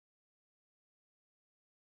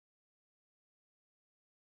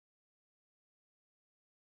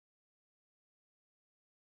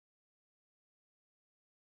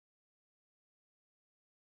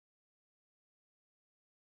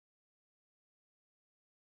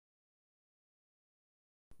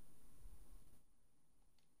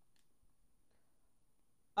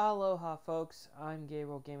Aloha folks, I'm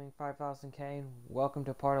Gabriel Gaming 5000K and welcome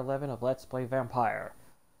to part 11 of Let's Play Vampyr.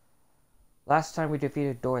 Last time we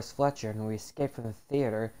defeated Doris Fletcher and we escaped from the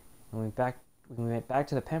theater and we went back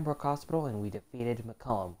to the Pembroke Hospital and we defeated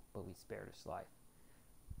McCullum, but we spared his life.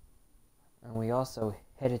 And we also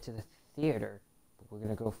headed to the theater, but we're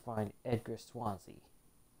gonna go find Edgar Swansea.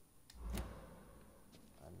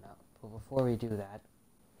 But before we do that,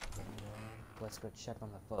 let's go check on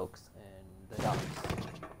the folks and the docks.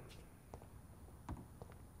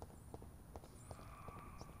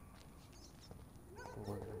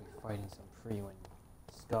 We're gonna be fighting some Freeman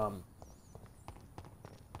scum.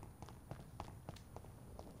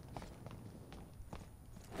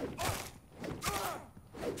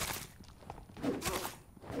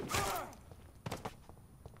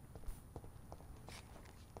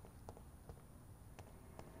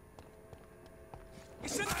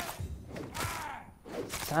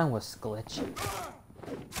 Sound was glitchy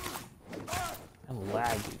and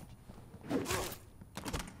laggy.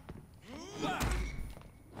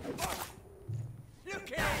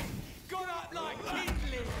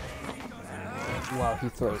 Wow, he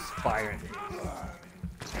throws fire.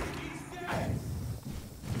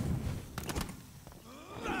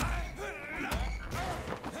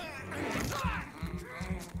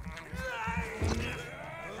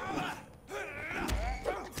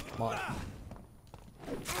 Come on.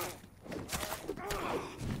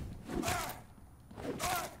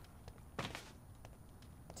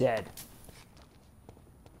 Dead.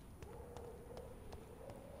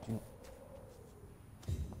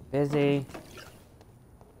 Busy.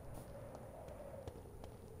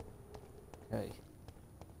 Okay.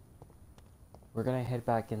 We're gonna head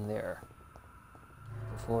back in there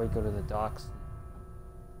before we go to the docks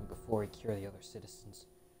and before we cure the other citizens.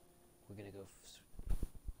 We're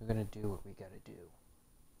gonna do what we gotta do.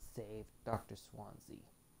 Save Dr. Swansea.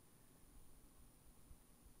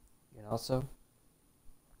 And also,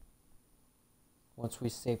 once we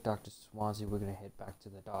save Dr. Swansea, we're gonna head back to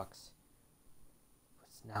the docks.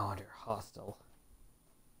 It's now under hostile.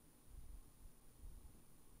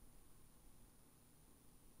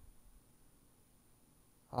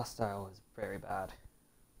 Hostile is very bad.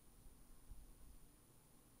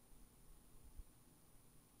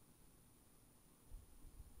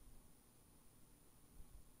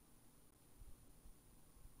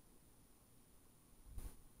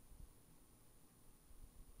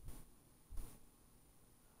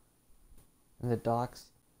 In the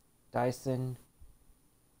docks, Dyson,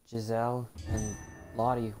 Giselle, and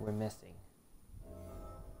Lottie were missing.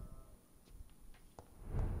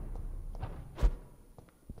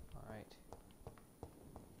 Alright.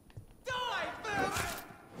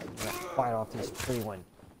 I'm gonna fight off this free one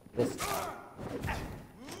this time.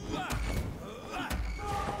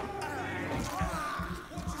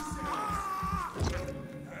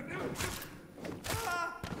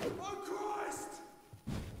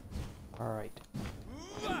 Alright.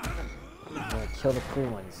 I'm gonna kill the free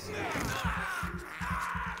ones.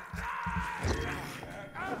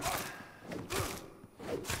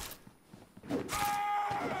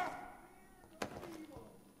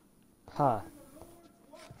 Huh.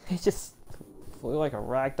 He just flew like a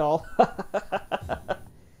ragdoll.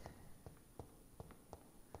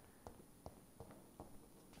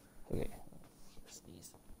 Okay.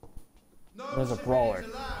 Sneeze. There's a brawler.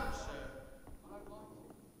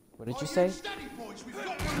 What did you say?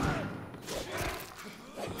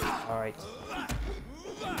 Alright.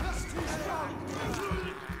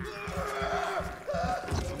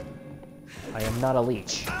 I am not a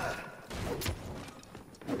leech.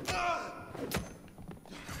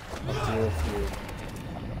 I'll deal with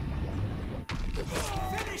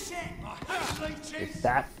you. If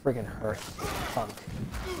that friggin' hurts, punk.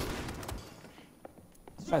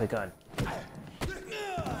 Let's try the gun.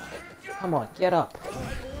 Come on, get up.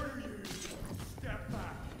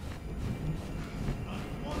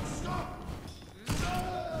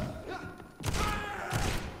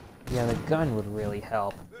 Yeah, the gun would really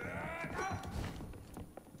help.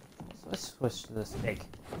 So let's switch to the snake,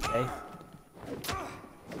 okay?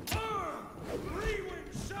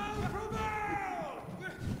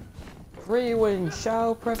 Free wind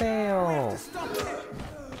shall prevail!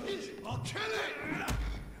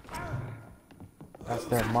 That's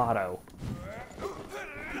their motto.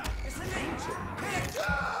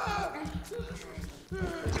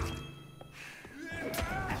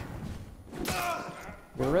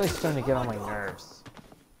 You're really starting to get on my nerves.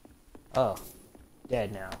 Oh,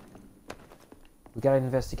 dead now. We gotta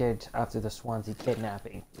investigate after the Swansea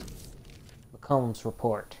kidnapping. McCullum's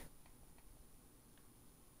report.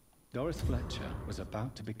 Doris Fletcher was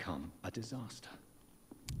about to become a disaster.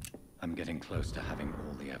 I'm getting close to having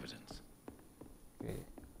all the evidence. Okay.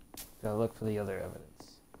 Gotta look for the other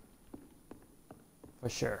evidence. For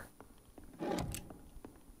sure.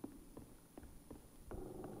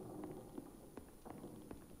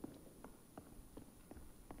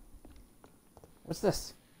 What's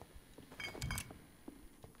this?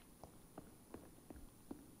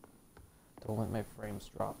 Don't let my frames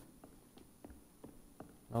drop.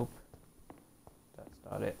 Nope. That's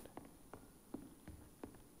not it.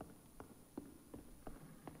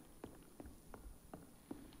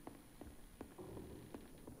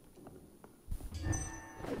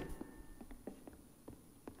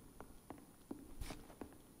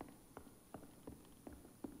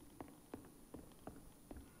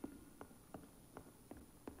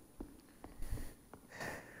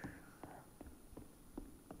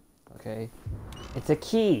 Okay. It's a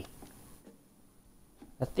key.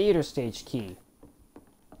 A theater stage key.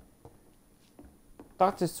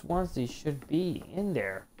 Dr. Swansea should be in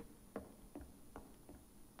there.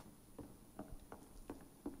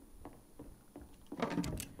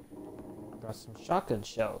 Got some shotgun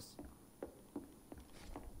shells.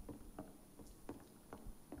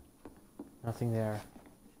 Nothing there.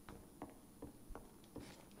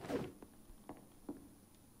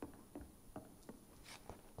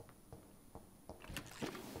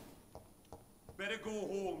 Better go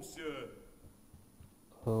home, sir.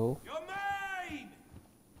 Who? You're mine!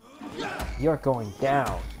 You're going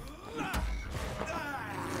down.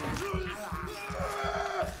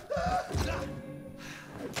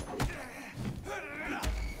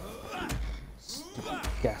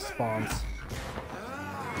 Gas bombs.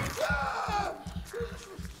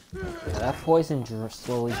 Yeah, that poison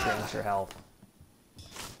slowly drains your health.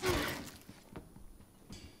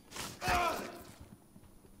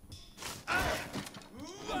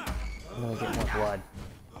 I'm gonna get more blood.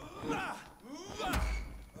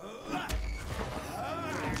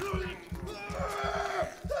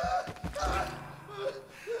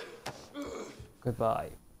 Goodbye.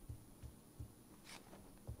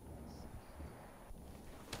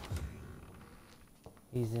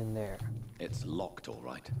 He's in there. It's locked, all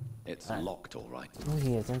right. It's locked, all right. No,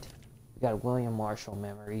 he isn't. We got William Marshall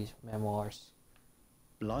memoirs.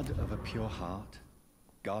 Blood of a pure heart,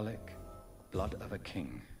 garlic, blood of a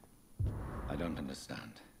king. I don't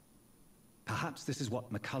understand. Perhaps this is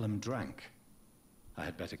what McCullum drank. I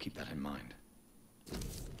had better keep that in mind.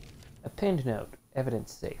 A pinned note.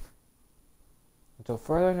 Evidence safe. Until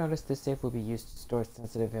further notice, this safe will be used to store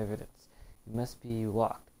sensitive evidence. It must be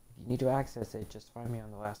locked. If you need to access it, just find me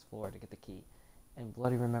on the last floor to get the key. And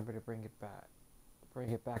bloody remember to bring it back.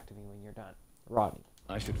 Bring it back to me when you're done. Rodney.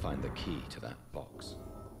 I should find the key to that box.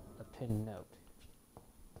 A pinned note.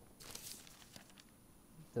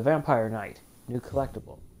 The Vampire Knight. New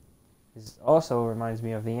collectible. This also reminds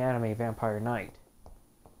me of the anime Vampire Knight.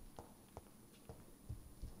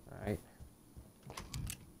 Alright.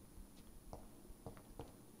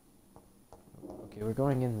 Okay, we're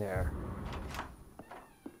going in there.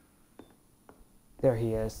 There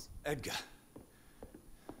he is. Edgar.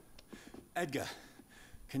 Edgar,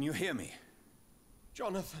 can you hear me?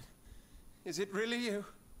 Jonathan, is it really you?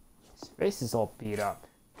 His face is all beat up.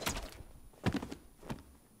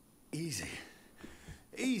 Easy.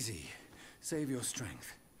 Easy. Save your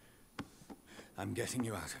strength. I'm getting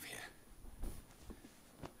you out of here.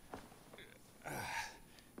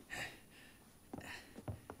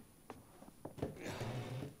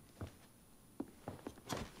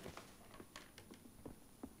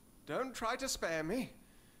 Don't try to spare me.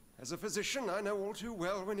 As a physician, I know all too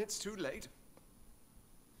well when it's too late.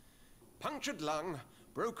 Punctured lung,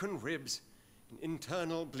 broken ribs, and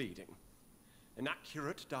internal bleeding. An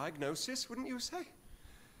accurate diagnosis, wouldn't you say?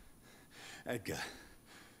 Edgar,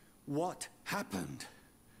 what happened?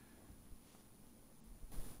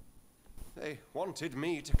 They wanted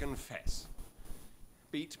me to confess.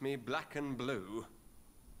 Beat me black and blue.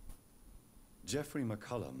 Jeffrey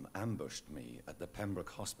McCullum ambushed me at the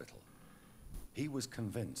Pembroke Hospital. He was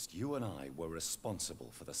convinced you and I were responsible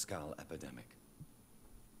for the Skal epidemic.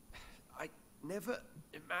 I never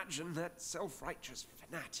imagined that self-righteous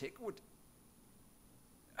fanatic would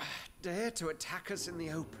dare to attack us in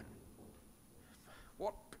the open.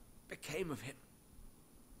 What became of him?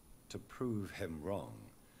 To prove him wrong,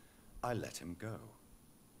 I let him go.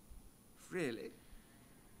 Really?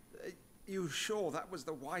 You sure that was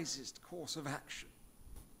the wisest course of action?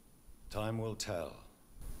 Time will tell.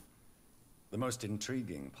 The most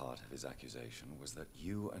intriguing part of his accusation was that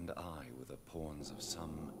you and I were the pawns of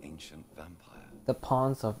some ancient vampire. The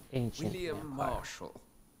pawns of ancient William vampire. Marshall.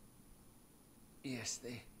 Yes,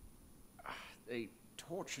 they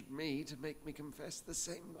tortured me to make me confess the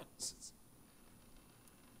same nonsense.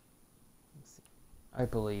 I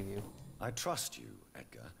believe you. I trust you,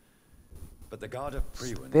 Edgar. But the Guard of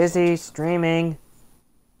Priwen... Busy streaming.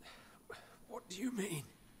 What do you mean?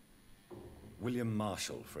 William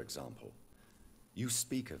Marshall, for example. You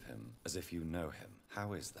speak of him as if you know him.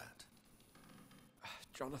 How is that?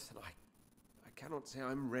 Jonathan, I cannot say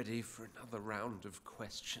I'm ready for another round of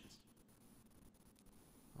questions.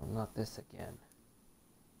 Oh, not this again.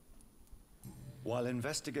 While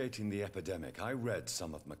investigating the epidemic, I read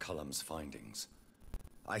some of McCullum's findings.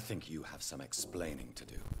 I think you have some explaining to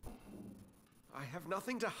do. I have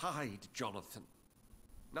nothing to hide, Jonathan.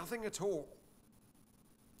 Nothing at all.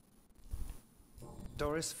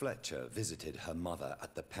 Doris Fletcher visited her mother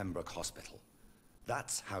at the Pembroke Hospital.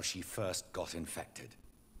 That's how she first got infected.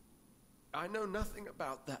 I know nothing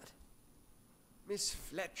about that. Miss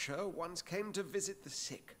Fletcher once came to visit the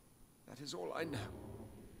sick. That is all I know.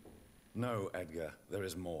 No, Edgar, there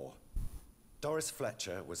is more. Doris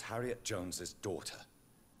Fletcher was Harriet Jones's daughter.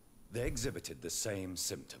 They exhibited the same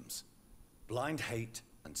symptoms. Blind hate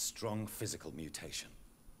and strong physical mutation.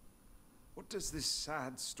 What does this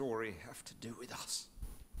sad story have to do with us?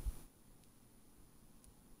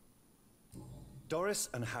 Doris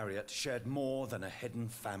and Harriet shared more than a hidden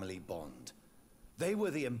family bond. They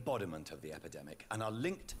were the embodiment of the epidemic and are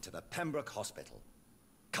linked to the Pembroke Hospital.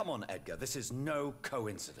 Come on, Edgar, this is no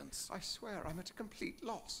coincidence. I swear I'm at a complete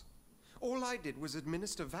loss. All I did was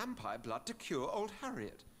administer vampire blood to cure old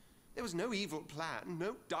Harriet. There was no evil plan,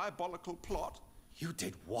 no diabolical plot. You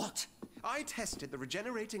did what? I tested the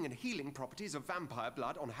regenerating and healing properties of vampire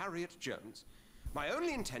blood on Harriet Jones. My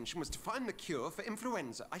only intention was to find the cure for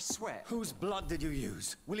influenza, I swear. Whose blood did you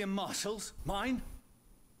use? William Marshall's? Mine?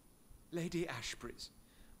 Lady Ashbury's.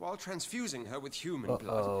 While transfusing her with human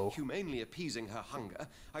blood, humanely appeasing her hunger,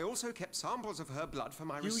 I also kept samples of her blood for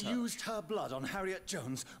my research. You used her blood on Harriet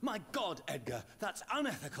Jones? My God, Edgar, that's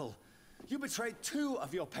unethical. You betrayed 2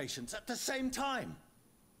 of your patients at the same time.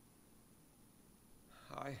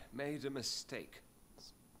 I made a mistake.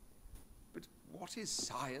 But what is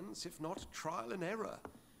science if not trial and error?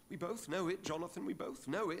 We both know it, Jonathan, we both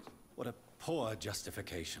know it. What a poor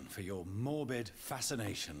justification for your morbid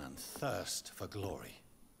fascination and thirst for glory.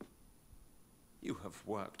 You have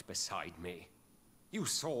worked beside me. You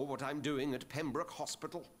saw what I'm doing at Pembroke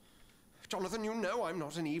Hospital. Jonathan, you know I'm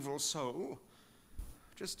not an evil soul.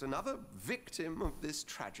 Just another victim of this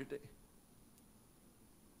tragedy.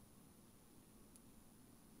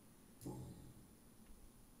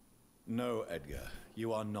 No, Edgar,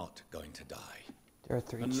 you are not going to die. There are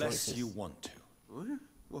 3 unless choices. you want to.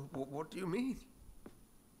 What do you mean?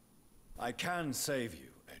 I can save you,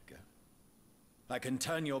 Edgar. I can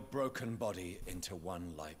turn your broken body into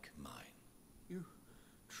one like mine. You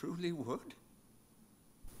truly would?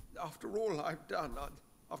 After all I've done,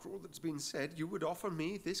 after all that's been said, you would offer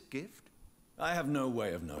me this gift? I have no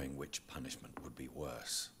way of knowing which punishment would be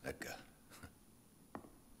worse, Edgar.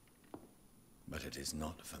 But it is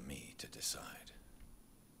not for me to decide.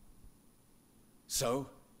 So?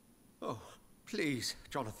 Oh, please,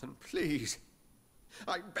 Jonathan, please.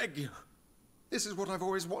 I beg you. This is what I've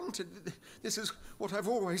always wanted. This is what I've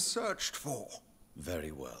always searched for.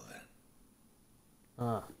 Very well,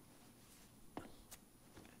 then.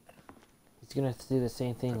 He's gonna do the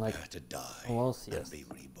same thing. Prepare Like to die Aloysius. and be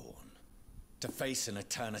reborn. To face an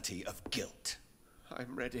eternity of guilt.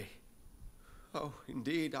 I'm ready. Oh,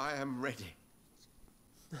 indeed, I am ready.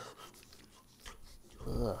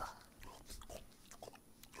 Ugh.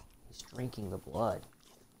 He's drinking the blood.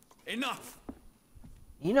 Enough!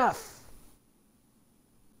 Enough!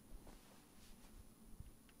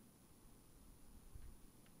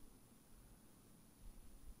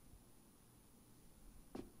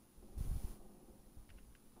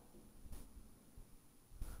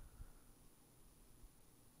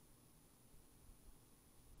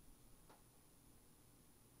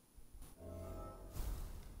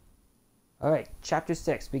 Alright, Chapter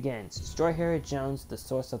 6 begins. Destroy Harriet Jones, the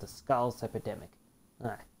source of the Skulls epidemic.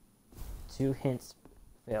 2 hints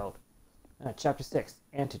failed. Chapter 6,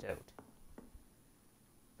 Antidote.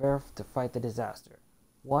 Prepare to fight the disaster.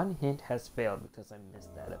 1 hint has failed because I missed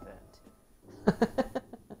that event.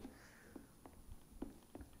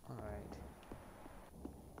 Alright.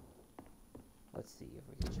 Let's see if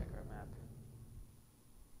we can check our map.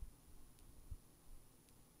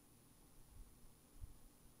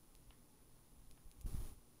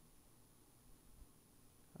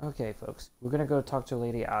 Okay, folks, we're gonna go talk to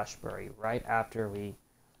Lady Ashbury right after we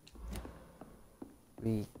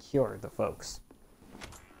cure the folks.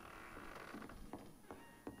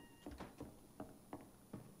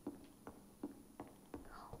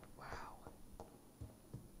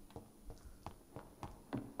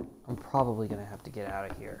 probably gonna have to get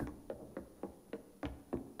out of here.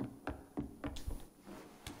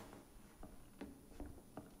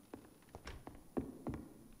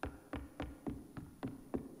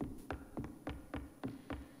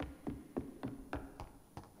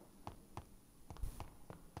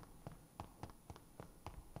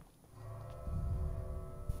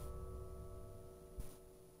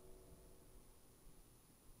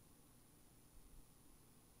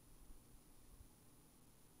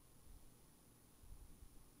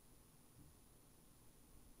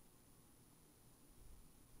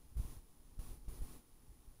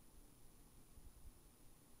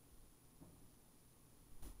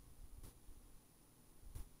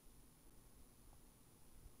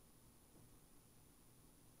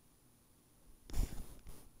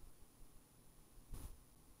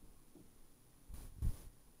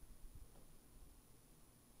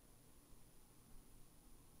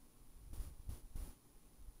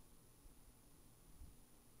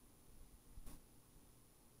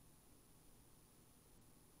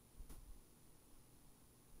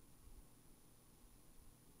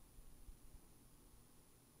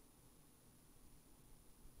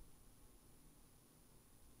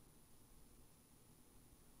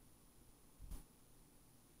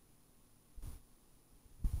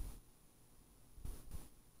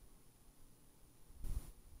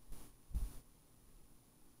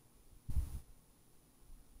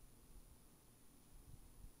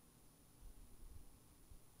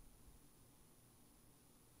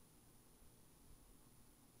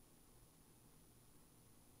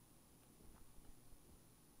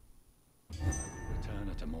 Return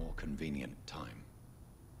at a more convenient time.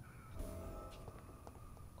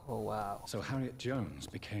 Oh wow. So Harriet Jones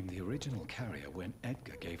became the original carrier when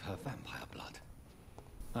Edgar gave her vampire blood.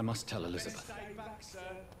 I must tell Elizabeth.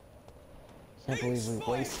 Can't believe we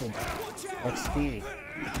wasted XP.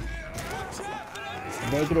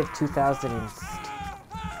 Negative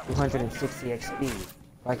 2,260 XP. If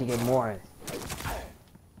I could get more.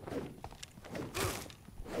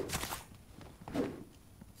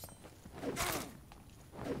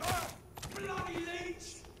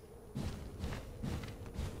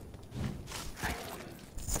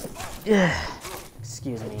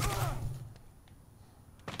 Excuse me.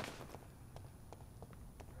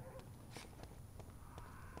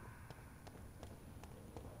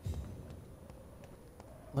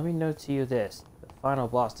 Let me note to you this. The final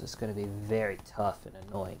boss is going to be very tough and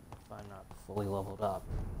annoying if I'm not fully leveled up.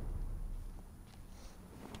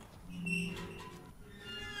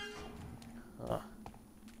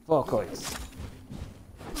 Volcoits.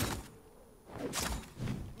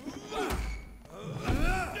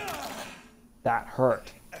 That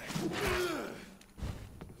hurt.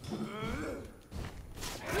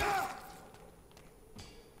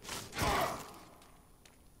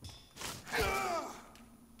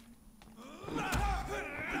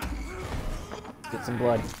 Get some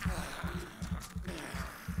blood.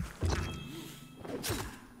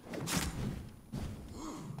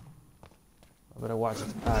 I better watch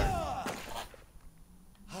its pattern.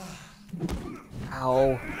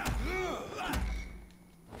 Ow.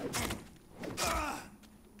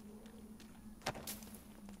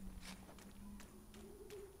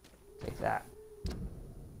 Take that.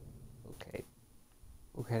 Okay.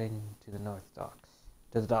 We're heading to the north docks.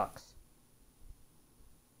 To the docks.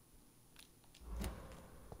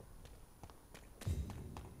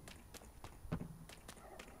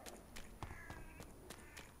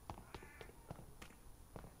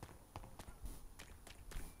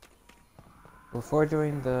 Before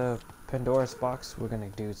doing the Pandora's box, we're gonna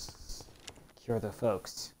do cure the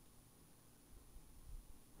folks.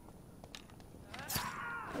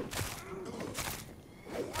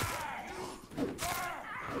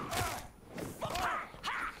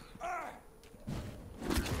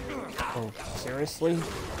 Oh, seriously?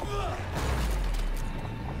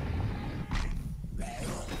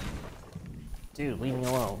 Dude, leave me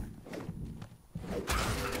alone.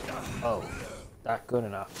 Oh, not good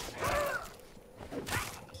enough.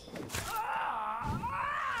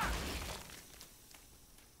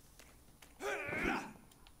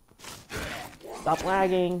 Stop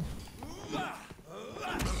lagging.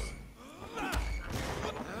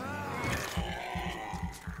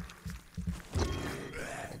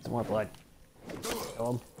 Get some more blood.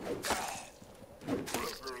 Kill him.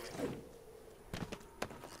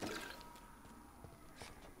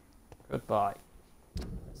 Goodbye.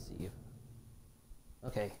 Let's see you.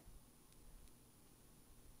 Okay.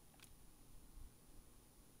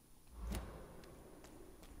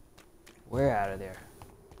 We're out of there.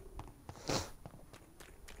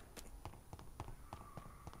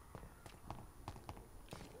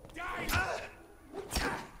 Die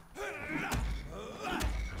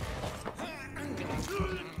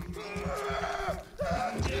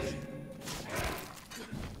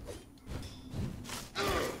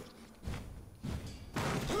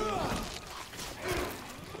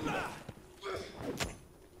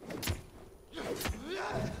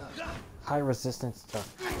resistance to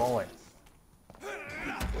bullets.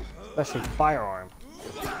 Especially firearm.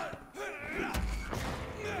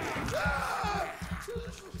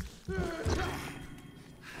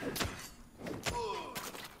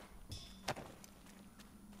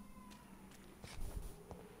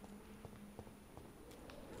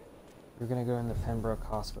 We're gonna go in the Pembroke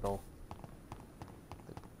Hospital.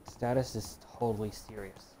 The status is totally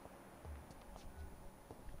serious.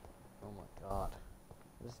 Oh my god.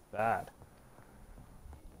 This is bad.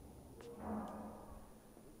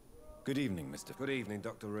 Good evening, Mr. Good evening,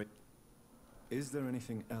 Dr. Reed. Is there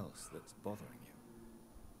anything else that's bothering you?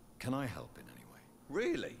 Can I help in any way?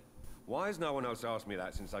 Really? Why has no one else asked me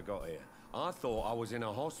that since I got here? I thought I was in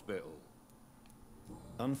a hospital.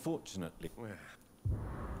 Unfortunately.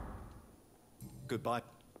 Goodbye.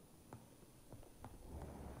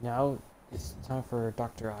 Now it's time for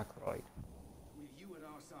Dr. Aykroyd.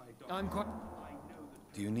 I'm quite...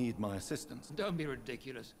 Do you need my assistance? Don't be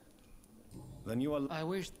ridiculous. Then you are... I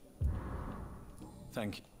wish...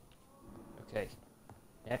 Thank you. Okay.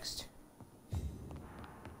 Next.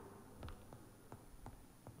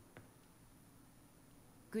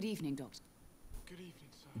 Good evening, Doctor.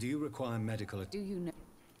 Do you require medical... Do you know...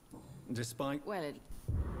 Despite... Well,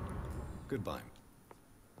 Goodbye.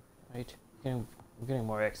 Right. We're getting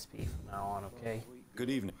more XP from now on, okay? Good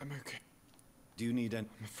evening. I'm okay. Do you need any...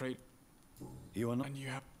 I'm afraid. You are not... And you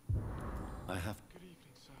have... I have... Good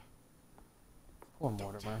evening, sir. Poor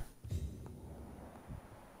Mortimer.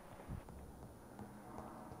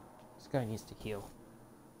 This guy needs to heal.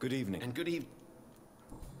 Good evening. And good evening.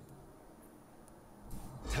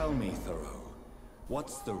 Tell me, Thoreau,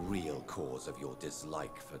 what's the real cause of your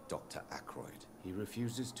dislike for Dr. Aykroyd? He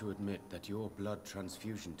refuses to admit that your blood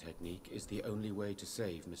transfusion technique is the only way to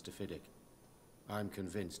save Mr. Fiddick. I'm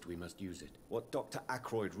convinced we must use it. What Dr.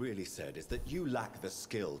 Aykroyd really said is that you lack the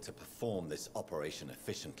skill to perform this operation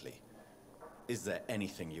efficiently. Is there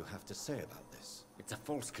anything you have to say about this? It's a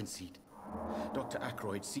false conceit. Dr.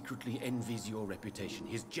 Aykroyd secretly envies your reputation.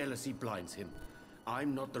 His jealousy blinds him.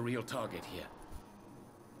 I'm not the real target here.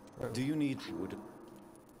 Do you need... I would...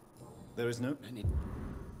 There is no...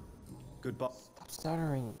 Goodbye. Stop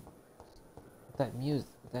stuttering. That music,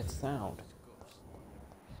 that sound.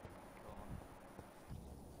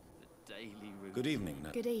 Good evening.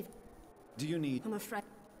 Nat. Good evening. Do you need... I'm afraid.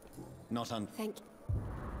 Not un... Thank you.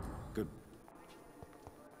 Good...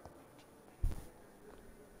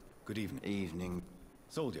 Good evening. Evening.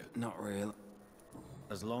 Soldier. Not real.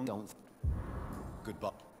 As long... Don't...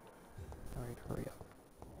 Goodbye. Alright, hurry up.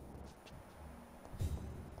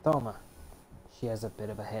 Thelma. She has a bit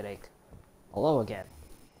of a headache. Hello again.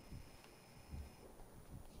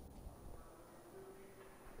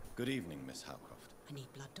 Good evening, Miss Howcroft. I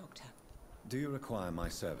need blood, Doctor. Do you require my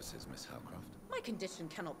services, Miss Howcroft? My condition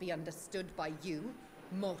cannot be understood by you,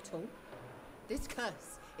 mortal. This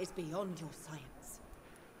curse is beyond your science.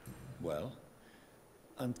 Well,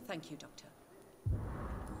 and... Thank you, Doctor.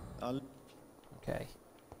 I'll... Okay.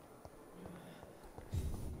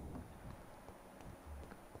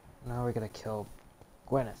 Now we're gonna kill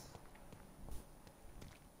Gwyneth.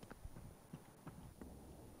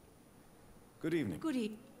 Good evening. Good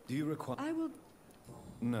evening. Do you require... I will...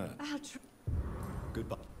 No. I'll try...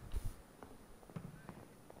 Goodbye.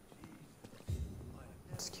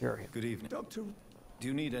 Let's cure him. Good evening. Doctor... Do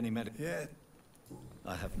you need any medic... Yeah,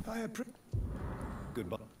 I have... I appreciate...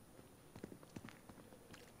 Goodbye.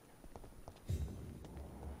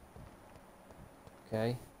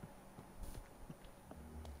 Okay.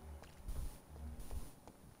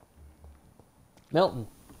 Milton.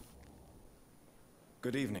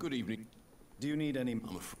 Good evening. Good evening. Do you need any...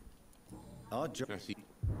 I'm afraid. Our job...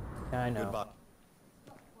 I know. Goodbye.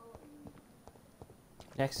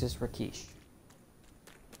 Next is Rakesh.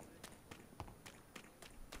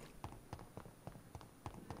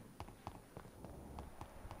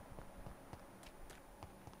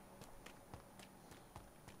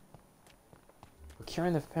 We're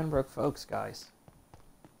curing the Pembroke folks, guys.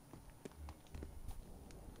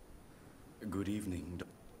 Good evening.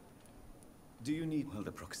 Do you need... Well,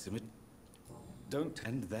 the proximity... Don't...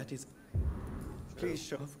 And that is... Please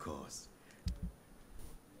show... Of course.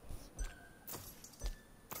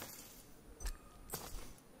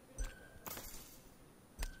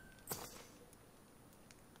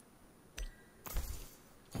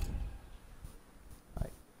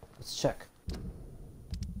 Alright, let's check.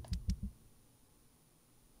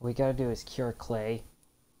 What we gotta do is cure Clay,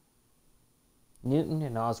 Newton,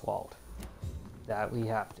 and Oswald. That we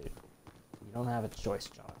have to. You don't have a choice,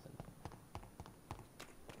 Jonathan.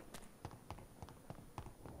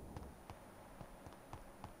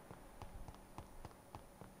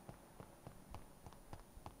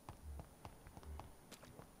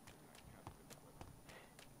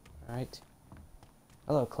 Alright.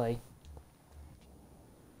 Hello, Clay.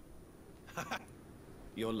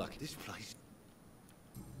 You're lucky. This place.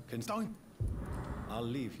 Constein, I'll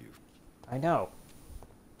leave you. I know.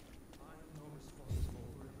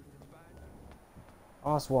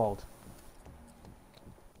 Oswald.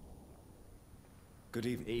 Good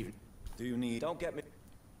evening. Do you need... Don't get me...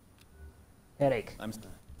 Headache. I'm...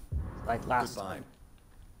 Like last Goodbye. time.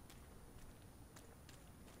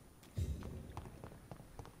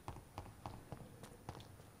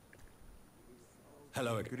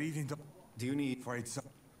 Hello again. Good evening, Doc. Do you need... Afraid so.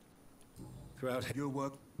 Throughout... Your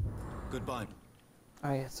work. Goodbye.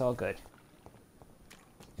 Alright, it's all good.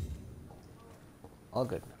 All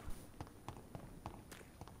good.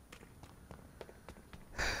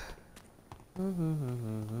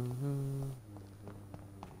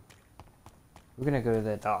 We're gonna go to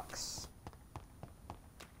the docks.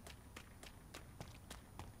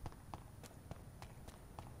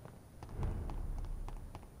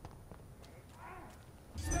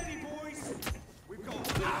 Steady, boys! We've got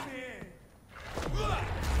one here!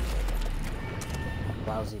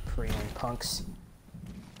 Lousy premium punks.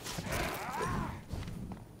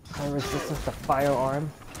 High resistance to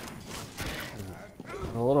firearm.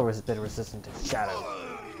 And a little bit resistant to shadow.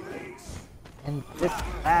 And this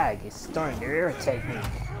lag is starting to irritate me.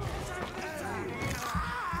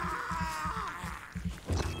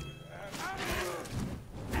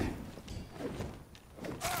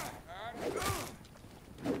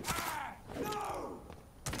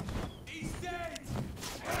 He's dead!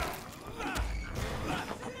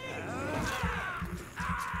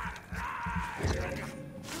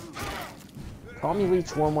 Call me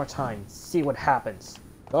Leech one more time. See what happens.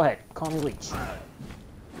 Go ahead. Call me Leech.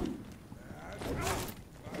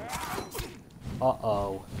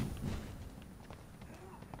 Uh-oh.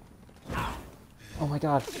 Oh my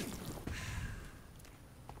god.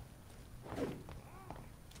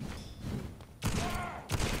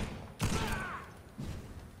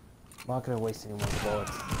 I'm not gonna waste any more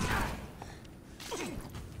bullets.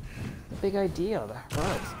 The big idea, that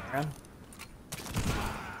hurts, man.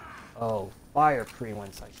 Oh, fire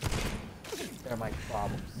pre-wins, I should. They're my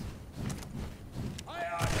problems. I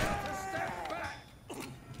ask you to step back!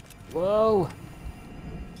 Whoa!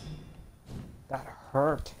 That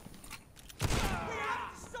hurt.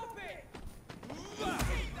 Stop it!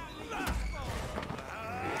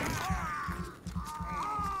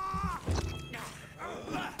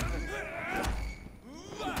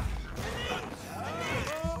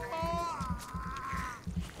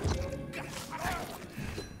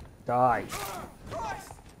 Die.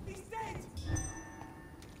 Christ! He's dead!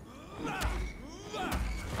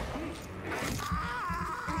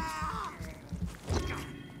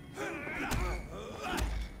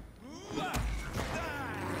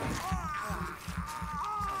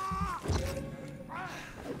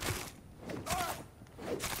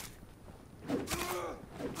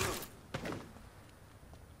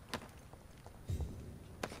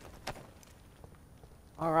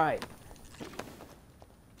 All right.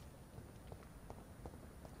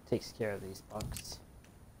 Takes care of these bugs.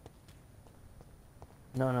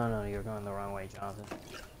 No, no, no, you're going the wrong way, Jonathan.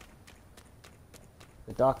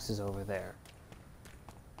 The docks is over there.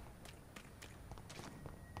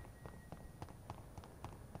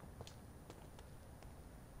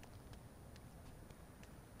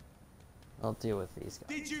 I'll deal with these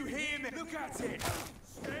guys. Did you hear me? Look at it!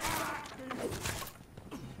 Stay back, beast!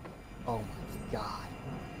 Oh my god.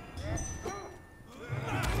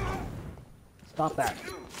 Stop that.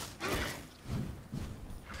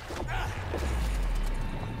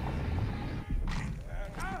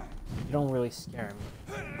 You don't really scare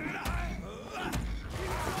me.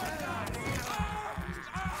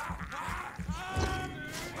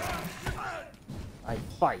 I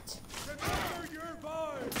fight. Remember your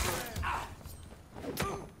vows, friend!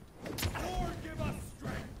 Lord, give us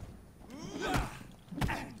strength!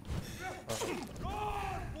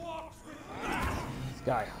 God walks with me! This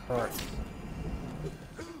guy hurts.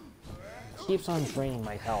 Keeps on draining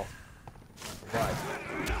my health. Blood.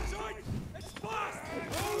 It's fast!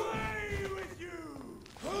 Away with you!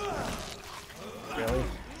 Really?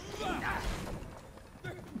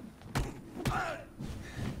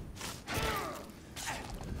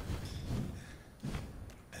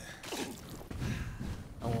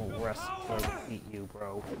 I won't rest until I defeat you,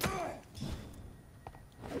 bro.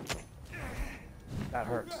 That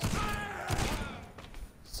hurts.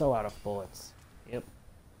 So out of bullets. Yep.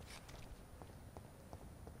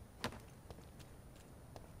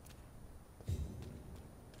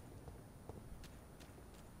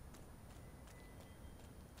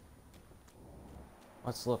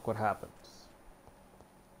 Let's look what happens.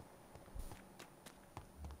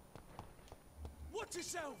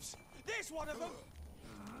 yourselves! There's one of them!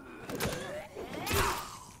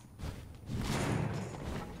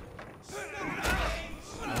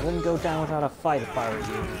 I wouldn't go down without a fight if I were you,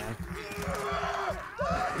 man.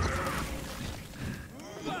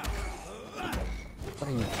 What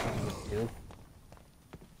are you trying to do?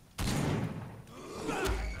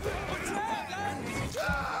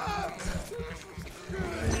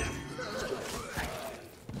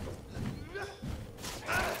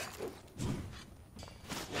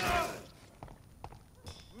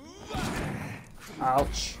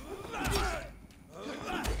 Ouch.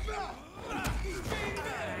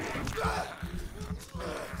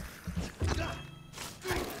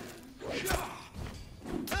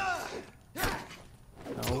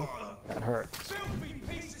 No, that hurt. Filthy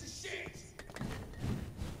piece of shit!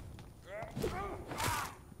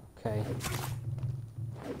 Okay.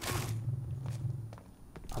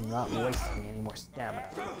 I'm not wasting any more stamina.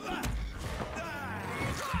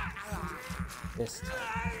 This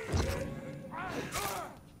time.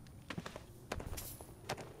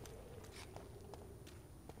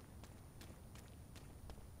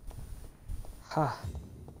 Ha.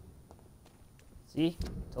 See?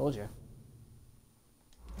 Told you.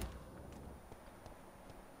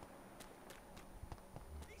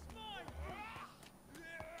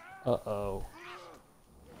 Uh-oh.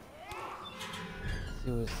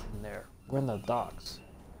 See what's in there. We're in the docks.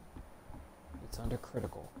 It's under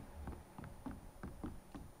critical.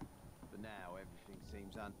 For now, everything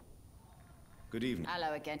seems Good evening.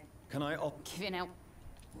 Hello again. Can I Giving out.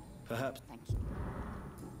 perhaps? Thank you.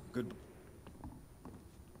 Good.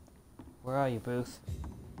 Where are you, Booth?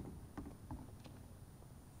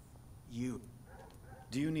 You.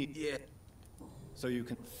 Do you need? Yeah. So you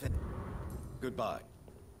can. Goodbye.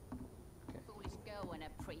 Foolish girl and her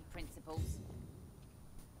pre-principles.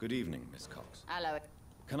 Good evening, Miss Cox. Hello.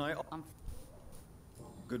 Can I? I'm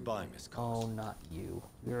Goodbye, Miss Cox. Oh, not you.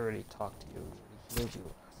 We already talked to you. We healed you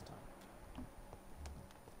last time.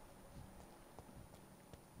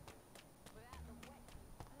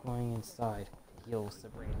 Going inside to heal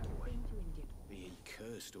Sabrina. Be he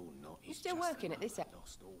cursed or not, You still working at this?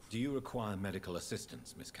 lost all. Do you require medical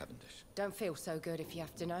assistance, Miss Cavendish? Don't feel so good if you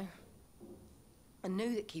have to know. I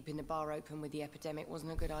knew that keeping the bar open with the epidemic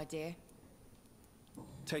wasn't a good idea.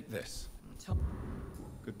 Take this.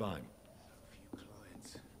 Goodbye. Few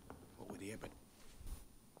clients. What with the epic?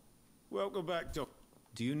 Welcome back, Doc.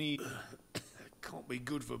 Do you need? Can't be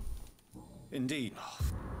good for... Indeed.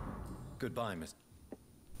 Goodbye, Miss.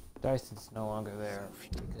 Dyson's no longer there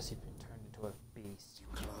because he's been turned into a beast.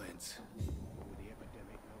 Clients. What with the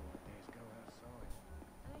epidemic, no one dares go outside.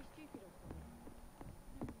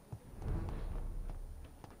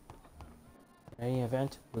 In any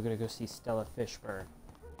event, we're gonna go see Stella Fishburne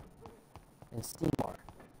and Seymour.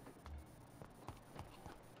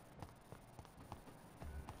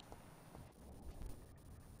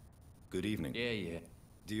 Good evening. Yeah.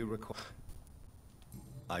 Do you require?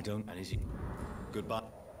 I don't. And is he? Goodbye.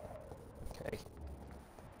 Okay.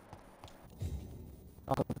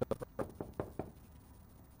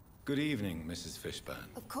 Good evening, Mrs.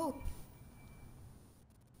 Fishburne. Of course.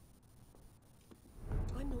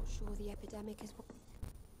 I'm not sure the epidemic is what...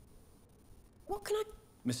 What can I...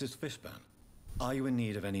 Mrs. Fishburne, are you in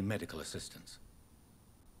need of any medical assistance?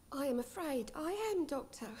 I am afraid I am,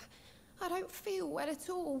 Doctor. I don't feel well at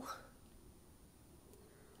all.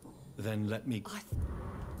 Then let me.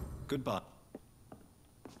 Goodbye.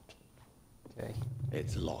 Okay.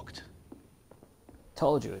 It's locked.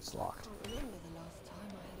 Told you it's locked. I can't remember the last time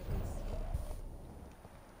I had a good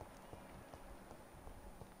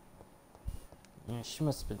sleep. Yeah, she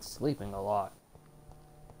must have been sleeping a lot.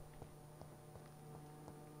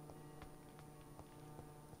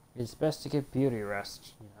 It's best to get beauty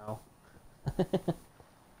rest, you know.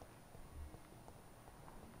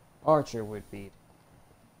 Archer would be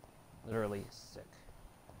literally sick.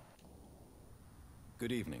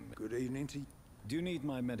 Good evening. Good evening to you. Do you need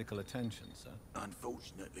my medical attention, sir?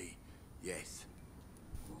 Unfortunately, yes.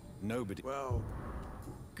 Nobody. Well,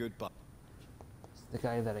 Goodbye. It's the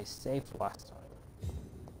guy that I saved last time.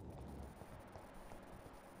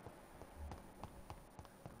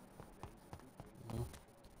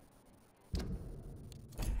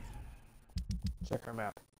 Check our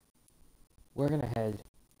map. We're gonna head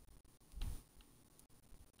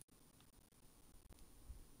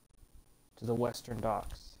to the western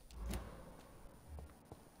docks.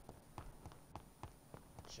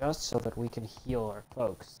 Just so that we can heal our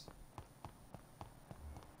folks.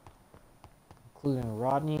 Including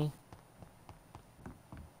Rodney.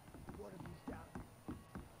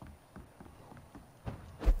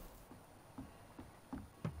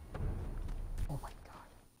 Oh my god.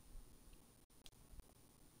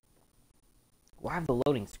 I have the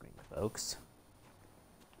loading screen, folks.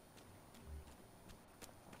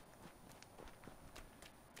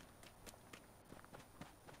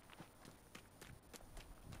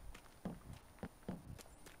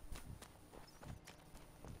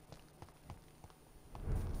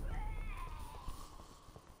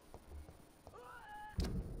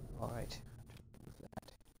 Alright.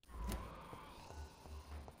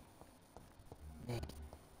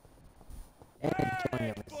 And killing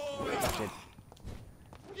him is expected.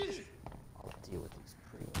 I'll deal with these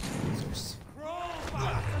pre-lasers.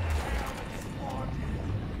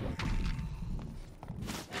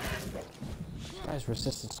 This guy's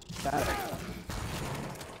resistance is better.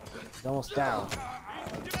 He's almost down.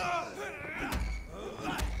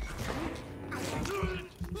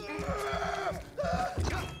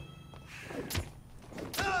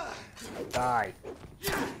 Die.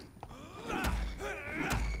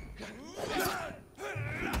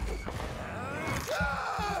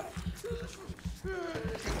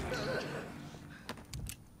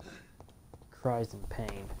 Cries in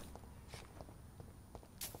pain.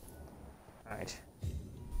 Alright.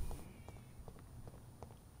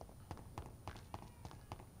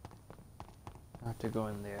 I have to go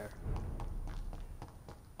in there.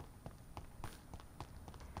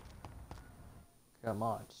 Come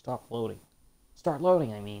on, stop loading. Start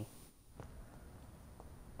loading, I mean.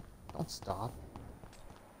 Don't stop.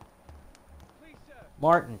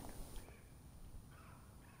 Martin.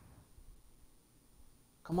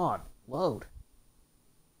 Come on, load.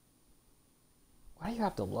 Why do you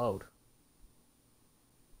have to load?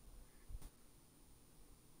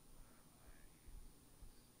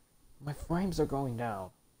 My frames are going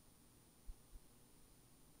down.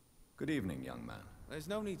 Good evening, young man. There's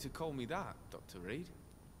no need to call me that, Dr. Reed.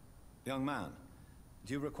 Young man,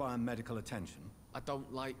 do you require medical attention? I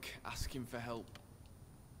don't like asking for help,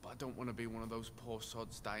 but I don't want to be one of those poor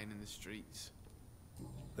sods dying in the streets.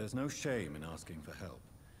 There's no shame in asking for help,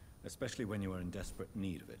 especially when you are in desperate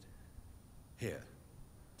need of it. Here,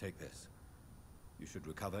 take this. You should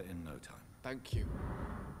recover in no time. Thank you,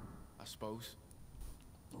 I suppose.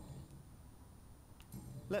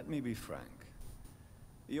 Let me be frank.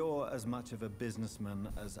 You're as much of a businessman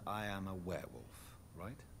as I am a werewolf,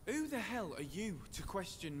 right? Who the hell are you to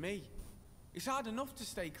question me? It's hard enough to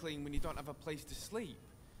stay clean when you don't have a place to sleep.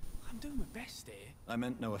 I'm doing my best here. I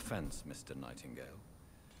meant no offense, Mr. Nightingale.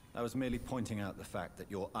 I was merely pointing out the fact that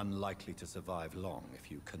you're unlikely to survive long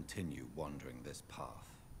if you continue wandering this path.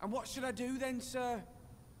 And what should I do then, sir?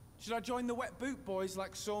 Should I join the Wet Boot Boys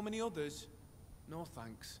like so many others? No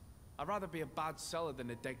thanks. I'd rather be a bad seller than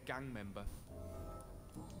a dead gang member.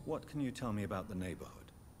 What can you tell me about the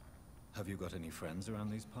neighborhood? Have you got any friends around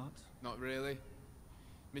these parts? Not really.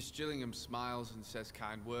 Miss Gillingham smiles and says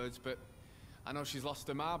kind words, but I know she's lost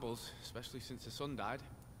her marbles, especially since her son died.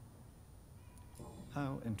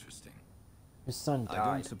 How interesting. His son died.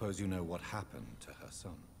 I don't suppose you know what happened to her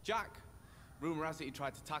son. Jack! Rumour has it he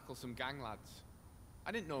tried to tackle some gang lads.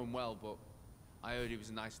 I didn't know him well, but I heard he was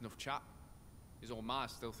a nice enough chap. His old ma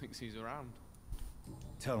still thinks he's around.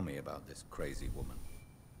 Tell me about this crazy woman.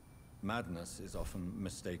 Madness is often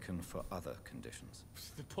mistaken for other conditions.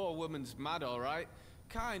 The poor woman's mad, all right.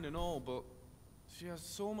 Kind and all, but she has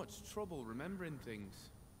so much trouble remembering things.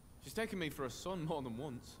 She's taken me for a son more than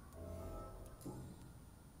once.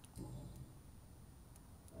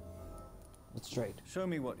 It's straight. Show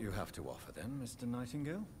me what you have to offer then, Mr.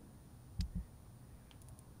 Nightingale.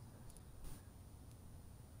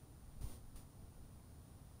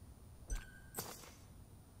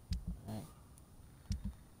 Right.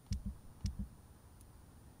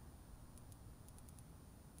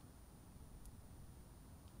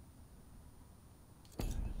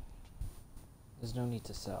 There's no need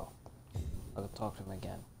to sell. I'll talk to him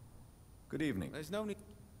again. Good evening. There's no need.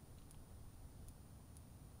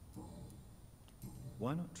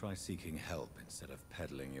 Why not try seeking help instead of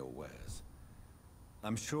peddling your wares?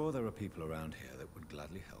 I'm sure there are people around here that would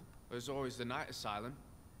gladly help. There's always the night asylum.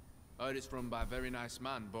 I heard it's run by a very nice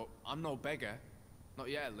man, but I'm no beggar. Not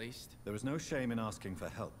yet, at least. There is no shame in asking for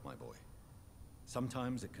help, my boy.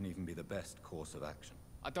 Sometimes it can even be the best course of action.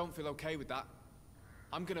 I don't feel okay with that.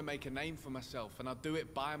 I'm gonna make a name for myself, and I'll do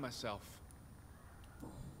it by myself.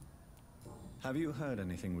 Have you heard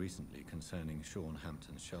anything recently concerning Sean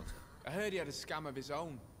Hampton's shelter? I heard he had a scam of his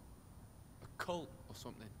own. A cult or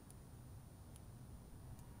something.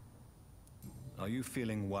 Are you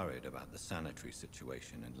feeling worried about the sanitary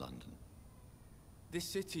situation in London?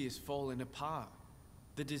 This city is falling apart.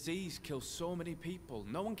 The disease kills so many people.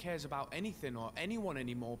 No one cares about anything or anyone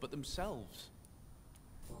anymore but themselves.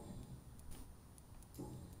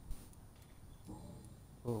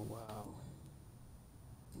 Oh, wow.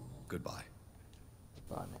 Goodbye.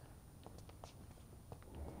 Goodbye, man.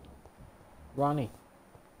 Ronnie.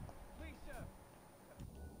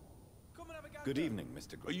 Good evening,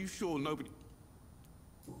 Mr. Gray. Are you sure nobody...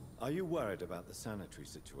 Are you worried about the sanitary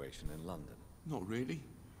situation in London? Not really.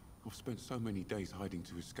 I've spent so many days hiding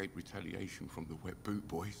to escape retaliation from the Wet Boot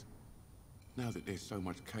Boys. Now that there's so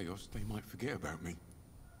much chaos, they might forget about me.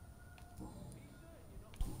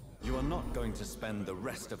 You are not going to spend the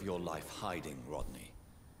rest of your life hiding, Rodney.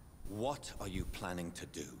 What are you planning to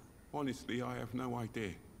do? Honestly, I have no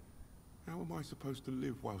idea. How am I supposed to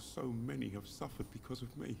live while so many have suffered because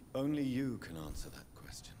of me? Only you can answer that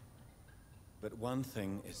question. But one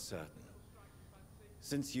thing is certain.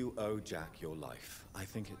 Since you owe Jack your life, I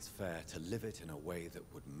think it's fair to live it in a way that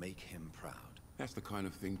would make him proud. That's the kind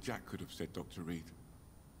of thing Jack could have said, Dr. Reed.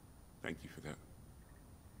 Thank you for that.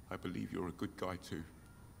 I believe you're a good guy too.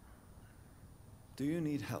 Do you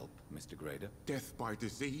need help, Mr. Grader? Death by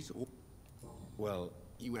disease or... Well,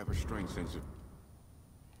 you have a strange sense of...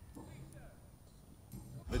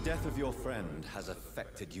 the death of your friend has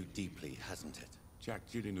affected you deeply, hasn't it? Jack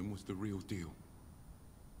Gillingham was the real deal.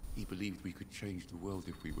 He believed we could change the world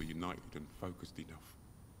if we were united and focused enough.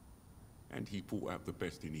 And he brought out the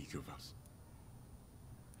best in each of us.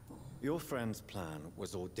 Your friend's plan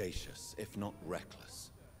was audacious, if not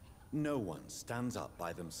reckless. No one stands up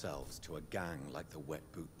by themselves to a gang like the Wet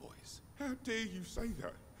Boot Boys. How dare you say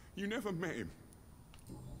that? You never met him.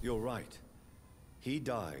 You're right. He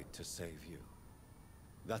died to save you.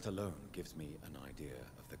 That alone gives me an idea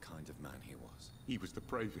of the kind of man he was. He was the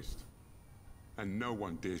bravest. And no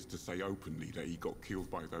one dares to say openly that he got killed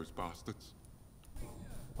by those bastards.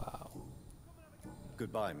 Wow.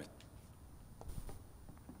 Goodbye, Miss...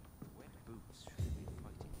 Wet boots should be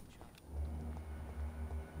fighting each other.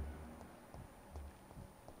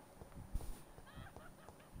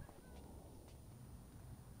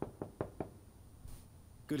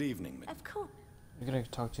 Good evening, Miss... Of course. We're gonna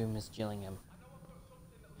talk to Miss Gillingham.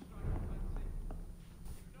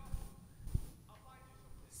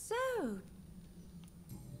 So,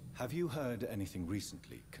 Have you heard anything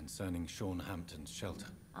recently concerning Sean Hampton's shelter?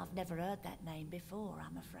 I've never heard that name before,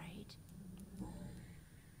 I'm afraid.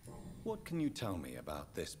 What can you tell me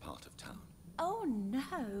about this part of town? Oh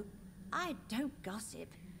no, I don't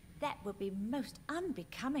gossip. That would be most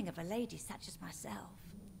unbecoming of a lady such as myself.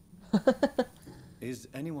 Is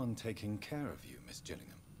anyone taking care of you, Miss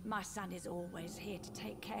Gillingham? My son is always here to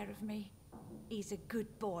take care of me. He's a good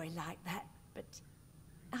boy like that, but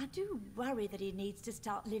I do worry that he needs to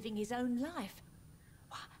start living his own life.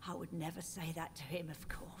 I would never say that to him, of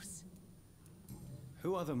course.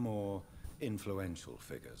 Who are the more influential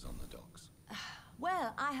figures on the docks?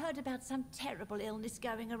 Well, I heard about some terrible illness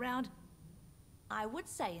going around. I would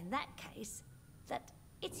say in that case that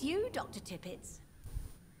it's you, Dr. Tippets.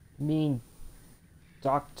 Mean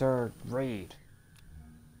Dr. Reed.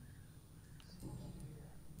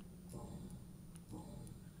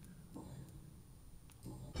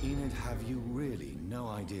 Enid, have you really no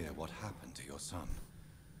idea what happened to your son?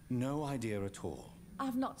 No idea at all?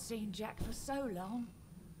 I've not seen Jack for so long.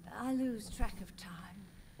 I lose track of time.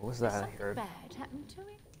 What was that I Something heard? bad happened to him?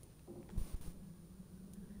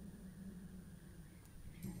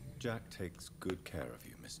 Jack takes good care of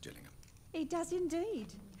you, Miss Gillingham. He does indeed.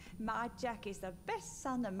 My Jack is the best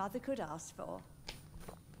son a mother could ask for.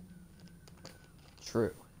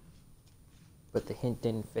 True. But the hint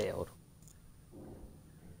didn't fail.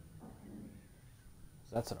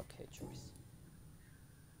 So that's an okay choice.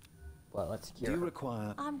 Well, let's Do you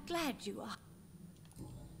require... I'm glad you are.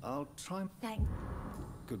 I'll try and... Thank...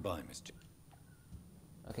 Goodbye, Miss G...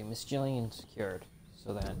 Okay, Miss Gillian's cured.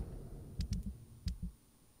 So then...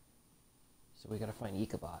 So we gotta find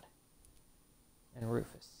Ichabod. And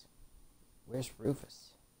Rufus. Where's Rufus?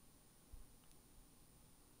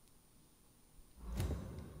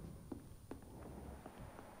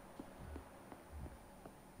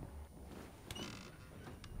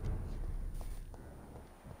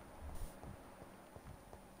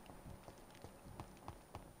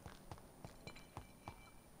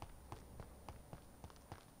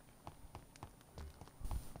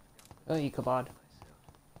 Oh, Ichabod.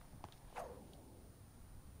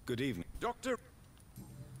 Good evening. Doctor!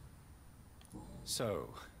 So,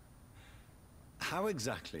 how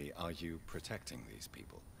exactly are you protecting these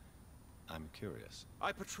people? I'm curious.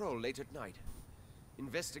 I patrol late at night,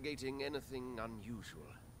 investigating anything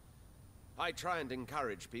unusual. I try and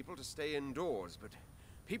encourage people to stay indoors, but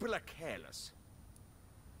people are careless.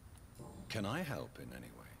 Can I help in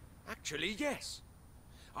any way? Actually, yes.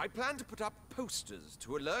 I plan to put up posters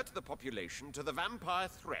to alert the population to the vampire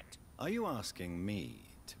threat. Are you asking me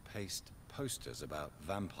to paste posters about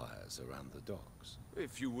vampires around the docks.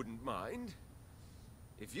 If you wouldn't mind.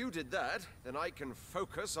 If you did that, then I can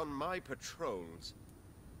focus on my patrols.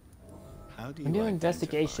 How do you I'm doing identify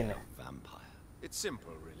investigation. a vampire? It's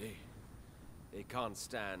simple, really. They can't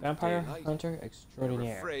stand Vampire daylight. hunter They're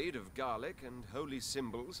extraordinaire. afraid of garlic and holy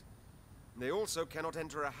symbols. They also cannot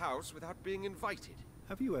enter a house without being invited.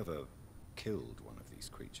 Have you ever killed one of these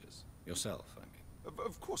creatures? Yourself, I mean.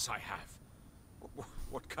 Of course I have.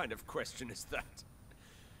 What kind of question is that?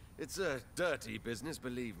 It's a dirty business,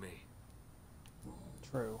 believe me.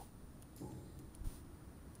 True.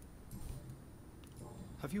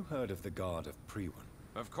 Have you heard of the Guard of Priwen?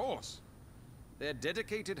 Of course. They're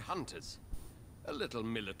dedicated hunters. A little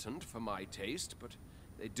militant for my taste, but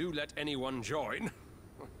they do let anyone join.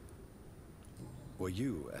 Were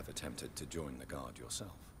you ever tempted to join the Guard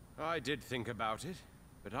yourself? I did think about it,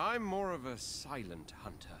 but I'm more of a silent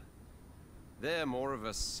hunter. They're more of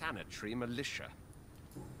a sanitary militia.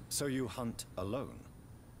 So you hunt alone?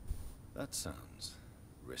 That sounds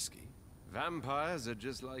risky. Vampires are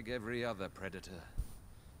just like every other predator.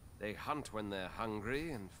 They hunt when they're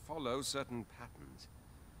hungry and follow certain patterns.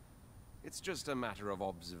 It's just a matter of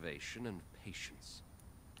observation and patience.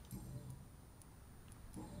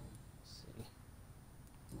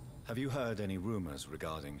 Have you heard any rumors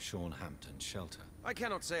regarding Sean Hampton's shelter? I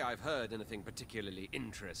cannot say I've heard anything particularly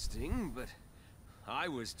interesting, but I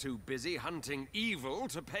was too busy hunting evil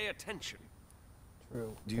to pay attention.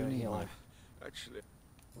 True. Do you need my... Actually...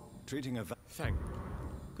 Treating a... Thank you.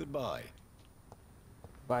 Goodbye.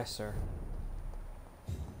 Bye, sir.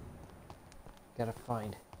 Gotta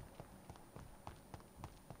find.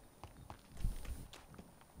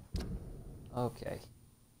 Okay.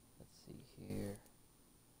 Let's see here.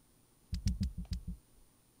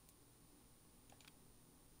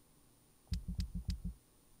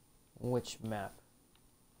 Which map?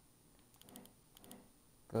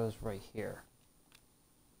 Goes right here.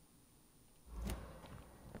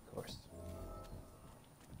 Of course.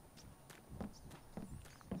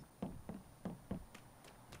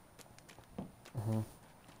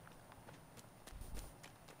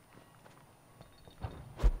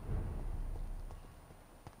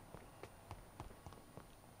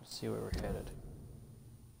 Let's see where we're headed.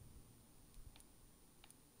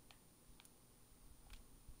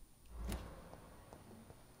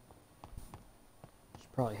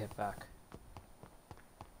 Should probably head back.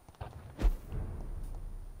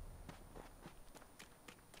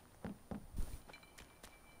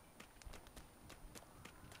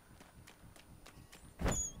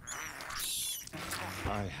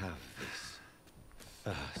 I have this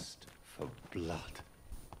thirst for blood.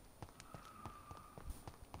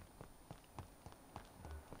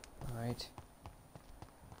 Alright.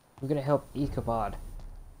 We're gonna help Ichabod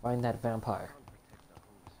find that vampire.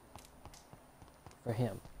 For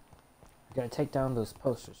him. We're gonna take down those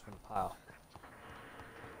posters from the pile.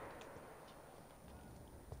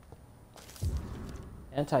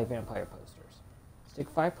 Anti-vampire posters. Stick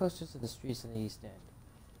 5 posters in the streets in the East End.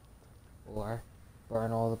 Or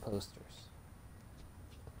burn all the posters.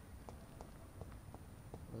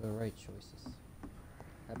 What are the right choices?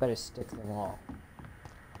 I better stick them all.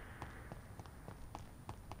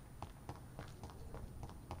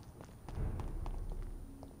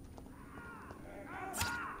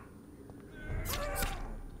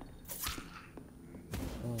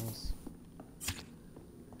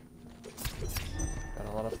 Got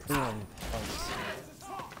a lot of Priwen points.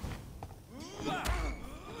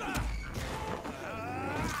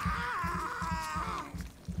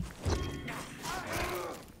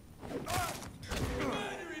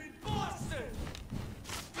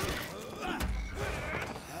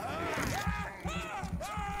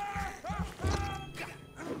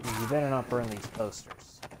 You better not burn these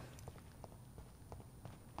posters.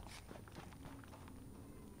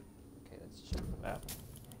 Okay, let's check the map.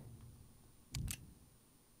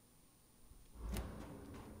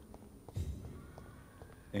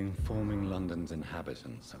 Informing London's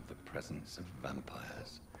inhabitants of the presence of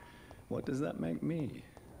vampires. What does that make me?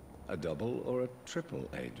 A double or a triple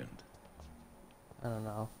agent? I don't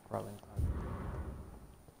know. Probably not.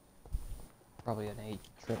 Probably an 8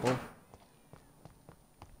 triple.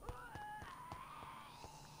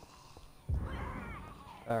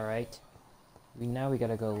 Alright. Now we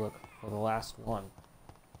gotta go look for the last one.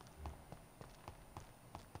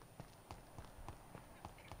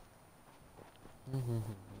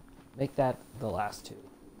 Make that the last 2.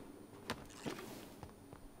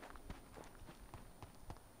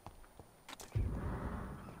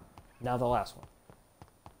 Now the last one.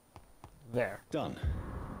 There. Done.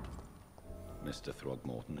 Mr.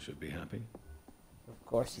 Throgmorton should be happy. Of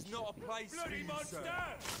course he It's should not a be. place for you, sir.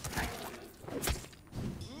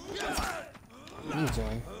 What are you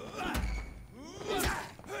doing?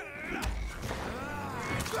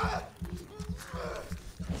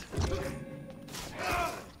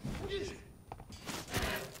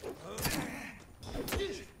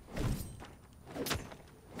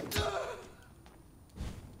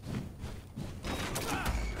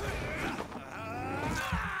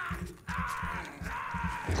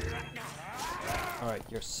 Alright,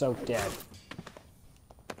 you're so dead.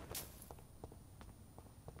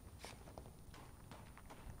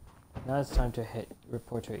 Now it's time to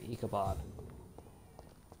report to Ichabod.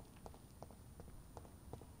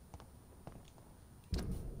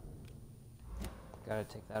 Gotta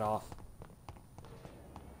take that off.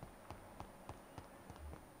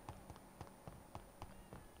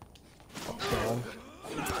 Kill him.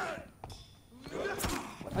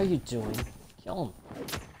 What are you doing? Kill him.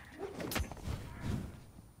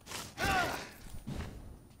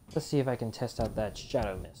 Let's see if I can test out that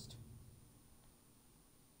shadow mist.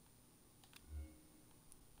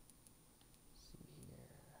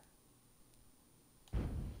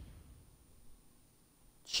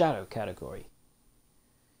 Shadow category.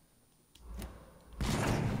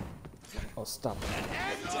 Oh, stop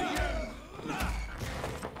that.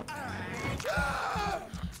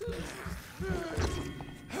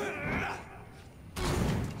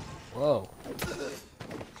 Whoa.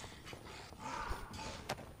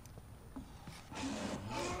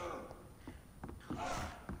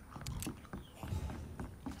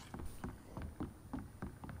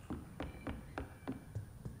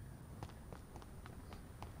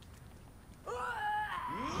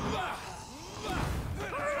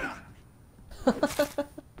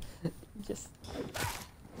 Just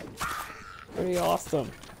pretty awesome.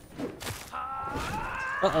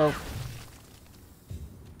 Uh-oh.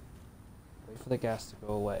 Wait for the gas to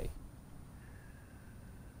go away.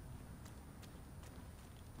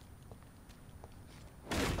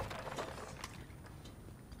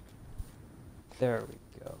 There we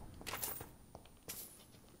go.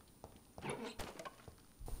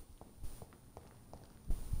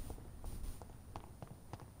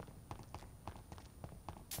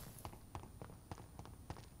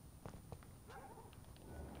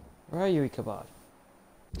 Where are you, Ichabod?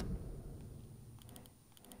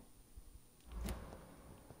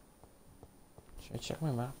 Should I check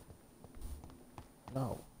my map?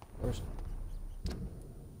 No. Where's...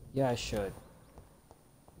 Yeah, I should.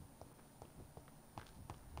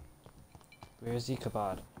 Where's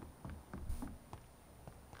Ichabod?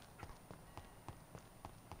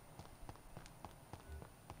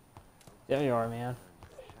 There you are, man.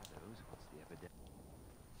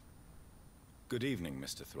 Good evening,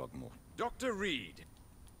 Mr. Throgmorton. Dr. Reed.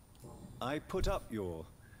 I put up your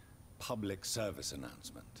public service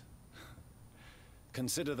announcement.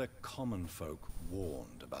 Consider the common folk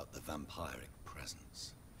warned about the vampiric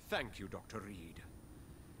presence. Thank you, Dr. Reed.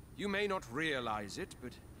 You may not realize it,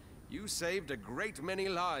 but you saved a great many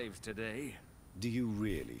lives today. Do you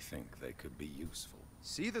really think they could be useful?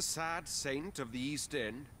 See the sad saint of the East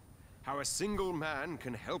End? How a single man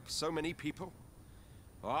can help so many people?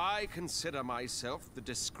 I consider myself the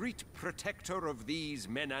discreet protector of these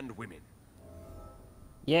men and women.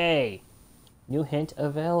 Yay! New hint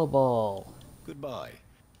available. Goodbye.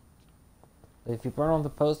 If you burn on the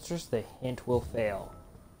posters, the hint will fail.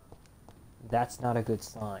 That's not a good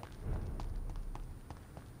sign.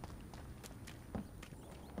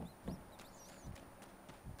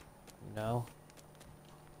 No.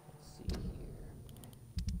 Let's see here.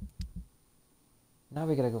 Now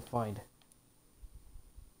we gotta go find...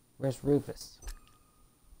 Where's Rufus?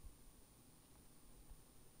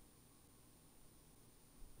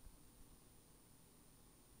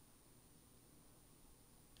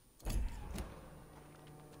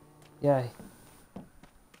 Yeah.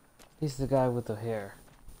 He's the guy with the hair.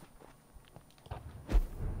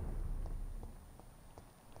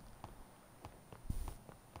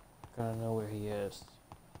 Gotta know where he is.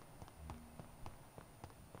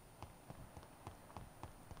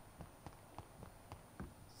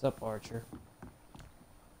 What's up, Archer?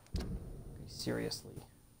 Seriously.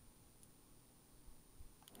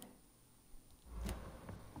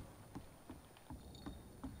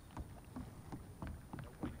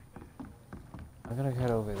 I'm gonna head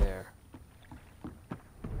over there.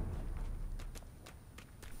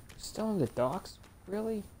 Still in the docks?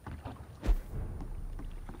 Really?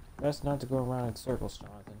 Best not to go around in circles,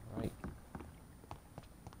 Jonathan, right?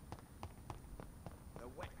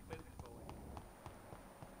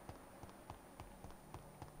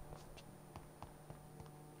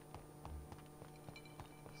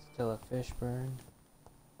 Still a fish burn.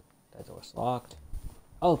 Door's locked.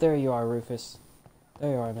 Oh, there you are, Rufus.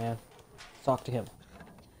 There you are, man. Let's talk to him.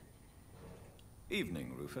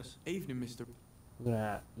 Evening, Rufus. Evening, Mr.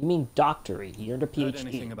 You mean doctory? He earned a PhD. Heard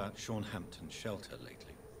anything about Hampton shelter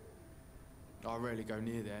lately? I rarely go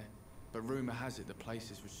near there, but rumour has it the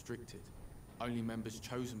place is restricted. Only members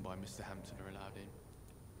chosen by Mr. Hampton are allowed in.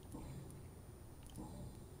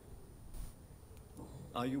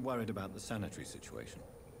 Are you worried about the sanitary situation?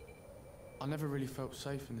 I never really felt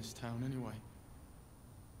safe in this town anyway.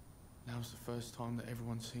 Now's the first time that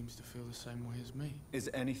everyone seems to feel the same way as me. Is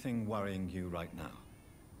anything worrying you right now?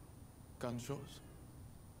 Gunshots.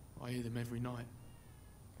 I hear them every night.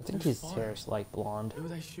 I think his hair's like blonde. Who are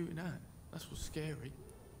they shooting at? That's what's scary.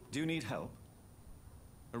 Do you need help?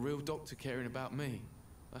 A real doctor caring about me.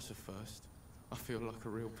 That's a first. I feel like a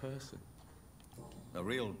real person. A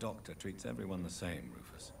real doctor treats everyone the same,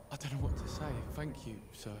 Rufus. I don't know what to say. Thank you,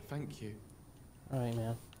 sir. Thank you. Alright,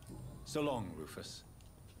 man. So long, Rufus.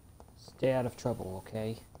 Stay out of trouble,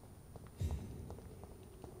 okay?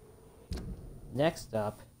 Next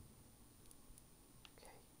up...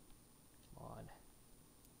 Okay. Come on.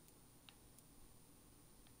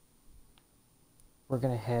 We're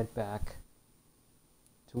gonna head back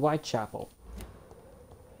to Whitechapel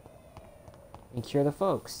and cure the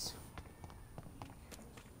folks.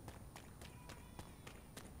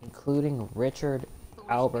 Including Richard,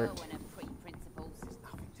 Albert,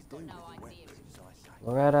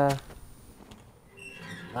 Loretta,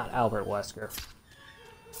 not Albert Wesker.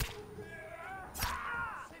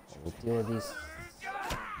 We'll deal with these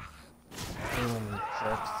demon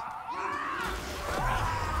jerks.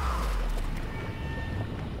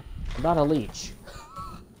 I'm not a leech.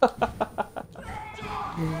 The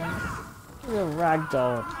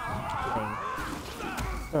ragdoll thing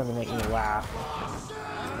starting to make me laugh.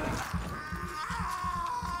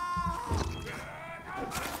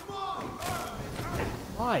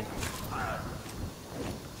 Fine.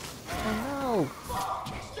 Oh no.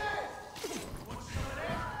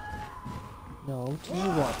 No, do you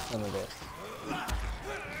want some of this?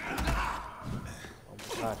 Oh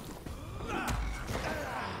my god.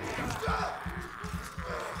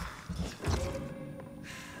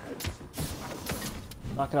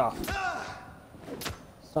 Knock it off.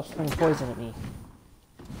 Stop spraying poison at me.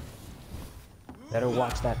 Better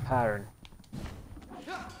watch that pattern.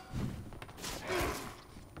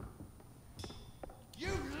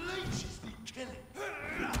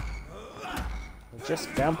 They're just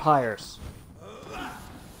vampires.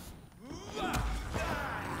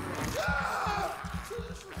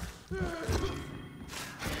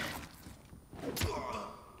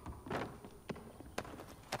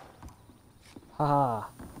 Haha.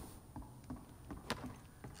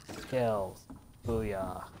 Skills.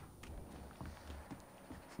 Booyah.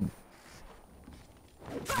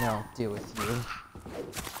 Now I'll deal with you.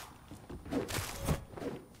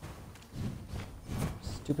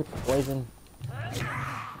 Stupid poison.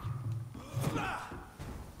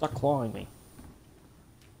 Stop clawing me.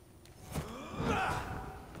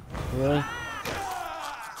 Really?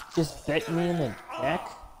 Just bit me in the neck?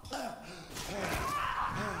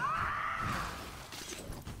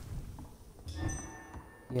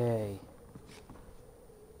 Yay.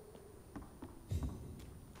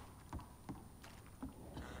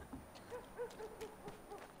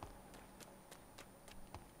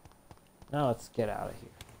 Now let's get out of here.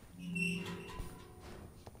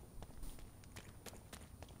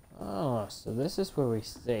 Oh, so this is where we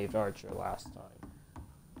saved Archer last time.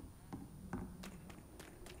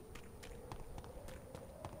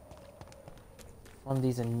 From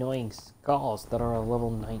these annoying skulls that are a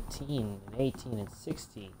level 19 and 18 and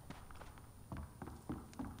 16.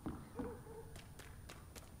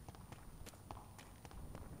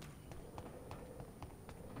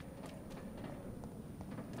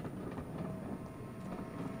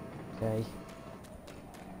 Okay.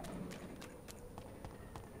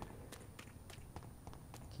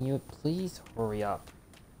 Can you please hurry up?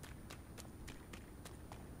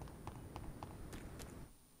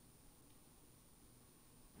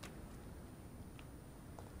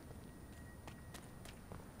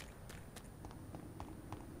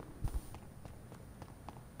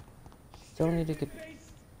 Still need to get...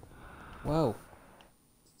 Whoa.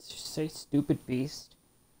 Did you say stupid beast?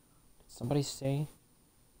 Did somebody say...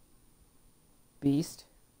 beast?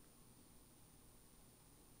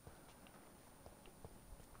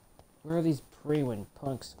 Where are these pre-win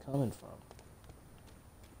punks coming from?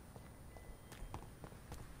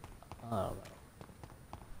 I don't know.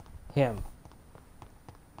 Him.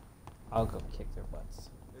 I'll go kick their butts.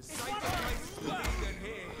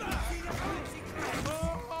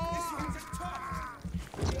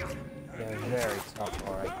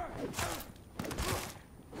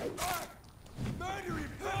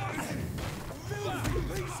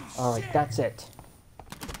 Alright, that's it.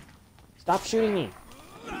 Stop shooting me!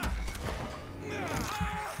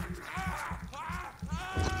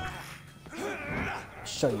 I'll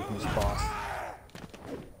show you who's boss.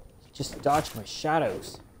 You just dodged my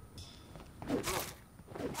shadows.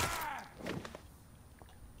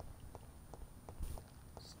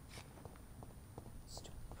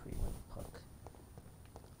 Stupid pre-win punk.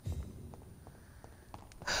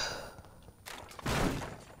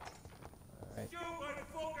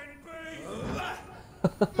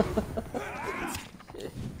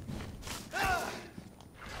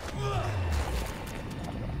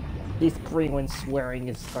 These pre-win swearing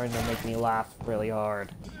is starting to make me laugh really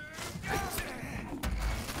hard.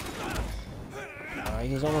 Alright,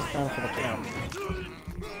 he's almost done for the count.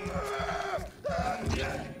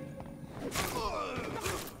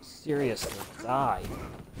 Seriously, die.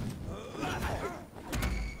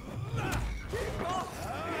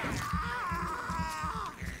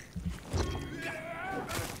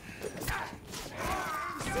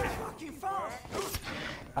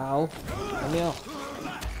 Ow. Let me out.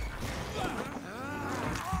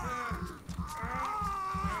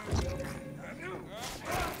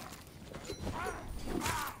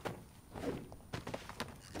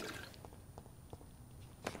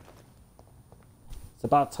 It's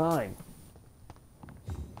about time.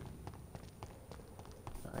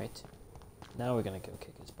 Alright. Now we're gonna go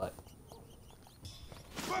kick his butt.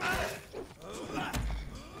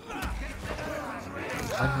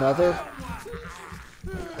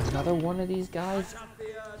 Another one of these guys?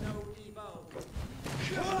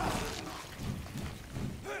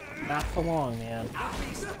 Not for long, man.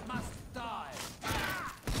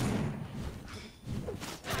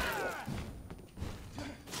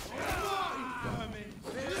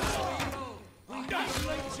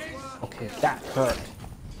 Okay, that hurt.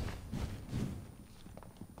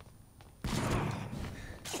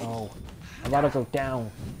 Oh, I gotta go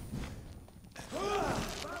down.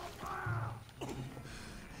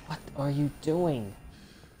 What are you doing?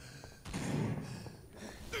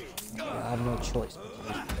 I have no choice.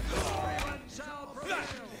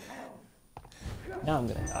 Now I'm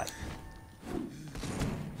gonna die.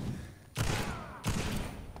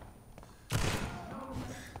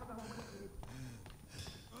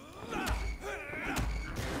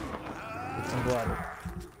 Get some blood.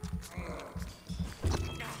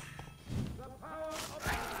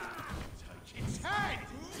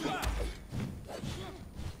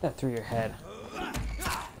 That through your head.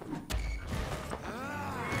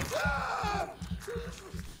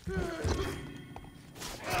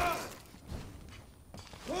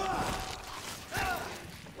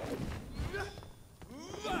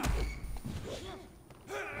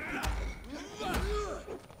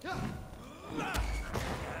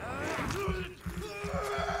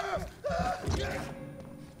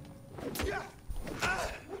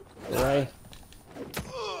 Right.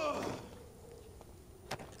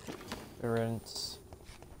 Let's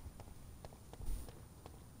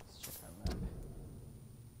check our map.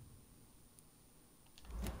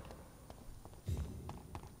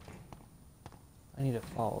 I need to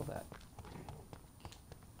follow that.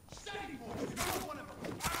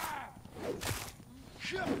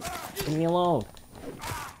 Leave me alone.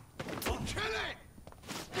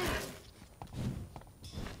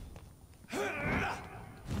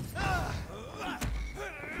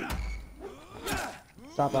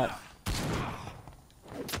 Stop that.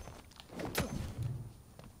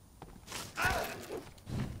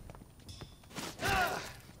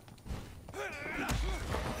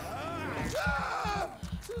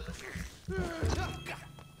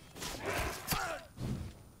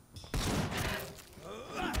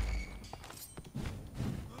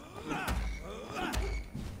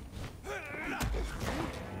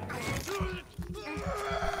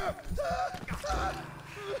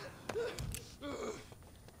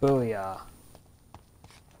 Booyah.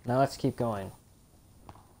 Now let's keep going.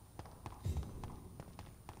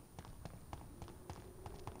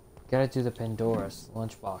 Gotta do the Pandora's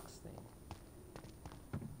lunchbox thing.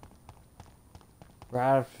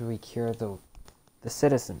 Right after we cure the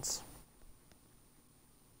citizens.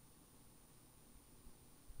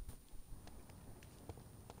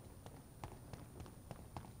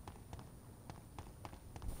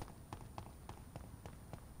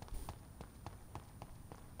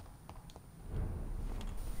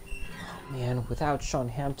 Man, without Sean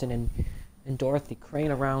Hampton and Dorothy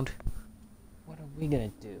Crane around, what are we gonna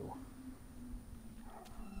do?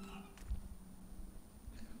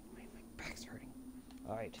 My back's hurting.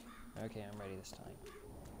 Alright. Okay, I'm ready this time.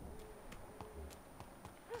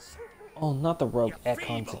 Oh, not the rogue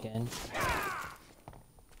econs again.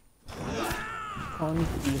 calling me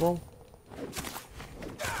feeble?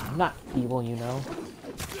 I'm not feeble, you know.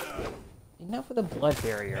 Enough with the blood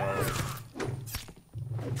barrier already.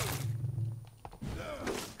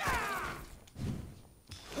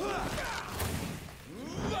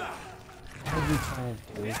 What are you trying to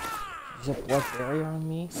do? Is a blood barrier on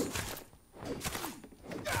me?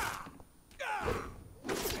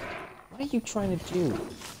 What are you trying to do?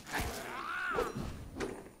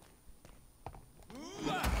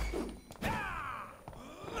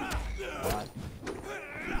 God.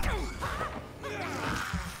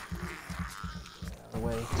 Out of the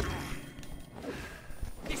way.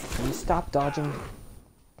 Can you stop dodging?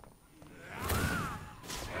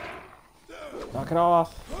 Knock it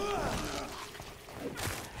off.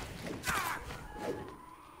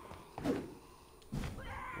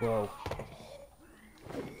 Whoa.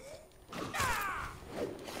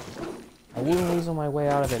 I wouldn't weasel my way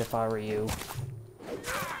out of it if I were you.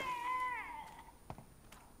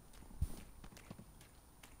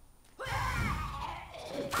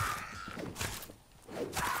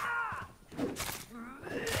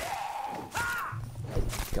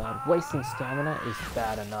 God, wasting stamina is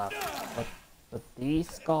bad enough. But these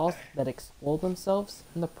skulls that explode themselves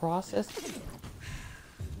in the process,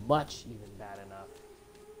 much even bad enough.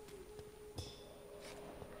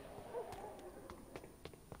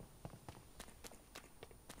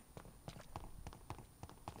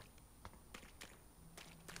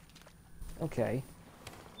 Okay.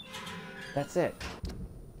 That's it.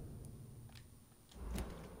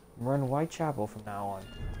 We're in Whitechapel from now on.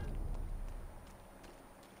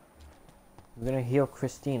 We're gonna heal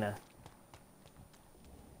Christina.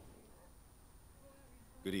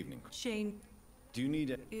 Good evening. Shane. Do you need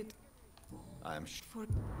it? I'm sure.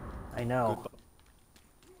 I know. Goodbye.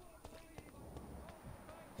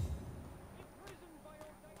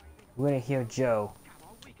 We're gonna heal Joe.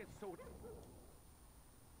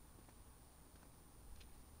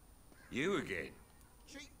 You again?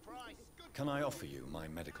 Can I offer you my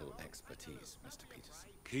medical expertise, Mr. Peterson?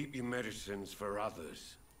 Keep your medicines for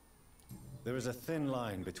others. There is a thin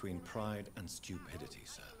line between pride and stupidity,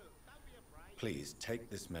 sir. Please take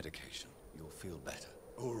this medication. You'll feel better.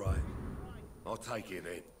 All right. I'll take it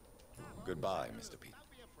then. Goodbye, Mr. Peterson.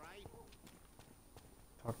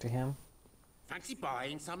 Talk to him. Fancy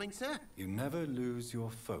buying something, sir? You never lose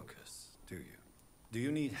your focus, do you? Do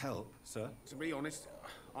you need help, sir? To be honest,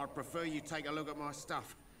 I'd prefer you take a look at my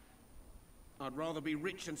stuff. I'd rather be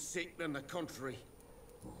rich and sick than the contrary.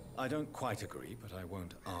 I don't quite agree, but I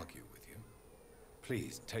won't argue with you.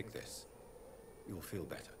 Please, take this. You'll feel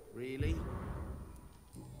better. Really?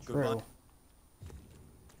 True.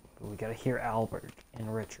 But we gotta hear Albert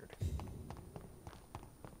and Richard.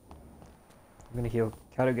 I'm gonna heal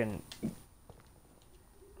Cadogan.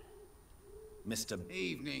 Mr.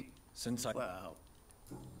 Evening. Since I... Well...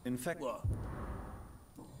 In fact... What?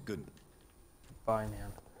 Good. Bye,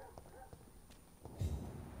 man.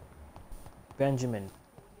 Benjamin.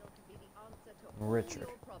 Richard.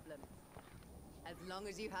 As long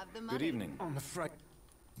as you have the money. Good evening. I'm afraid...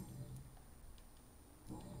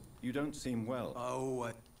 You don't seem well.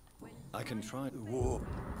 Oh, I can try the war.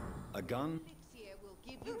 A gun? Next year will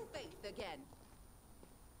give you faith again.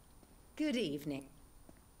 Good evening.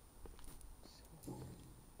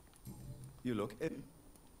 You look ill.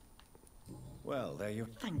 Well, there you...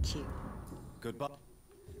 Thank you. Goodbye.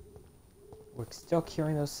 We're still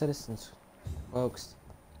curing those citizens, folks.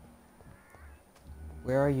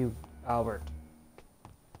 Where are you, Albert?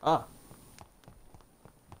 Ah!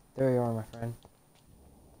 There you are, my friend.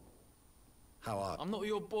 How are... I'm not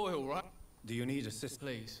your boy, alright? Do you need assistance?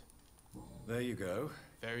 Please. There you go.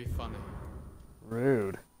 Very funny.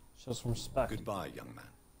 Rude. Show some respect. Goodbye, young man.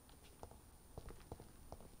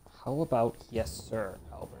 How about yes, sir,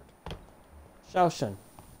 Albert? Shaoshan,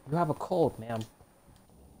 you have a cold, ma'am.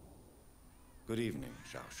 Good evening,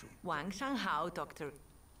 Xiaoshu. 晚上好, Doctor.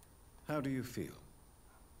 How do you feel?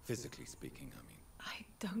 Physically speaking, I mean. I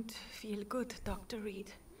don't feel good, Dr.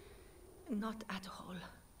 Reed. Not at all.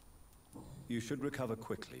 You should recover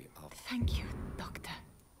quickly after... Thank you, Doctor.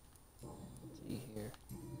 See here.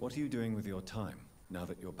 What are you doing with your time, now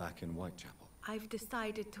that you're back in Whitechapel? I've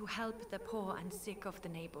decided to help the poor and sick of the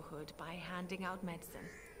neighborhood by handing out medicine.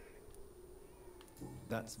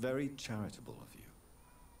 That's very charitable of you.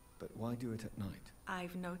 But why do it at night?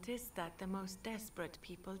 I've noticed that the most desperate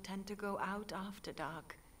people tend to go out after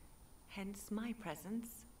dark. Hence my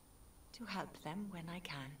presence, to help them when I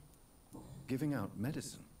can. Giving out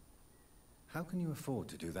medicine? How can you afford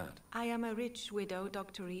to do that? I am a rich widow,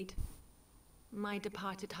 Dr. Reed. My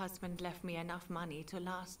departed husband left me enough money to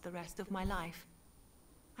last the rest of my life.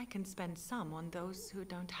 I can spend some on those who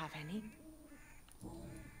don't have any.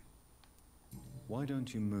 Why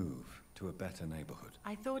don't you move to a better neighborhood?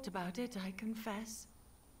 I thought about it, I confess.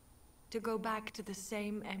 To go back to the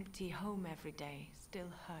same empty home every day still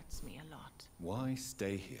hurts me a lot. Why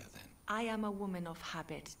stay here then? I am a woman of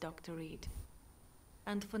habit, Dr. Reed.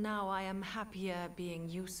 And for now, I am happier being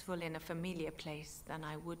useful in a familiar place than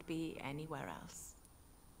I would be anywhere else.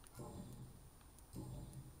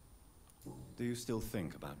 Do you still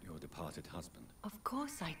think about your departed husband? Of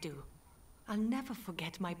course I do. I'll never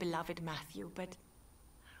forget my beloved Matthew, but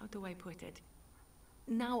how do I put it?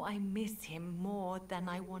 Now I miss him more than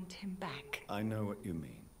I want him back. I know what you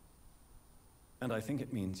mean. And I think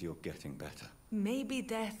it means you're getting better. Maybe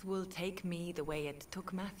death will take me the way it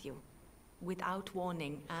took Matthew. Without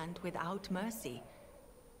warning and without mercy.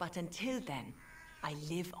 But until then, I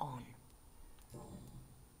live on.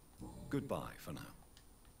 Goodbye for now.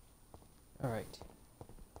 Alright.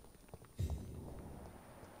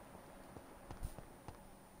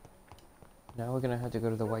 Now we're gonna have to go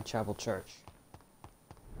to the Whitechapel Church.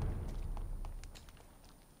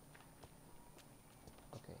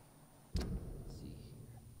 Okay. Let's see here.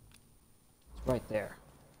 It's right there.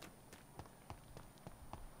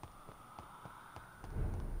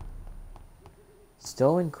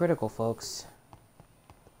 Still in critical, folks.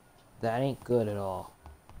 That ain't good at all.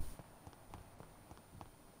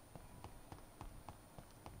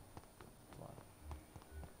 Come on.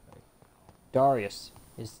 Right. Darius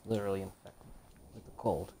is literally infected with the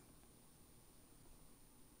cold.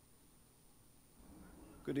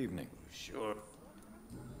 Good evening. Sure.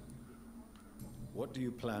 What do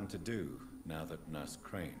you plan to do now that Nurse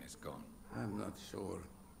Crane is gone? I'm not sure.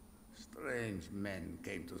 Strange men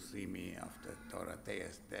came to see me after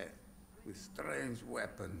Dorothea's death, with strange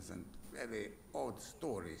weapons and very odd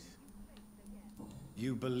stories.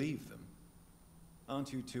 You believe them?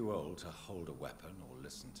 Aren't you too old to hold a weapon or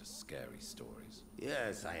listen to scary stories?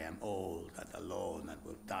 Yes, I am old and alone and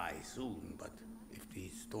will die soon, but if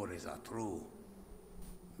these stories are true,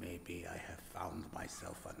 maybe I have found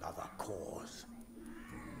myself another cause.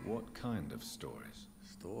 What kind of stories?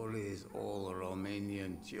 Stories all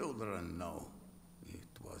Romanian children know. It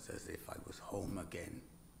was as if I was home again.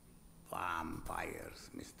 Vampires,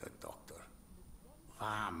 Mr. Doctor.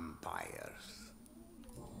 Vampires.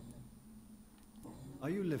 Are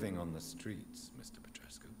you living on the streets, Mr.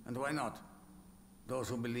 Petrescu? And why not? Those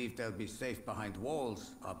who believe they'll be safe behind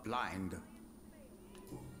walls are blind.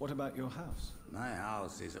 What about your house? My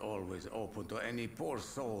house is always open to any poor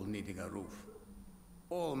soul needing a roof.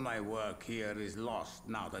 All my work here is lost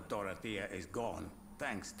now that Dorothea is gone,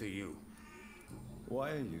 thanks to you.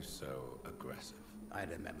 Why are you so aggressive? I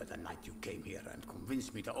remember the night you came here and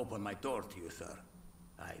convinced me to open my door to you, sir.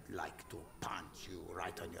 I'd like to punch you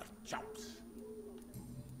right on your chops.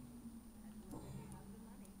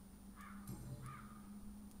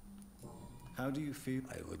 How do you feel?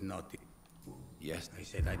 I would not. Yes. I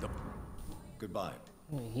said I don't. Goodbye.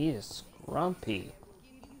 He is grumpy.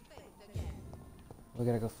 We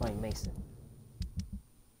gotta go find Mason.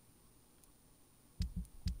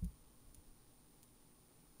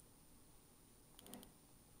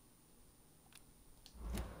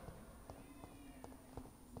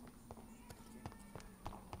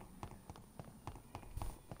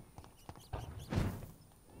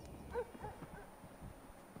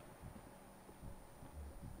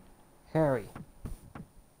 Harry.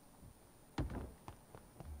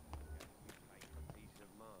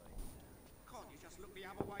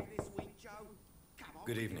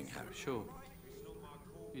 Good evening, Harry. Sure.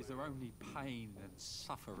 Is there only pain and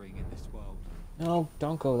suffering in this world? No,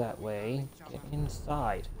 don't go that way. Get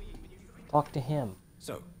inside. Talk to him.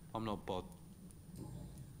 So, I'm not Bod.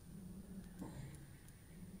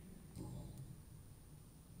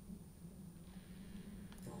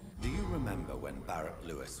 Do you remember when Barrett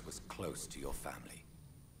Lewis was close to your family?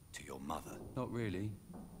 To your mother? Not really.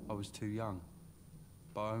 I was too young.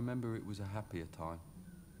 But I remember it was a happier time.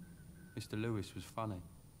 Mr. Lewis was funny.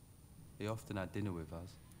 He often had dinner with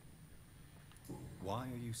us. Why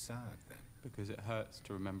are you sad then? Because it hurts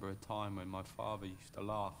to remember a time when my father used to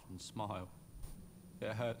laugh and smile.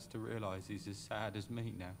 It hurts to realise he's as sad as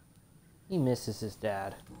me now. He misses his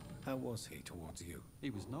dad. How was he towards you?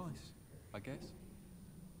 He was nice, I guess.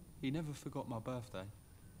 He never forgot my birthday.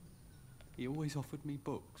 He always offered me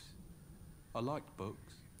books. I liked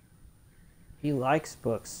books. He likes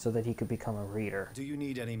books so that he could become a reader. Do you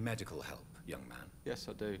need any medical help, young man? Yes,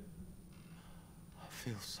 I do. I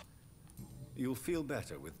feel so... You'll feel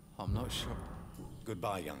better with... I'm not sure.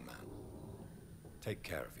 Goodbye, young man. Take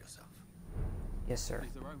care of yourself. Yes, sir.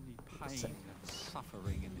 Is there only pain and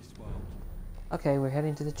suffering in this world? Okay, we're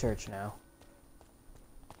heading to the church now.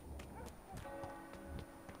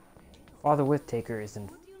 Father Withtaker is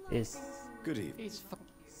Good evening. It's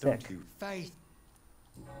Don't you? faith.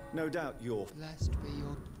 No doubt you're. Blessed be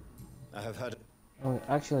your. I have heard. Oh,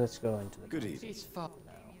 actually, let's go into the. Good evening. It's fun.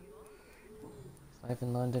 Life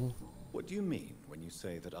in London. What do you mean when you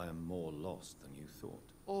say that I am more lost than you thought?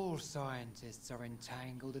 All scientists are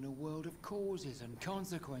entangled in a world of causes and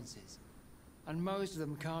consequences, and most of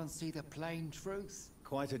them can't see the plain truth.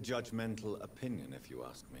 Quite a judgmental opinion, if you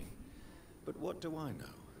ask me. But what do I know?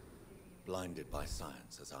 Blinded by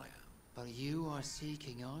science as I am. But you are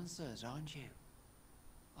seeking answers, aren't you?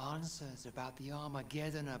 Answers about the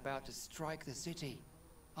Armageddon about to strike the city.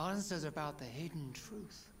 Answers about the hidden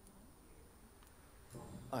truth.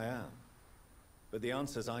 I am. But the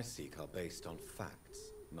answers I seek are based on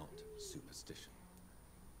facts, not superstition.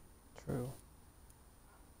 True.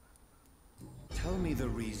 Tell me the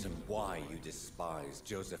reason why you despise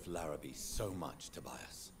Joseph Larrabee so much,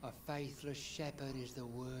 Tobias. A faithless shepherd is the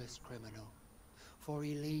worst criminal, for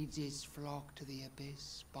he leads his flock to the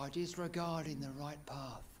abyss by disregarding the right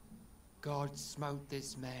path. God smote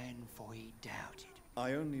this man, for he doubted.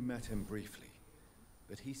 I only met him briefly,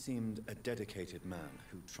 but he seemed a dedicated man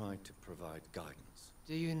who tried to provide guidance.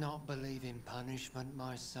 Do you not believe in punishment,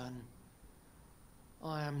 my son?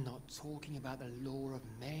 I am not talking about the law of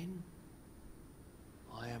men.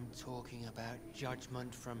 I am talking about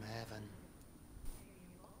judgment from heaven.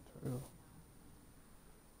 True.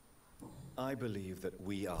 I believe that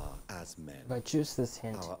we are, as men, If I choose this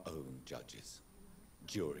hint. our own judges,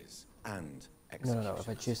 juries, and No, executioners. if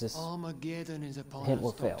I choose this Armageddon is upon hint us,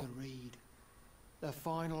 will Dr. fail. Reed. The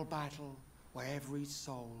final battle where every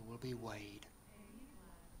soul will be weighed.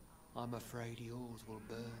 I'm afraid yours will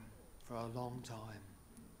burn for a long time.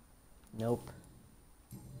 Nope.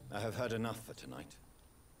 I have heard enough for tonight.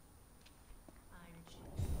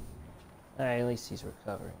 Alright, at least he's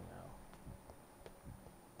recovering now.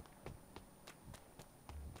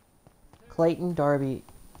 Clayton, Darby.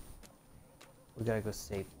 We gotta go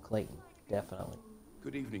save Clayton, definitely.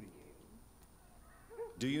 Good evening.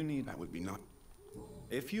 Do you need... That would be not...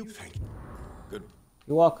 If you... Thank you. Good.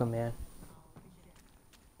 You're welcome, man.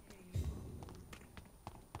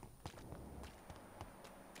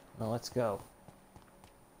 Now let's go.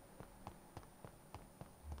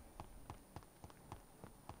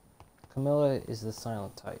 Camilla is the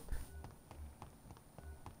silent type.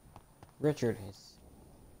 Richard is.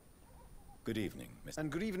 Good evening, Mr.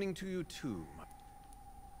 And good evening to you too.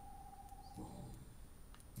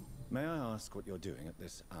 May I ask what you're doing at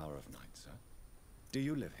this hour of night, sir? Do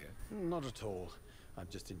you live here? Not at all. I'm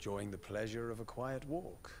just enjoying the pleasure of a quiet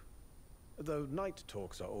walk. Though night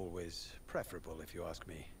talks are always preferable, if you ask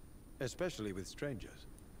me. Especially with strangers.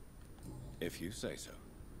 If you say so.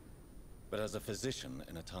 But as a physician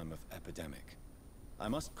in a time of epidemic, I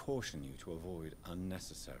must caution you to avoid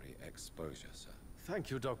unnecessary exposure, sir. Thank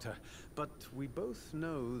you, Doctor. But we both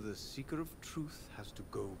know the seeker of truth has to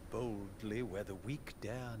go boldly where the weak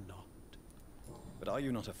dare not. But are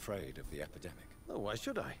you not afraid of the epidemic? Oh, why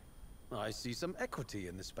should I? I see some equity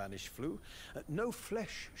in the Spanish flu. No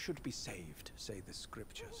flesh should be saved, say the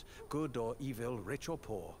scriptures. Good or evil, rich or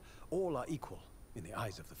poor, all are equal in the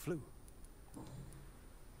eyes of the flu.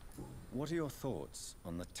 What are your thoughts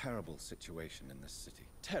on the terrible situation in this city?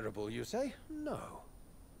 Terrible, you say? No.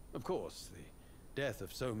 Of course, the death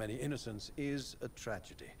of so many innocents is a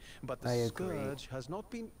tragedy. But the scourge has not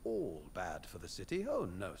been all bad for the city. Oh,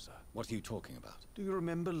 no, sir. What are you talking about? Do you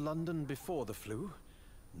remember London before the flu?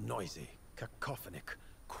 Noisy, cacophonic,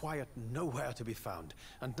 quiet nowhere to be found.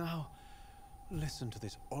 And now, listen to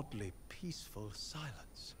this oddly peaceful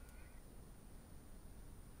silence.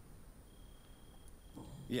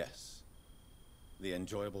 Yes. The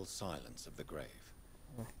enjoyable silence of the grave.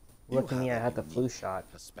 Look at me, I had the flu shot.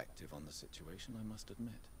 Perspective on the situation, I must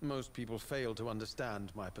admit. Most people fail to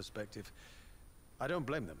understand my perspective. I don't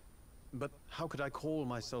blame them. But how could I call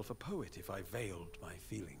myself a poet if I veiled my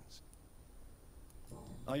feelings?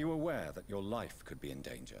 Are you aware that your life could be in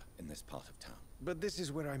danger in this part of town? But this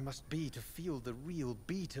is where I must be to feel the real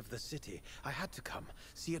beat of the city. I had to come,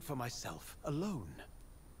 see it for myself, alone.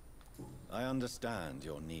 I understand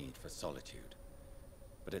your need for solitude,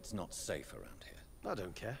 but it's not safe around here. I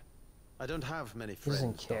don't care. I don't have many friends,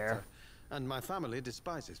 Doesn't care. Doctor, and my family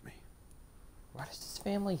despises me. Why does his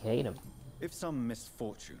family hate him? If some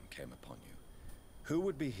misfortune came upon you, who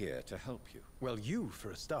would be here to help you? Well, you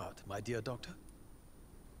for a start, my dear doctor.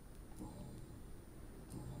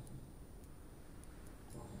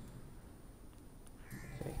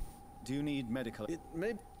 Okay. Do you need medical? It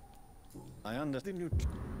may... I understand.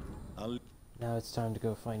 Now it's time to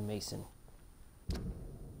go find Mason.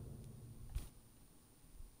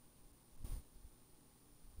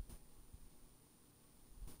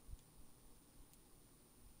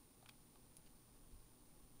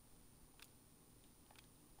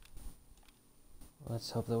 Let's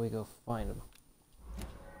hope that we go find him.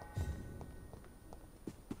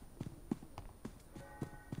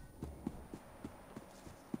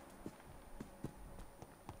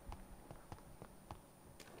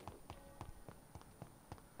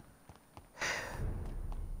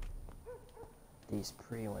 These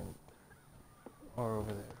pre-win are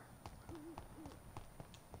over there.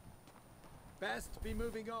 Best be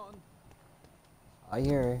moving on. I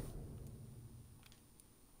hear it.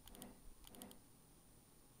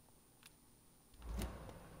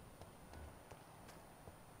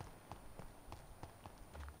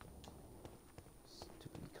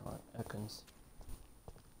 Stupid Ekans.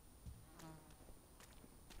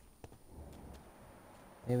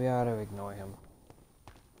 Maybe I ought to ignore him.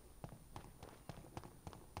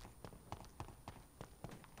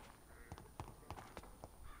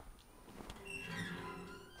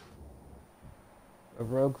 A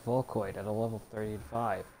rogue Volcoid at a level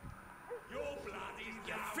 35. Your blood is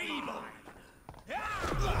your feeble.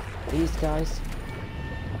 These guys.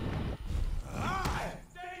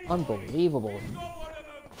 Unbelievable.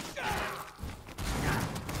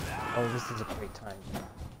 Oh, this is a great time.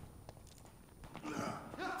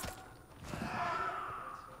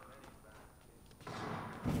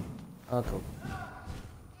 I'll go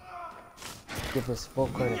give this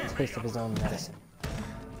Volcoid a taste of his own medicine.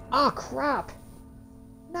 Ah, crap!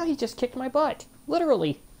 Now he just kicked my butt.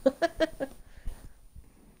 Literally.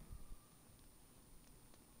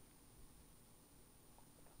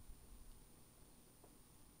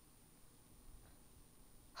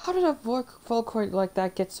 How did a Volcoid like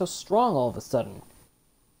that get so strong all of a sudden?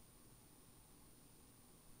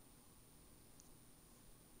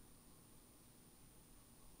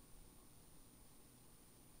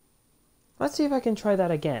 Let's see if I can try that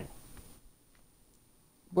again.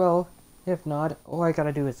 Well, if not, all I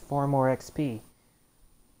gotta do is farm more XP.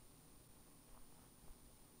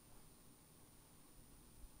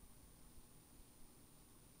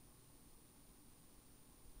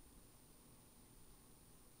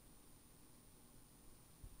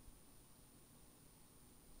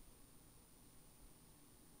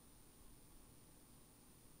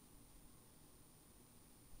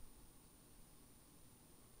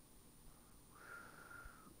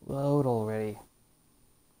 Load already.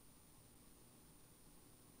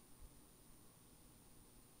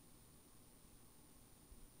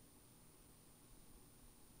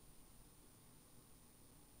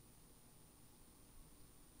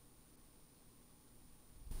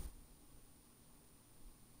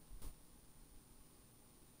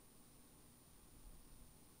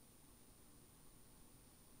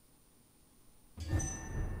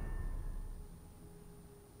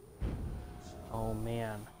 Oh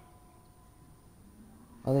man.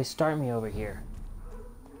 Oh, they start me over here.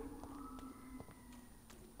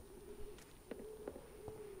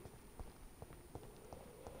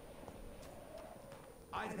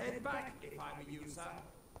 I'd head back if I were you, sir.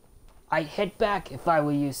 I'd head back if I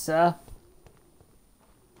were you, sir.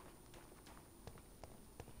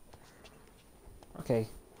 Okay.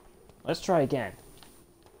 Let's try again.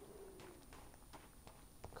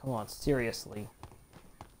 Come on, seriously.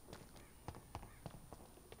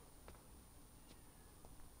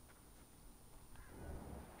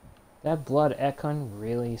 That blood Ekon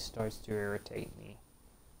really starts to irritate me.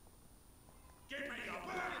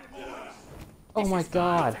 Oh my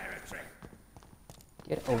god!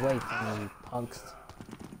 Get away from me, you punks.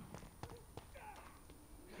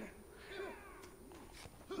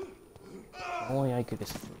 If only I could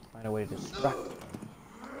just find a way to distract them.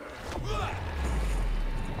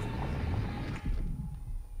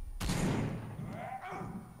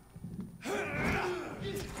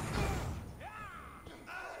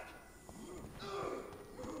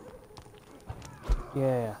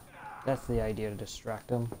 Yeah, that's the idea, to distract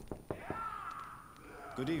them.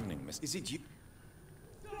 Good evening, Miss. Is it you?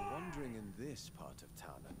 Wandering in this part of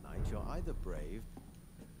town at night, you're either brave...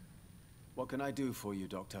 What can I do for you,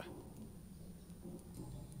 Doctor?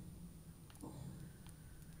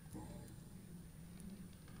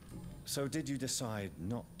 So did you decide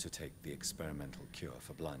not to take the experimental cure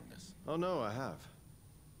for blindness? Oh no, I have.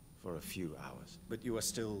 For a few hours. But you are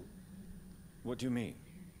still... What do you mean?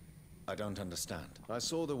 I don't understand. I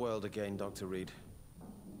saw the world again, Dr. Reed.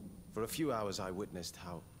 For a few hours I witnessed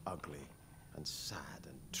how ugly and sad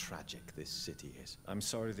and tragic this city is. I'm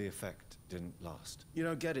sorry the effect didn't last. You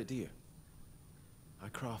don't get it, do you? I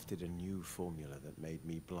crafted a new formula that made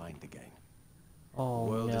me blind again. Oh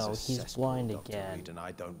the world no, is a he's cesspool, blind Dr. again. Reed, and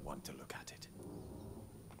I don't want to look at it.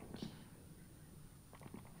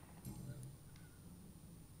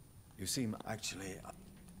 You seem... Actually,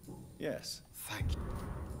 Yes. thank you.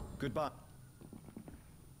 Goodbye.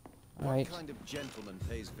 What kind of gentleman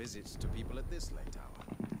pays visits to people at this late hour?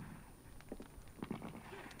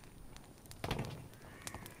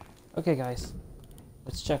 Okay, guys.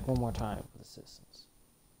 Let's check one more time for the citizens.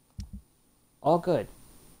 All good.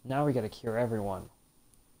 Now we gotta cure everyone.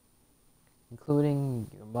 Including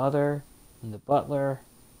your mother, and the butler,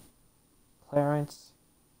 Clarence,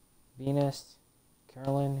 Venus,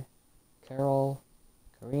 Carolyn, Carol,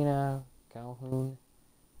 Karina, Calhoun,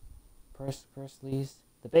 Persley's,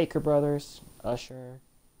 the Baker brothers, Usher,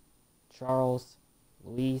 Charles,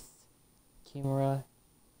 Louise, Kimura,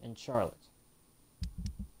 and Charlotte.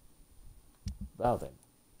 Well then.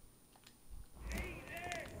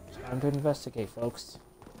 Time to investigate, folks.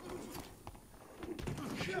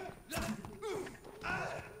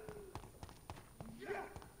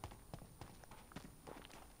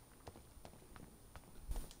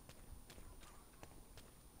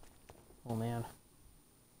 Oh man.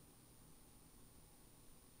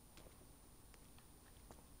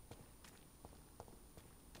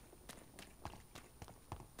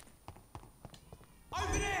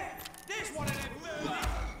 Over there! There's one of them!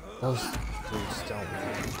 Those dudes don't know.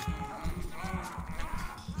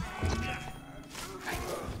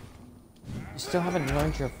 You still haven't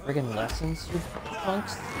learned your friggin' lessons, you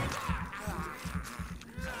punks?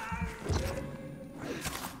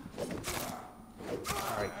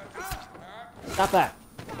 Alright. Stop that!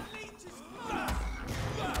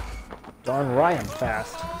 Darn right I'm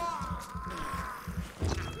fast.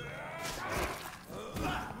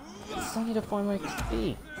 I still need to find my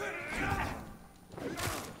XP.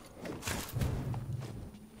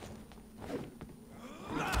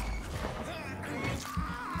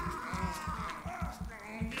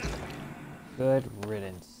 Good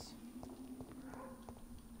riddance.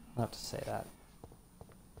 I'll have to say that.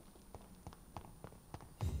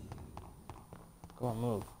 Go on,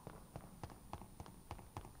 move.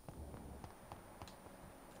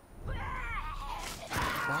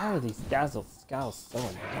 Why are these dazzle scows so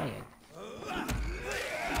annoying?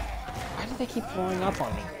 Why do they keep blowing up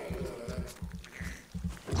on me?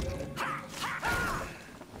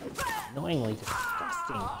 Annoyingly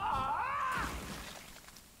disgusting.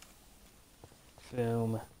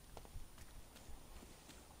 Boom.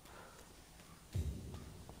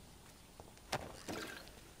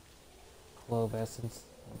 Clove essence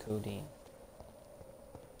and codeine.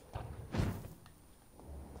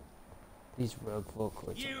 These rogue folk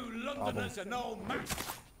are You Londoners are no match!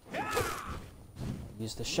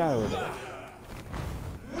 Use the shadow there.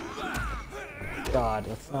 God,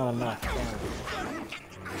 that's not enough damage.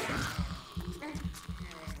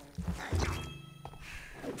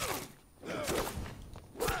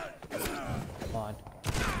 Come on.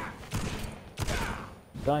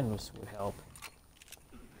 Diamonds would help.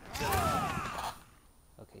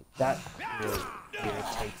 Okay, that really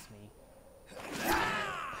irritates me.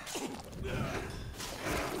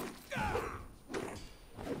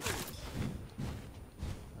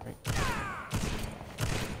 Alright.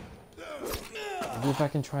 Maybe if I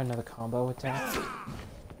can try another combo attack.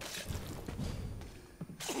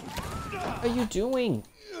 What are you doing?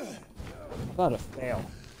 I'm about to fail.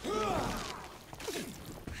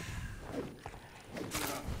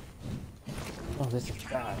 Oh, this is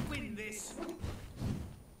bad. Win this.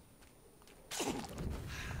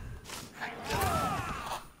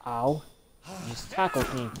 Ow. You just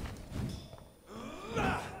tackled me.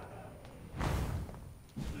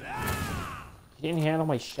 You didn't handle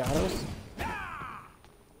my shadows?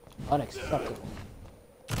 Unacceptable.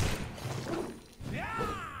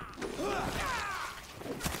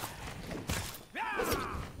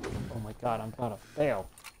 Oh my god, I'm about to fail.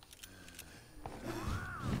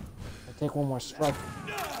 I take one more strike.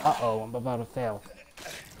 Uh-oh, I'm about to fail.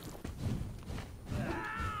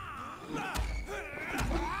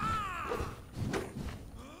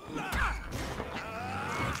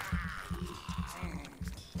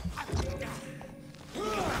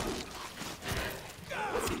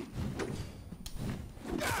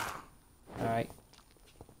 Alright.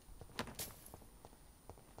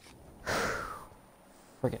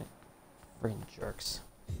 Friggin' jerks.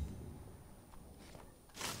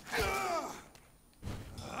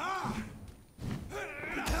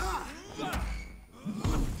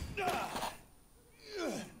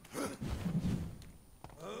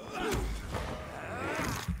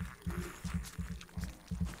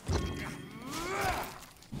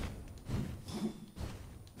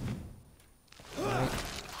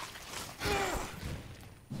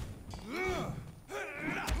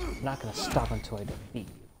 I'm not gonna stop until I defeat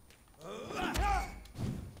you.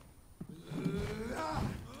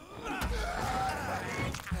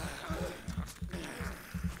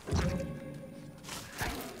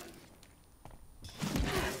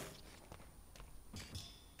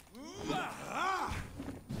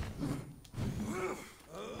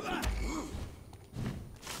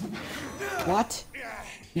 What?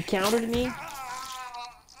 He countered me?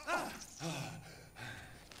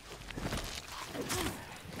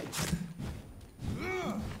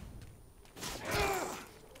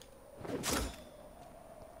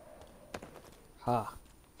 Ha.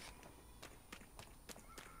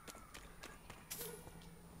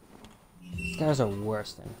 These guys are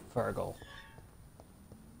worse than Fergal.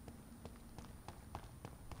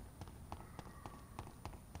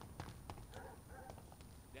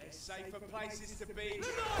 There's safer places to be.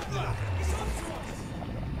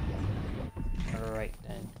 Alright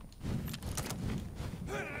then.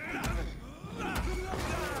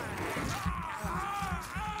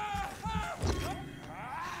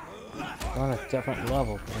 On a different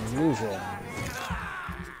level than usual.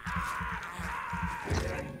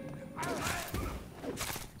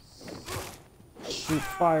 Shoot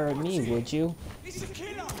fire at me, would you? It's a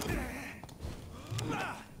killer.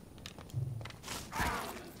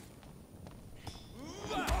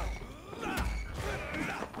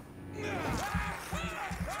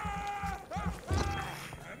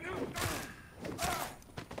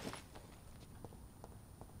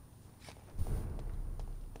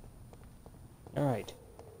 Alright.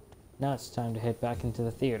 Now it's time to head back into the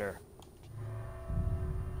theater.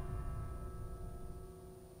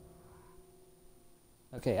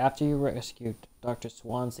 Okay, after you rescued Dr.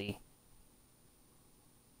 Swansea,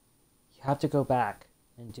 you have to go back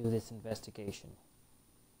and do this investigation.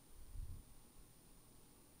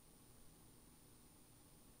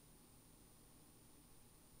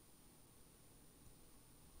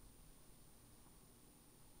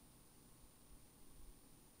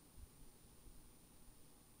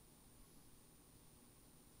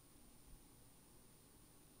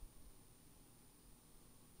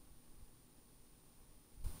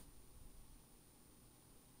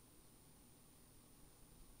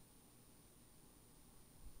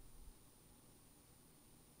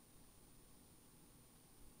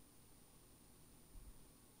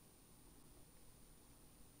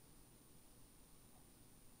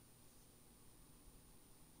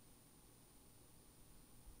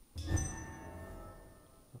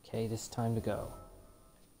 Okay, it is time to go.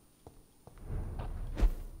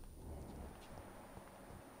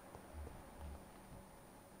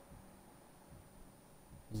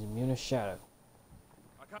 He's immune to shadow.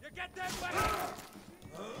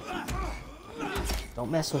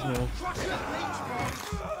 Don't mess with me.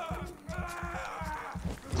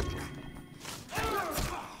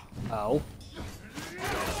 Oh.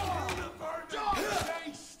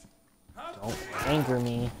 Don't anger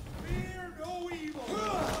me.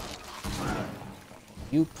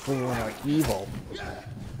 You Freeman are evil.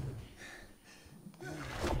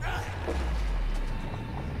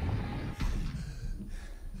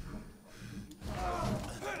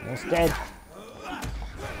 Almost dead.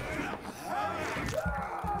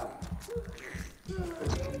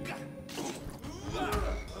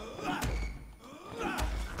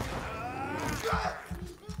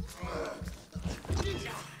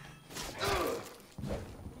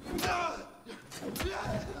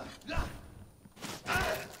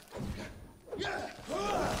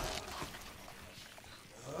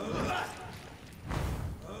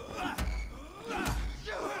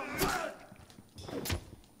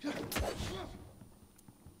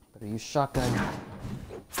 Better use shotgun.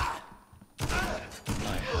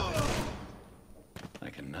 I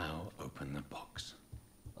can now open the box.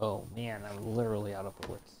 Oh man, I'm literally out of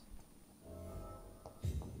bullets.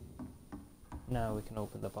 Now we can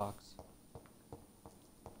open the box.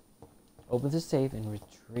 Open the safe and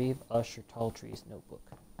retrieve Usher Talltree's notebook.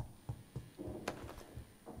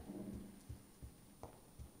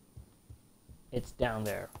 It's down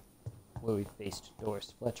there, where we faced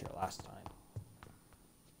Doris Fletcher last time.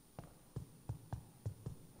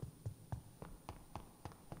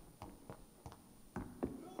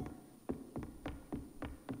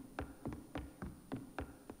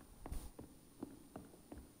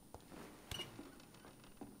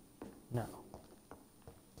 Now,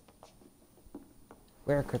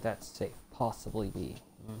 where could that safe possibly be?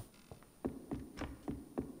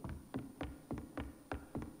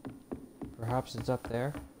 Perhaps it's up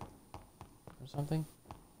there? Or something?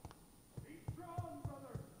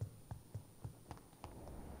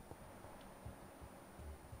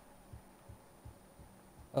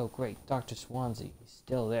 Oh great, Dr. Swansea, he's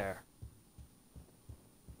still there.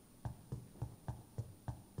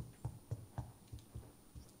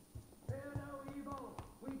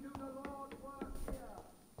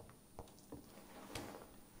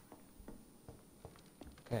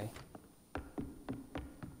 Okay.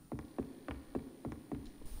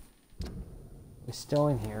 We're still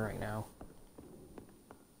in here right now.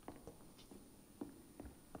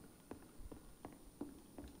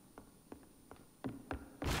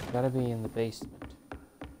 Gotta be in the basement.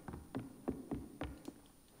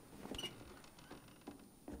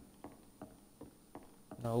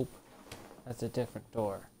 Nope. That's a different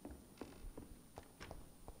door.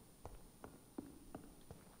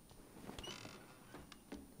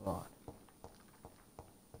 Come on.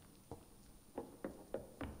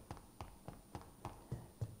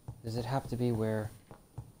 Does it have to be where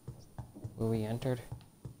we entered?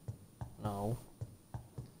 No.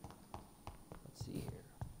 Let's see here.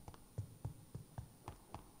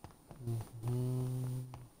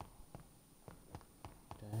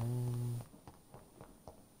 Dang.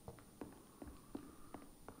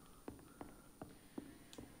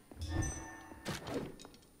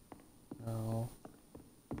 No.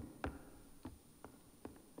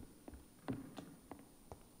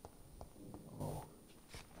 Oh.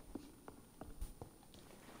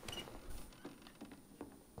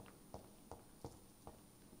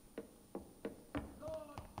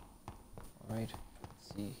 Alright,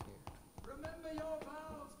 let's see here. Remember your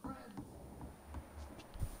vows, friends.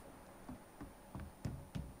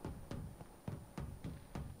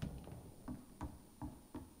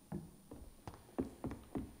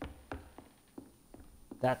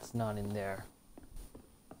 That's not in there.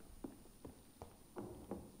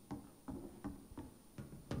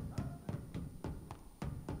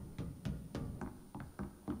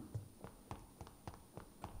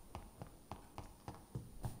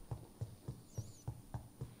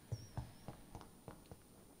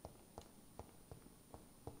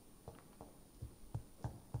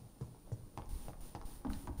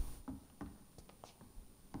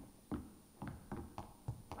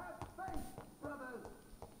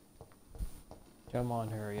 Come on,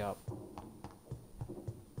 hurry up.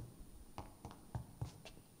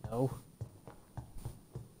 No.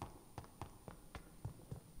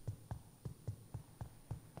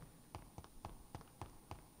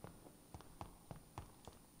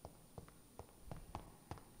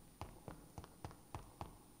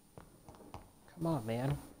 Come on,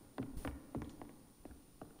 man.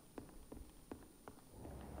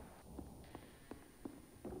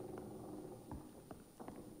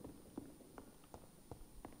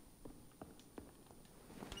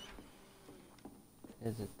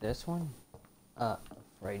 Is it this one?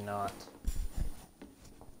 Afraid not.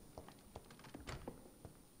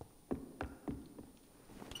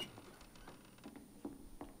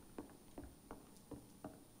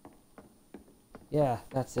 Yeah,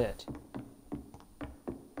 that's it.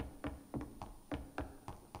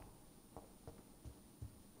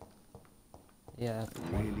 Yeah.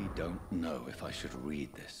 I really don't know if I should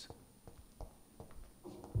read this.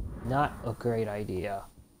 Not a great idea.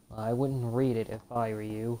 I wouldn't read it if I were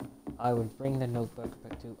you. I would bring the notebook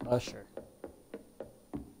back to Usher.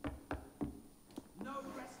 No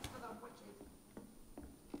rest for the wicked.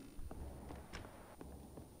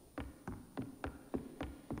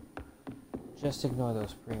 Just ignore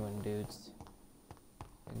those Freeman dudes.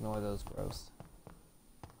 Ignore those bros.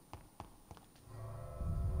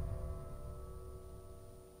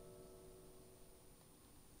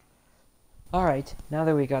 Alright, now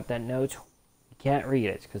that we got that note, you can't read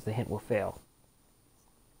it because the hint will fail.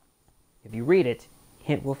 If you read it,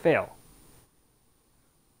 hint will fail.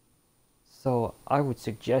 So I would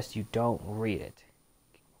suggest you don't read it.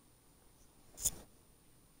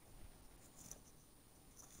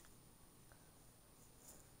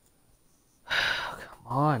 Come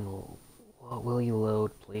on, what will you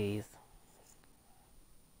load, please?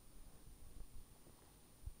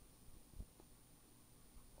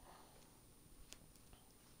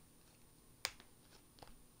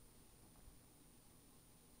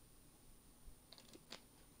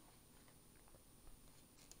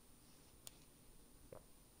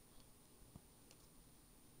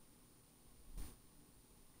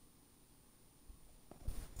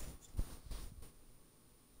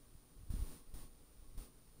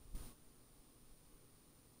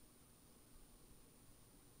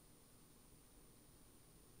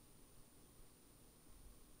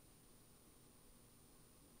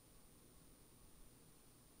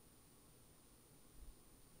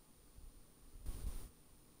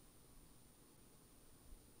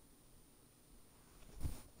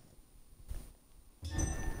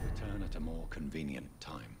 Return at a more convenient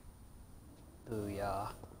time. Booyah.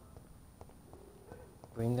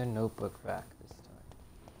 Bring the notebook back this time.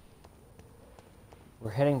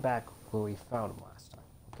 We're heading back where we found him last time.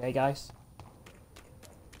 Okay, guys?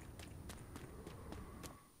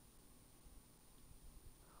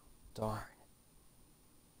 Darn.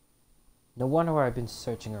 No wonder why I've been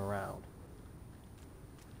searching around.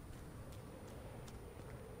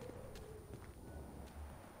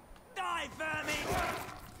 Die, vermin!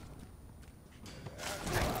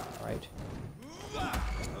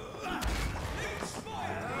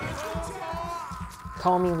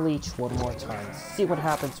 Call me Leech one more time. See what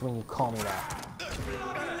happens when you call me that.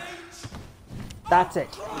 That's it.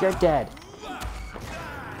 You're dead.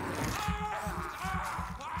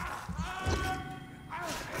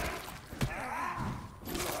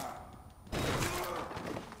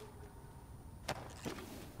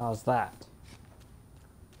 How's that?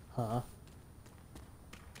 Huh?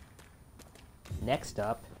 Next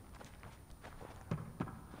up.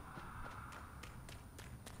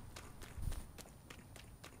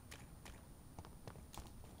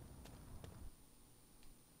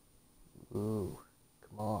 Ooh,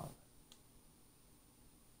 come on.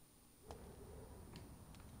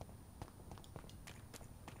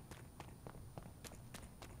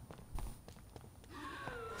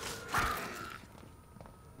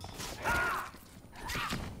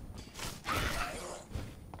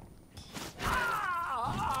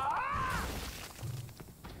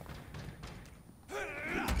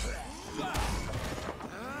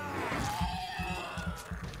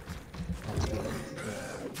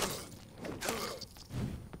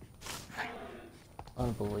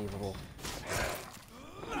 Unbelievable.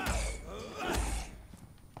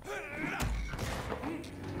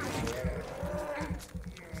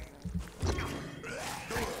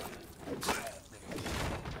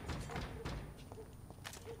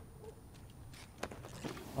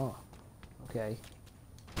 Oh, okay.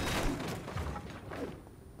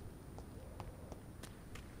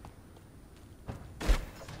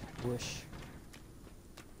 Wish.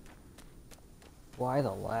 Why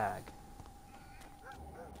the lag?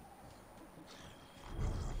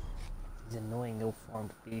 These annoying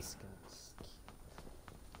ill-formed beasts can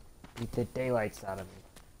beat the daylights out of me.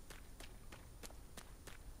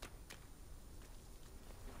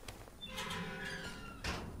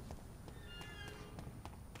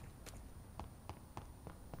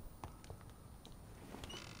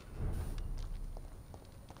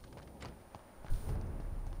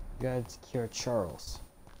 You gotta cure Charles.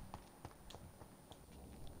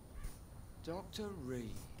 Dr.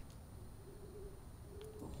 Reed.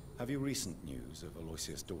 Have you recent news of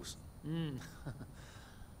Aloysius Dawson?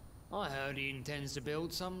 I heard he intends to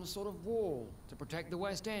build some sort of wall to protect the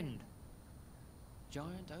West End.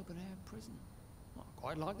 Giant open-air prison. I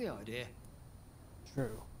quite like the idea.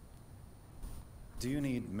 True. Do you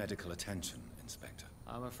need medical attention, Inspector?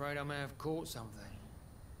 I'm afraid I may have caught something.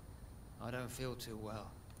 I don't feel too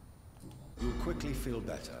well. You'll quickly feel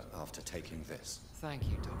better after taking this. Thank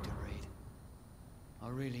you, Dr. Reed. I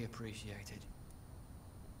really appreciate it.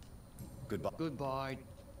 Goodbye. Goodbye.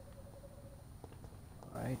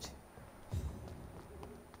 Alright.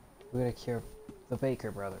 We gotta cure the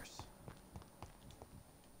Baker brothers.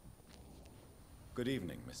 Good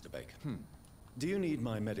evening, Mr. Baker. Do you need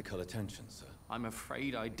my medical attention, sir? I'm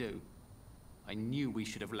afraid I do. I knew we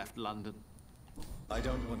should have left London. I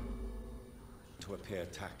don't want to appear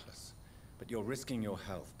tactless, but you're risking your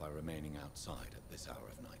health by remaining outside at this hour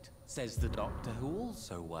of night. Says the doctor, who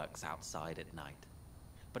also works outside at night.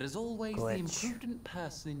 But as always, the imprudent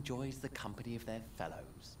person enjoys the company of their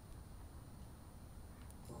fellows.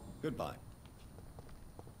 Goodbye.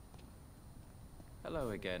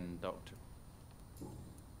 Hello again, Doctor.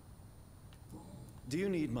 Do you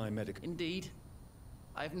need my medical... Indeed.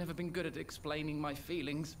 I've never been good at explaining my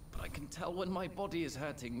feelings, but I can tell when my body is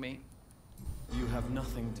hurting me. You have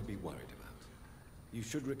nothing to be worried about. You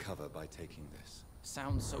should recover by taking this.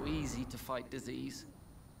 Sounds so easy to fight disease.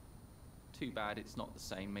 Too bad it's not the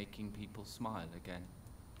same making people smile again.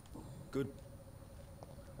 Good.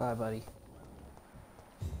 Bye, buddy.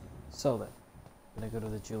 So then, I'm gonna go to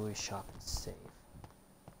the jewelry shop and save.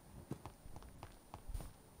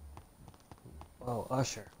 Oh,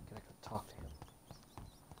 Usher. I'm gonna go talk to him.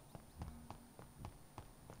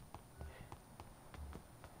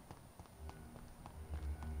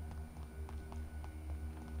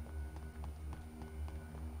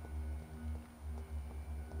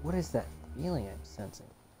 What is that feeling I'm sensing?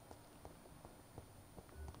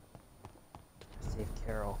 Save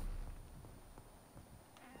Carol.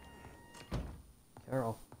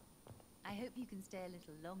 Carol. I hope you can stay a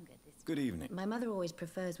little longer this Good evening. My mother always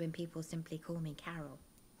prefers when people simply call me Carol.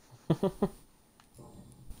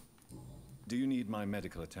 Do you need my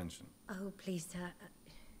medical attention? Oh, please, sir.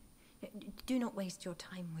 Do not waste your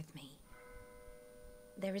time with me.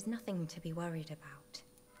 There is nothing to be worried about.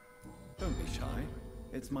 Don't be shy.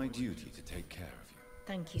 It's my duty to take care of you.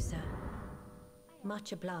 Thank you, sir.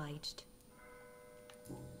 Much obliged.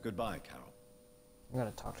 Goodbye, Carol. I'm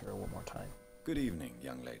gonna talk to her one more time. Good evening,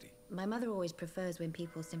 young lady. My mother always prefers when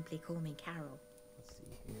people simply call me Carol. Let's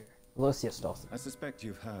see here. Aloysius Dawson. I suspect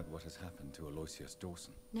you've heard what has happened to Aloysius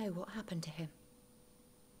Dawson. No, what happened to him?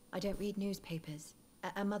 I don't read newspapers.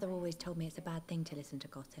 A mother always told me it's a bad thing to listen to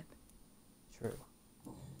gossip. True.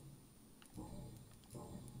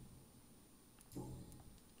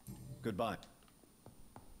 Goodbye.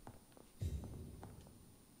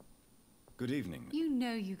 Good evening. You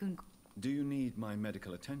know you can... Do you need my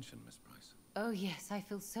medical attention, Miss Price? Oh yes, I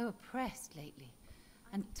feel so oppressed lately.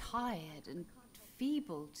 And tired and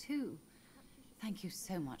feeble too. Thank you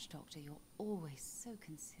so much, Doctor. You're always so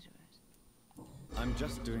considerate. I'm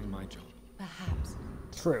just doing my job. Perhaps.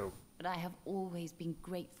 True. But I have always been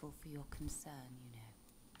grateful for your concern, you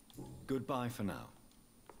know. Goodbye for now.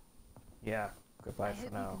 Yeah, goodbye I for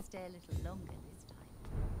hope now. you can stay a little longer this time.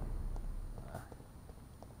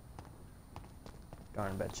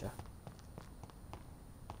 Darn betcha.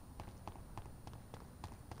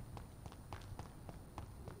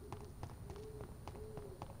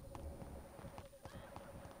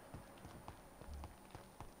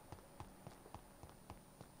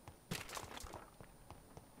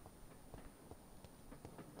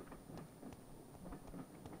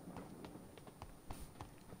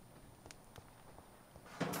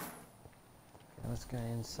 Let's go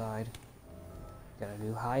inside. Got a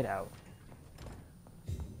new hideout.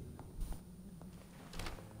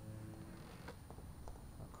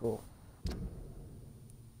 Oh, cool.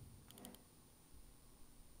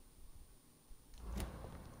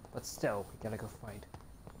 But still, we gotta go fight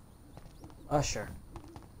Usher.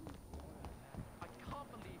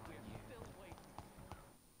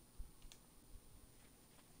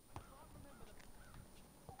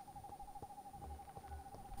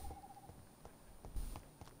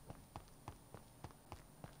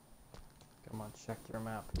 Come on, check your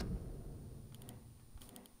map.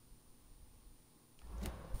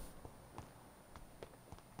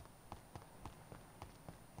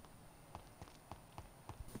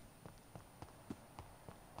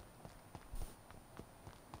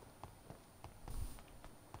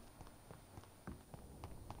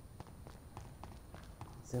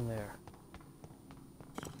 It's in there.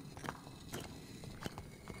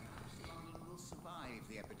 London will survive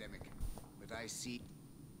the epidemic, but I see...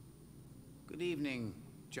 Good evening.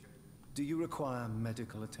 Do you require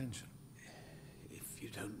medical attention? If you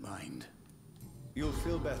don't mind. You'll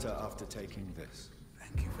feel better after taking this.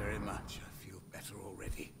 Thank you very much. I feel better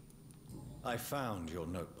already. I found your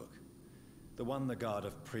notebook. The one the guard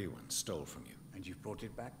of Prewen stole from you. And you brought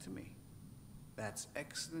it back to me. That's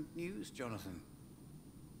excellent news, Jonathan.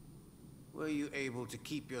 Were you able to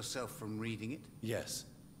keep yourself from reading it? Yes.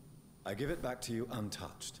 I give it back to you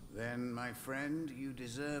untouched. Then, my friend, you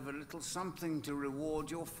deserve a little something to reward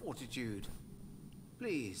your fortitude.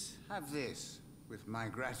 Please, have this, with my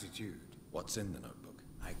gratitude. What's in the notebook?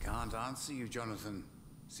 I can't answer you, Jonathan,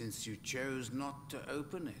 since you chose not to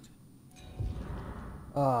open it.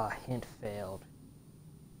 Ah, hint failed.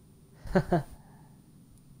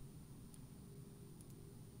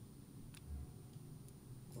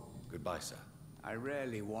 Goodbye, sir. I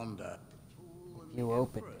rarely wander. You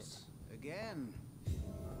opened it. Again.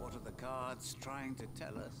 What are the cards trying to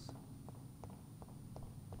tell us?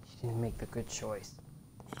 You didn't make the good choice.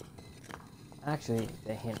 Actually,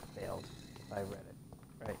 the hint failed. I read it.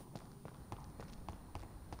 Right.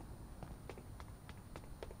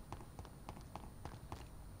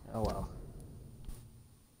 Oh well.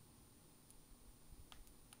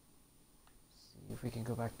 See if we can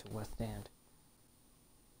go back to West End.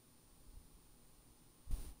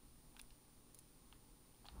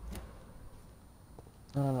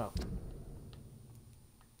 No.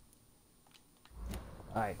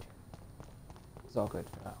 Alright. It's all good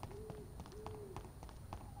for now.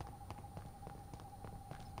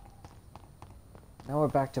 Now we're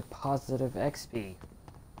back to positive XP.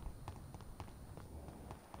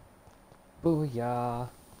 Booyah.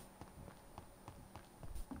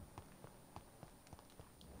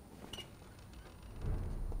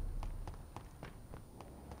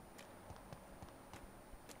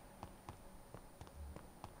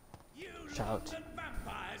 Shout.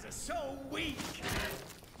 Vampires are so weak.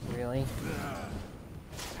 Really?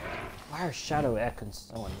 Why are Shadow Ekans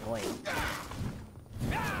so annoying?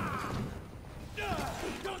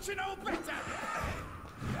 Don't you know better?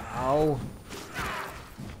 Ow.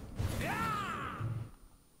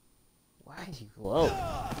 Why are you low?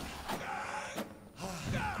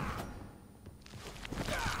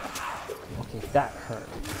 Okay, that hurt.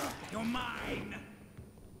 You're mine.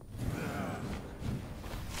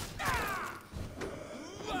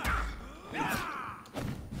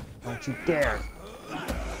 Don't you dare.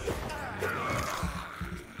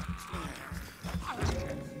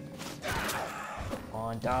 Come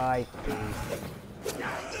on, die, please.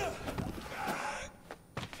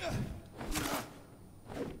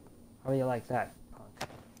 How do you like that, punk?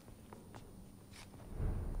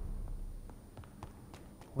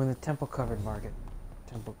 We're in the temple-covered market.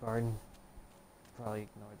 Temple garden. Probably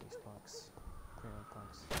ignore these punks. Random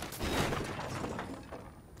punks.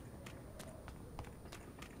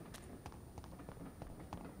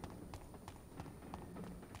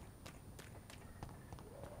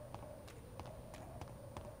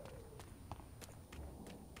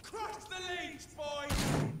 Crush the leech, boys!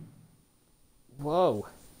 Whoa!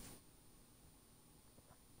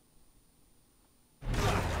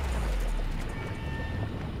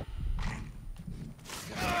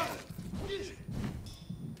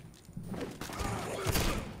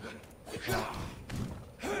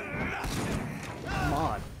 Come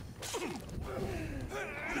on.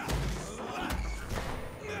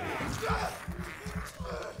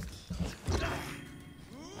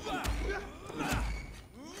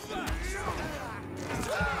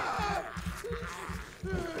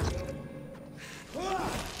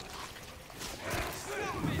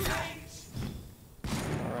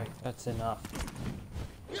 Alright, that's enough.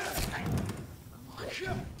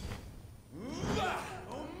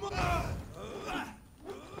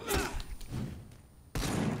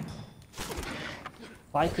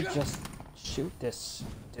 If I could just shoot this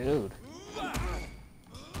dude. I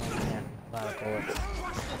can't. I'm out of bullets.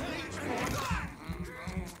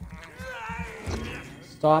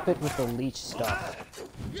 Stop it with the leech stuff.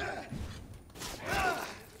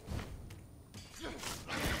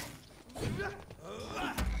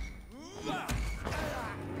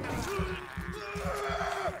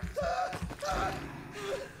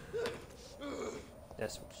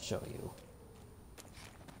 This will show you.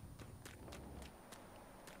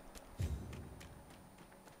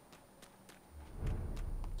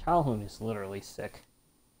 Calhoun is literally sick.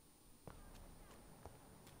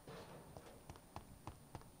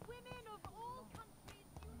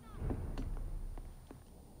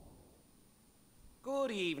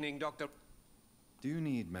 Good evening, Doctor. Do you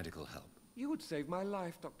need medical help? You would save my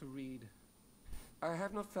life, Dr. Reed. I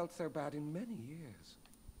have not felt so bad in many years.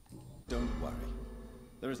 Don't worry.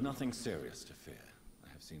 There is nothing serious to fear. I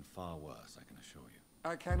have seen far worse, I can assure you.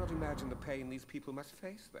 I cannot imagine the pain these people must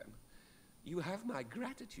face then. You have my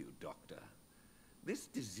gratitude, Doctor. This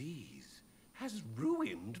disease has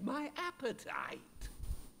ruined my appetite.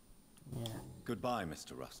 Yeah. Goodbye,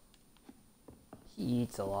 Mr. Rust. He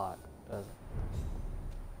eats a lot, doesn't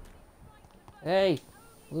he? Hey,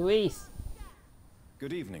 Luis.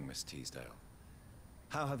 Good evening, Miss Teasdale.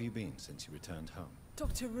 How have you been since you returned home?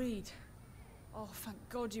 Dr. Reed. Oh, thank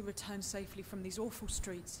God you returned safely from these awful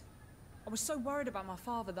streets. I was so worried about my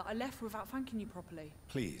father that I left without thanking you properly.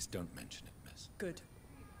 Please don't mention it, miss. Good.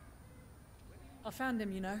 I found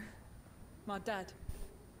him, you know. My dad.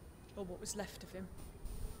 Or what was left of him.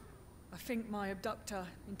 I think my abductor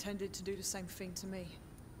intended to do the same thing to me.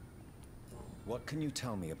 What can you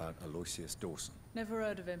tell me about Aloysius Dawson? Never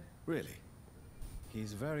heard of him. Really?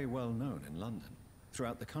 He's very well known in London.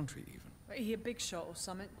 Throughout the country, even. He a big shot or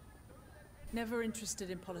something. Never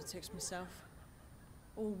interested in politics myself.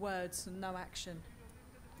 All words and no action.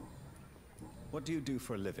 What do you do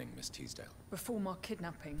for a living, Miss Teasdale? Before my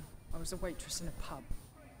kidnapping, I was a waitress in a pub.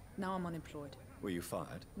 Now I'm unemployed. Were you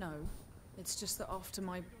fired? No. It's just that after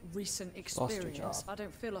my recent experience, I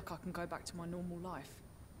don't feel like I can go back to my normal life.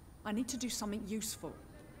 I need to do something useful.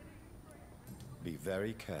 Be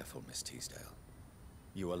very careful, Miss Teasdale.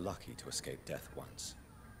 You were lucky to escape death once,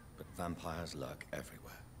 but vampires lurk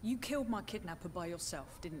everywhere. You killed my kidnapper by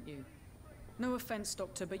yourself, didn't you? No offense,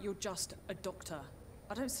 Doctor, but you're just a doctor.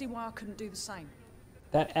 I don't see why I couldn't do the same.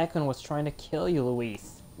 That Ekon was trying to kill you,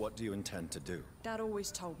 Luis. What do you intend to do? Dad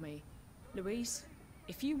always told me, Louise,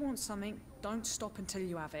 if you want something, don't stop until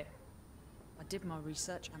you have it. I did my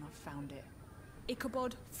research and I found it.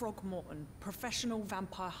 Ichabod Throgmorton, professional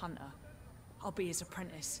vampire hunter. I'll be his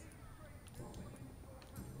apprentice.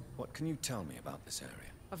 What can you tell me about this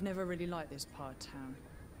area? I've never really liked this part of town.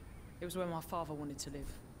 It was where my father wanted to live.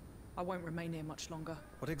 I won't remain here much longer.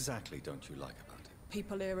 What exactly don't you like about it?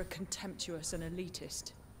 People here are contemptuous and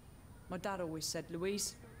elitist. My dad always said,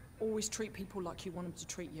 Louise, always treat people like you want them to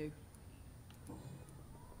treat you.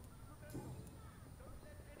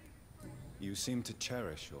 You seem to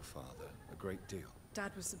cherish your father a great deal.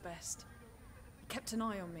 Dad was the best. He kept an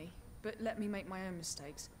eye on me, but let me make my own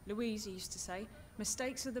mistakes. Louise, he used to say,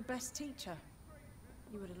 mistakes are the best teacher.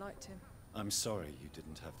 You would have liked him. I'm sorry you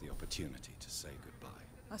didn't have the opportunity to say goodbye.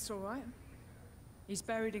 That's all right. He's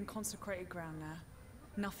buried in consecrated ground now.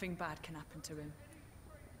 Nothing bad can happen to him.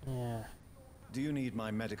 Yeah. Do you need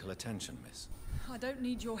my medical attention, miss? I don't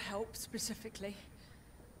need your help specifically.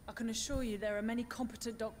 I can assure you there are many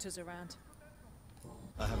competent doctors around.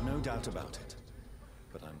 I have no doubt about it,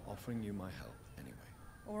 but I'm offering you my help anyway.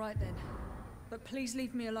 All right then. but please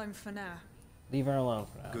leave me alone for now. Leave her alone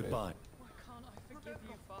for now. Goodbye. Why can't I forgive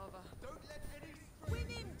you, Father?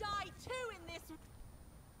 Women die too in this.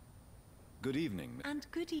 Good evening. And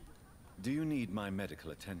good evening. Do you need my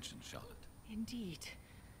medical attention, Charlotte? Indeed.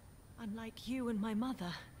 Unlike you and my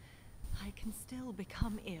mother, I can still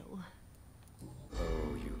become ill.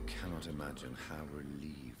 Oh, you cannot imagine how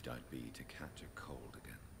relieved I'd be to catch a cold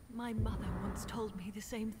again. My mother once told me the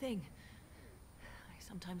same thing. I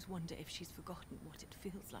sometimes wonder if she's forgotten what it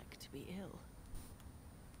feels like to be ill.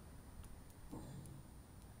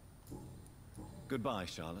 Goodbye,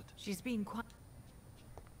 Charlotte. She's been quite...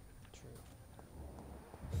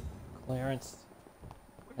 Clarence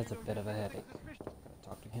has a bit of a headache. Gotta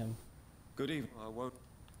talk to him. Good evening. I won't.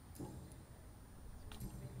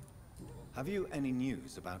 Have you any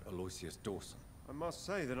news about Aloysius Dawson? I must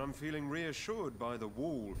say that I'm feeling reassured by the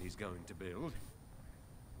wall he's going to build.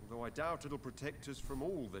 Although I doubt it'll protect us from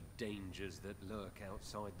all the dangers that lurk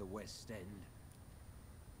outside the West End.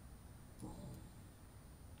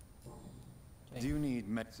 Do you need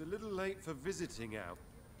It's a little late for visiting out.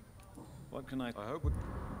 What can I hope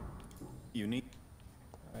you need?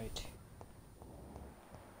 Alright.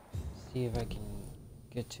 See if I can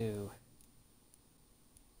get to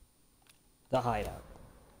the hideout.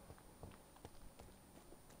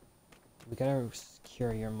 We gotta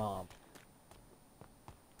secure your mom.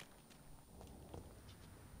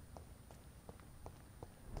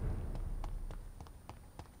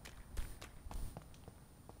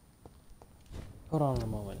 Hold on a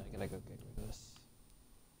moment, I gotta go get rid of this.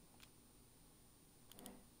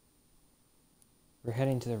 We're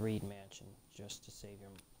heading to the Reed Mansion just to save your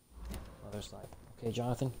mother's life. Okay,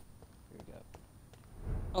 Jonathan? Here we go.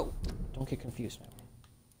 Oh, don't get confused, man.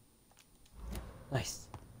 Nice.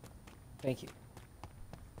 Thank you.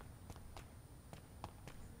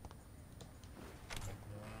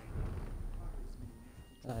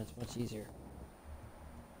 It's much easier.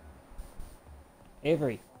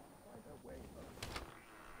 Avery.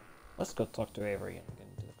 Let's go talk to Avery and get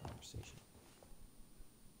into the conversation.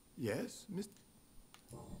 Yes, Mr.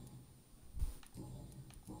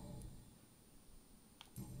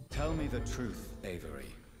 Tell me the truth, Avery.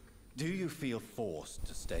 Do you feel forced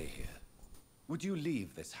to stay here? Would you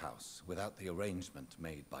leave this house without the arrangement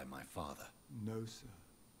made by my father? No, sir.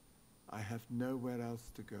 I have nowhere else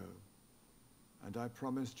to go. And I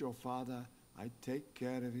promised your father I'd take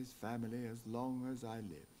care of his family as long as I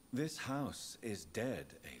live. This house is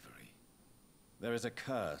dead, Avery. There is a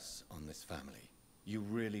curse on this family. You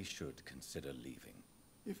really should consider leaving.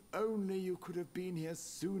 If only you could have been here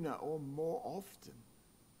sooner or more often.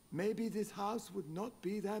 Maybe this house would not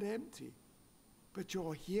be that empty. But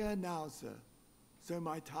you're here now, sir. So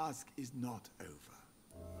my task is not over.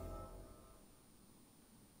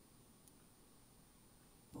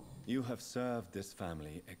 You have served this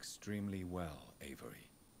family extremely well, Avery.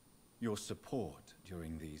 Your support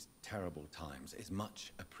during these terrible times is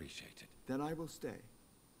much appreciated. Then I will stay.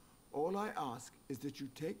 All I ask is that you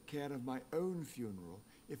take care of my own funeral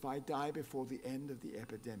if I die before the end of the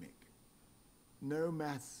epidemic. No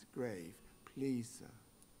mass grave, please, sir.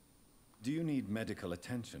 Do you need medical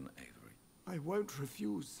attention, Avery? I won't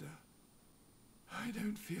refuse, sir. I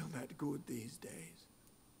don't feel that good these days.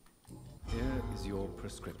 Here is your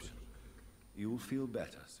prescription. You'll feel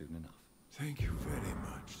better soon enough. Thank you very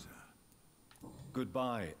much, sir.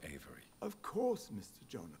 Goodbye, Avery. Of course, Mr.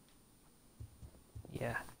 Jonah.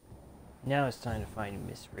 Yeah. Now it's time to find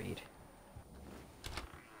Miss Reed.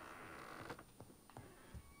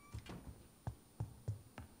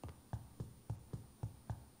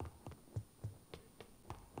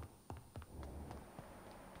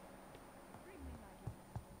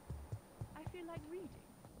 I feel like reading.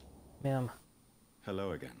 Ma'am.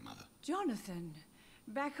 Hello again, Mother. Jonathan,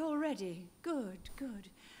 back already. Good, good.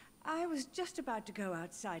 I was just about to go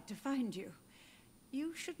outside to find you.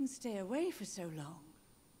 You shouldn't stay away for so long.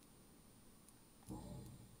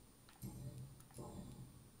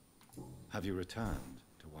 Have you returned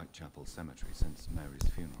to Whitechapel Cemetery since Mary's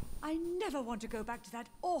funeral? I never want to go back to that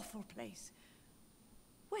awful place.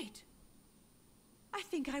 Wait. I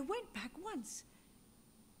think I went back once.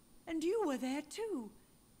 And you were there too.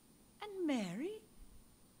 And Mary?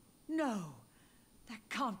 No, that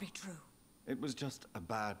can't be true. It was just a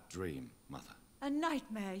bad dream, Mother. A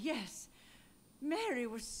nightmare, yes. Mary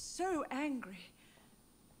was so angry.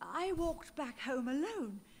 I walked back home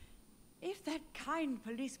alone. If that kind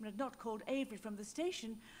policeman had not called Avery from the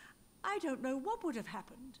station, I don't know what would have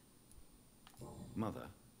happened. Mother,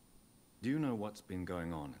 do you know what's been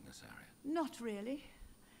going on in this area? Not really.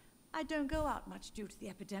 I don't go out much due to the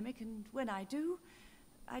epidemic, and when I do,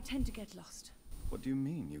 I tend to get lost. What do you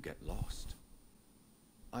mean you get lost?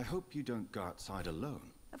 I hope you don't go outside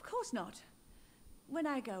alone. Of course not. When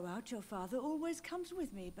I go out, your father always comes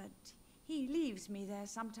with me, but he leaves me there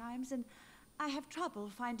sometimes, and I have trouble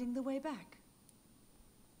finding the way back.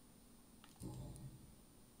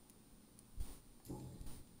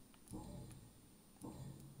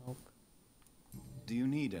 Nope. Do you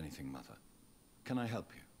need anything, Mother? Can I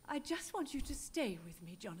help you? I just want you to stay with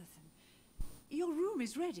me, Jonathan. Your room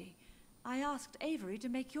is ready. I asked Avery to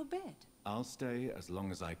make your bed. I'll stay as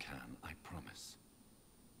long as I can, I promise.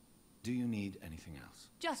 Do you need anything else?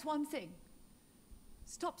 Just one thing.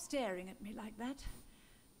 Stop staring at me like that.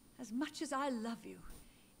 As much as I love you,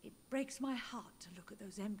 it breaks my heart to look at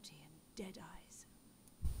those empty and dead eyes.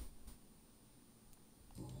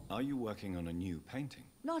 Are you working on a new painting?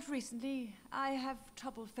 Not recently. I have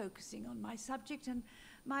trouble focusing on my subject, and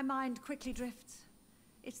my mind quickly drifts.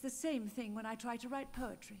 It's the same thing when I try to write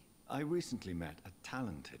poetry. I recently met a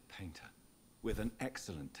talented painter with an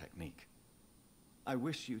excellent technique. I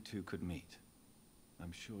wish you two could meet.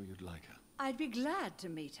 I'm sure you'd like her. I'd be glad to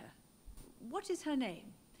meet her. What is her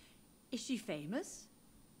name? Is she famous?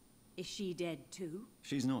 Is she dead too?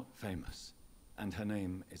 She's not famous, and her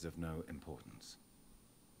name is of no importance.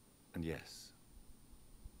 And yes,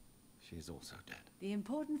 she is also dead. The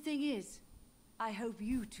important thing is, I hope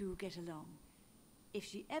you two get along. If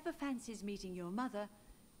she ever fancies meeting your mother,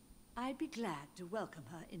 I'd be glad to welcome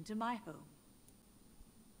her into my home.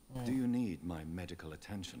 Do you need my medical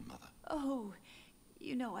attention, Mother? Oh,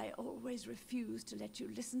 you know I always refused to let you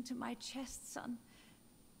listen to my chest, son.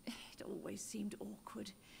 It always seemed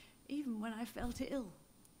awkward, even when I felt ill.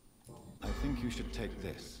 I think you should take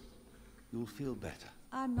this. You'll feel better.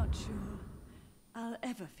 I'm not sure I'll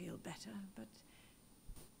ever feel better, but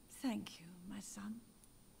thank you, my son.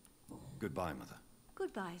 Goodbye, Mother.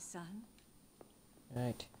 Goodbye, son.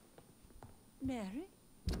 Right. Mary?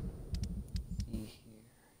 See here.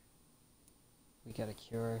 We gotta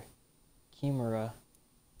cure Chimera,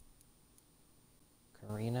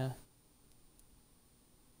 Karina,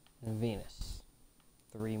 and Venus.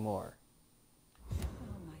 3 more. Oh,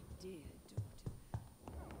 my dear daughter.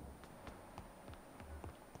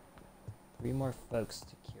 3 more folks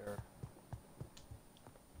to cure.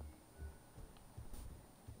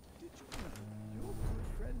 Did you know your good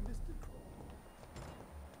friend, Mr. Crow?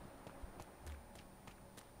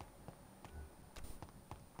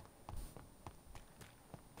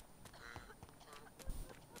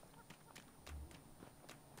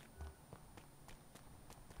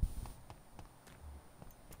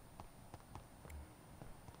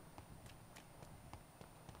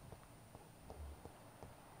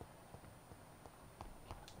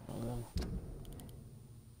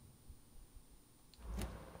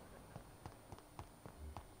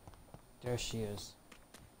 There she is.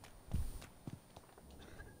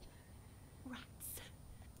 Rats.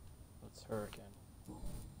 That's her again.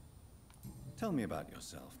 Tell me about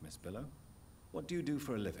yourself, Miss Billow. What do you do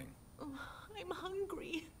for a living? Oh, I'm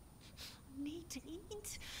hungry. I need to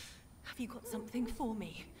eat. Have you got something for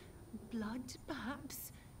me? Blood,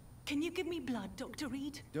 perhaps? Can you give me blood, Dr.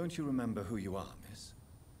 Reed? Don't you remember who you are, miss?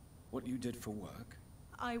 What you did for work?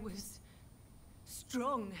 I was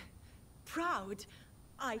strong, proud.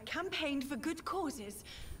 I campaigned for good causes.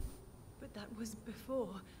 But that was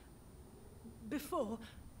before. Before.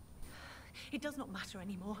 It does not matter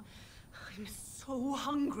anymore. I'm so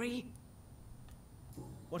hungry.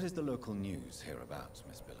 What is the local news hereabouts,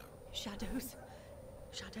 Miss Billow? Shadows.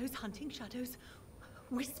 Shadows hunting shadows.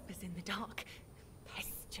 Whispers in the dark.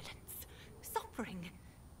 Pestilence. Suffering.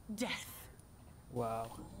 Death.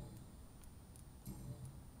 Wow.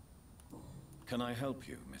 Can I help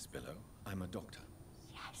you, Miss Billow? I'm a doctor.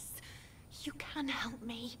 Yes, you can help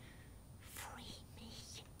me. Free me.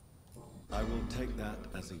 I will take that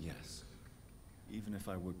as a yes, even if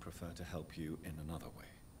I would prefer to help you in another way.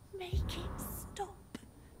 Make it stop,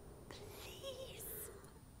 please.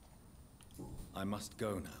 I must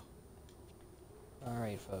go now.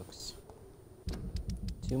 Alright, folks.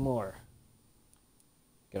 2 more.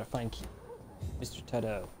 Gotta find Mr.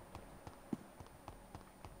 Teddo.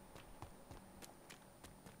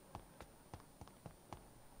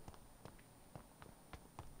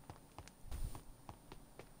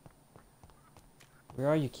 Where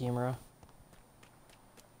are you, Chimera?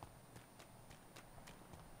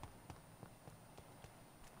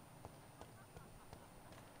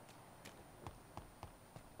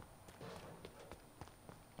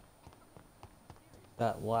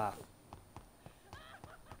 That laugh.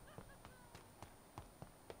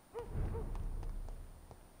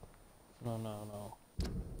 No.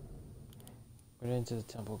 We're into the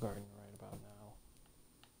temple garden right about now.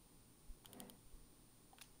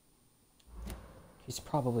 He's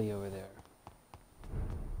probably over there.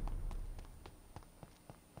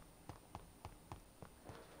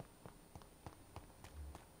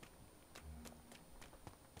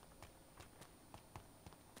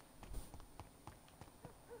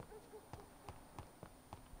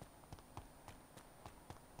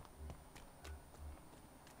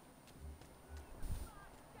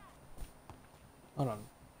 Hold on,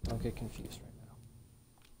 don't get confused right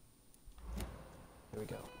now. Here we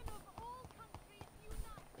go.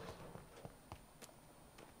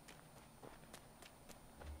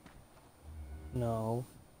 No.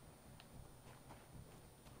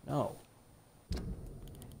 No.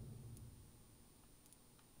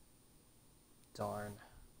 Darn.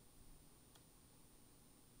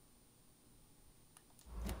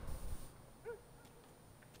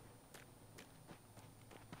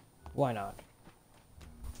 Why not?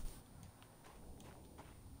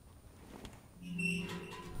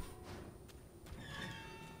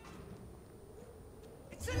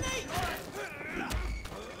 It's a lake!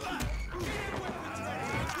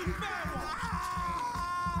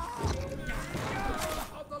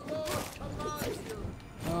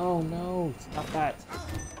 Oh no, stop that.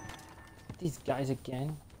 These guys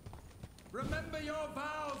again. Remember your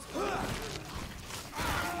vows!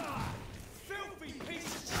 Filthy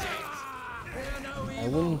piece of shit! Fear no I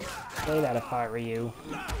evil! wouldn't play that if I were you.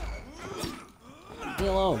 Leave me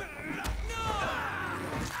alone.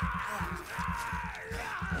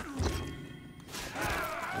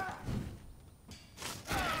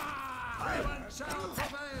 Heaven shall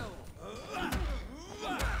prevail!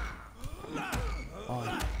 On.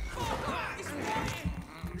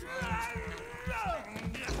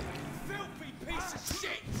 Filthy piece of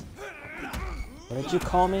shit! What did you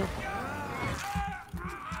call me?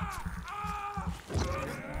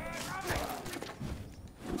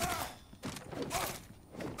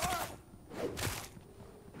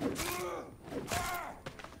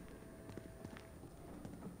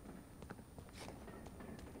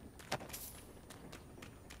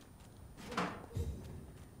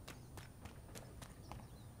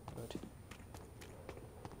 Good.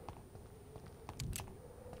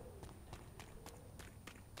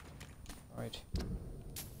 All right.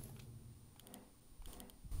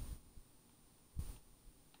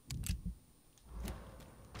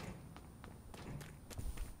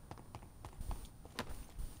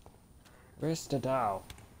 Where's the Dow?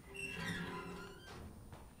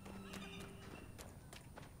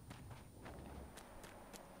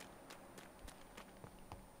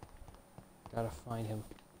 Gotta find him.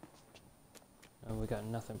 Oh, we got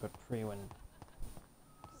nothing but Freeman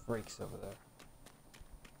freaks over there.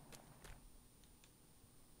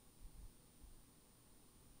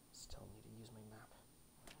 Still need to use my map.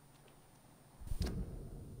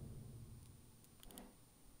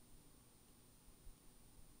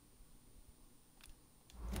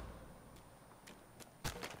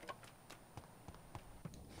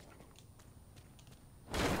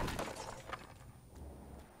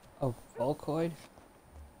 Oh, Volcoid?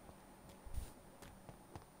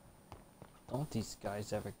 Don't these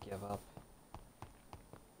guys ever give up?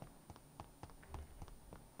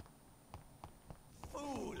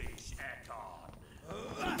 Foolish Econ!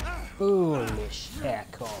 Foolish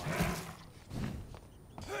Echo.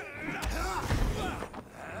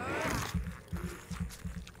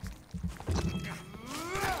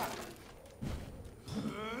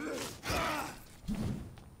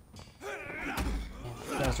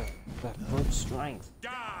 Guys got brute strength.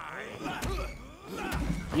 Die!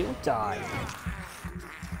 You die.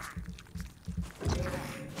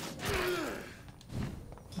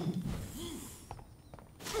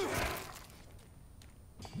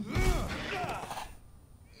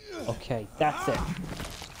 Okay, that's it.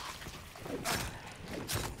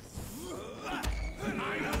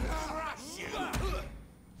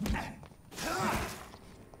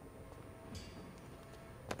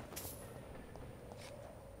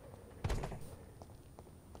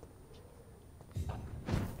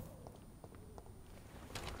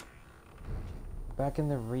 Back in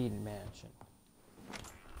the Reed mansion.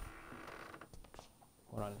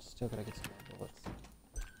 Hold on, still gotta get some more bullets.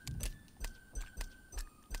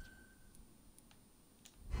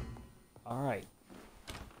 Alright.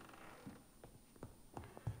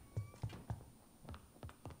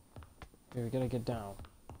 Here, we gotta get down.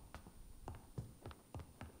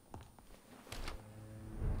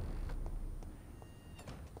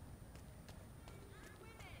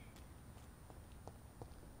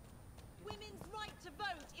 Women's right to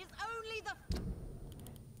vote is only the...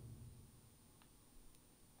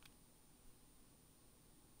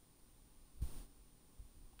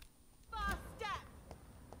 first step.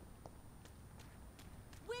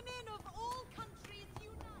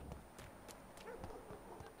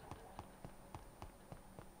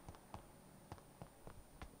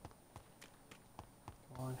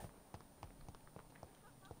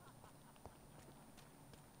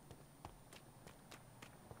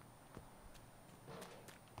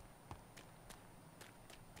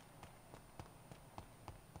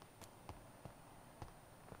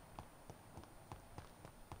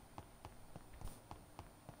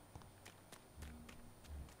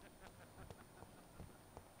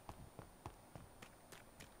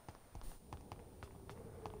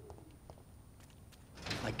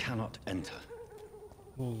 I cannot enter.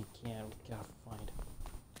 You can't. We gotta find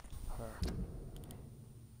her.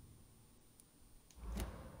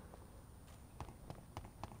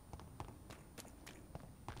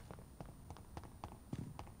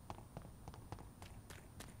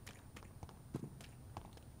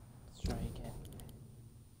 Let's try again.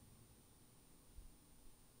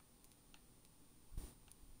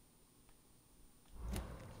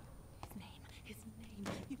 His name.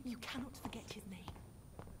 You cannot forget his name.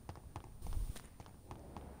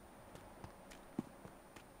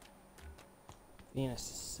 Venus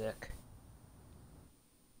is sick.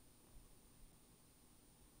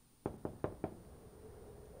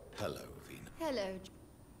 Hello, Venus. Hello.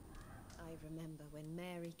 I remember when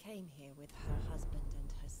Mary came here with her husband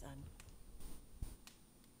and her son.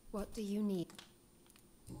 What do you need?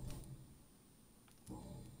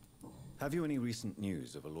 Have you any recent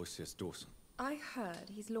news of Aloysius Dawson? I heard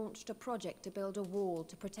he's launched a project to build a wall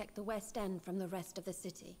to protect the West End from the rest of the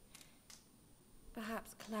city.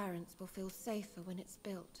 Perhaps Clarence will feel safer when it's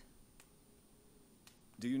built.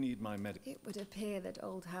 Do you need my medical? It would appear that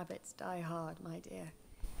old habits die hard, my dear.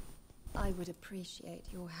 I would appreciate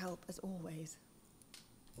your help as always.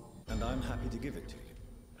 And I'm happy to give it to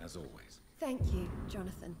you, as always. Thank you,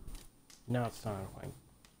 Jonathan. No, it's not like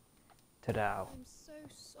Tadao. I'm so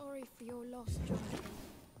sorry for your loss, Jonathan.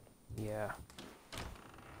 Yeah.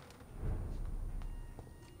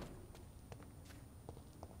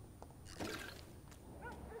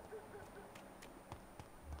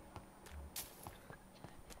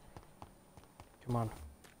 Come on.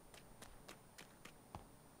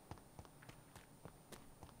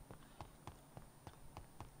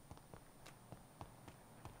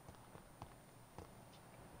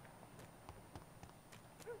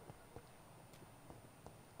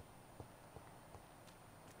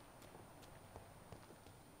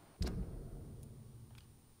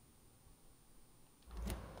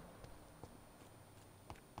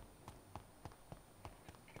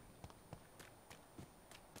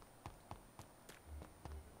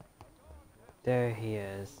 There he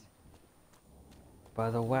is. By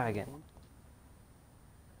the wagon.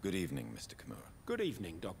 Good evening, Mr. Kimura. Good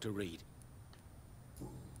evening, Dr. Reed.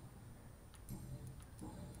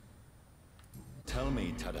 Tell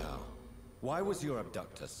me, Tadao, why was your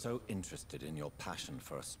abductor so interested in your passion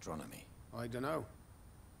for astronomy? I dunno.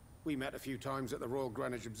 We met a few times at the Royal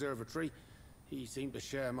Greenwich Observatory. He seemed to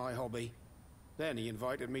share my hobby. Then he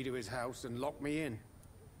invited me to his house and locked me in.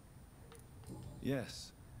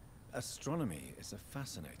 Yes. Astronomy is a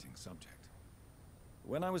fascinating subject.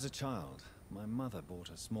 When I was a child, my mother bought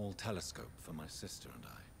a small telescope for my sister and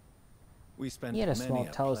I. We spent He had a many small a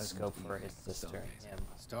telescope pleasant for his evening sister and stargazing. him.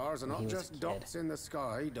 Stars are when not he was a just kid. dots in the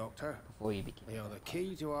sky, Doctor. Before you became They are the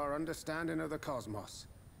key to our understanding of the cosmos.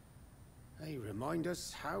 They remind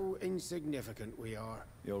us how insignificant we are.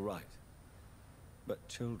 You're right. But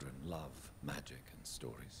children love magic and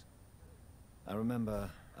stories. I remember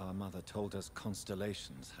our mother told us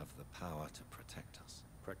constellations have the power to protect us.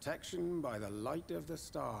 Protection by the light of the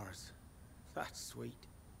stars. That's sweet.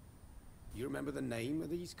 You remember the name of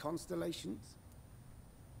these constellations?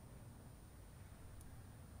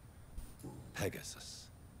 Pegasus.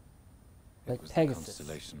 Like It was Pegasus. the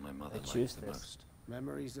constellation my mother I liked choose the this. most.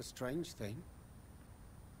 Memory's a strange thing.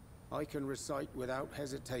 I can recite without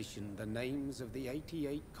hesitation the names of the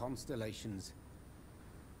 88 constellations.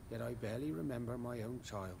 Yet I barely remember my own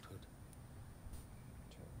childhood.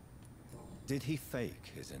 Did he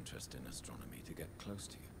fake his interest in astronomy to get close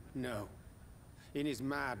to you? No. In his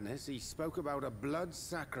madness, he spoke about a blood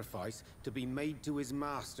sacrifice to be made to his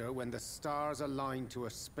master when the stars aligned to a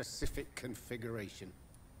specific configuration.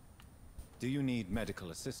 Do you need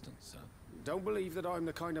medical assistance, sir? Don't believe that I'm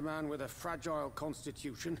the kind of man with a fragile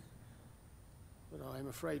constitution. But I'm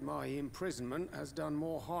afraid my imprisonment has done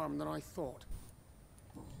more harm than I thought.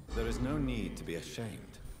 There is no need to be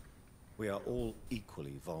ashamed. We are all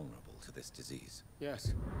equally vulnerable to this disease.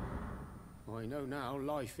 Yes. I know now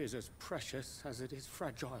life is as precious as it is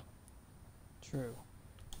fragile. True.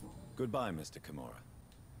 Goodbye, Mr. Kimura.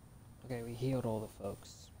 Okay, we healed all the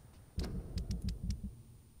folks.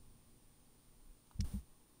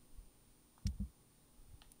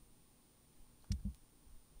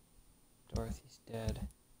 Dorothy's dead.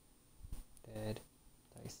 Dead.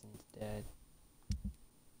 Tyson's dead.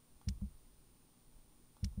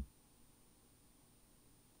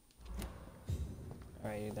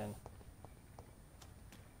 Alrighty then.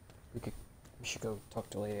 We should go talk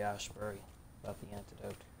to Lady Ashbury about the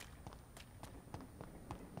antidote.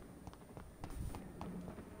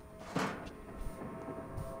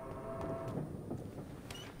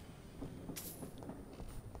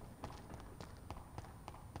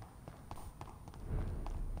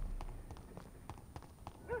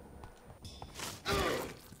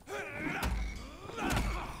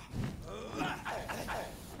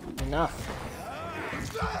 Enough.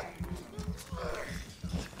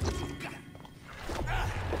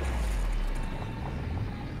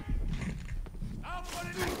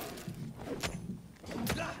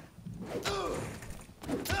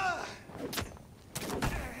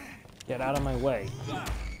 Get out of my way.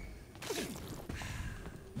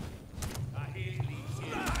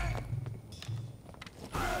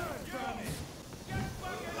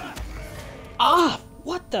 Ah!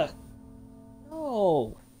 What the?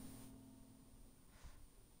 No.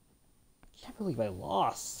 I can't believe I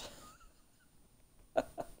lost.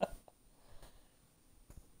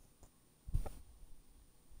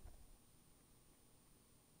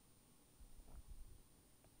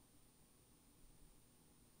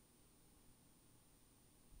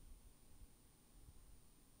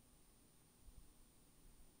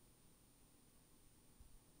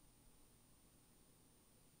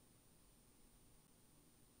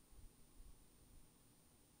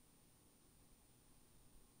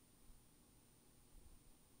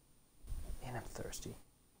 Man, I'm thirsty.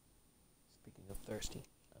 Speaking of thirsty,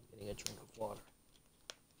 I'm getting a drink of water.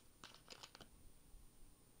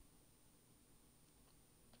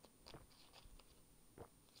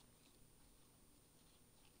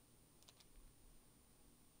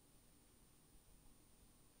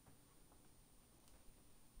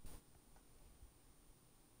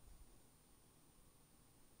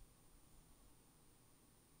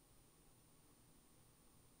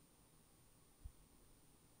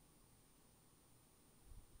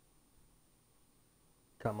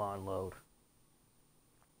 Come on, load.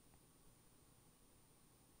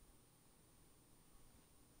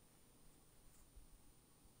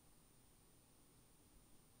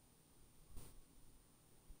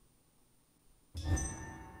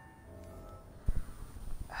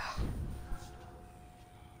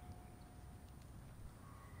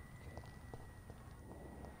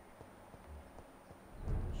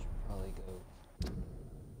 Should probably go to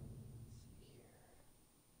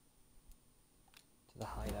the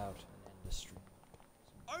hideout and end the stream.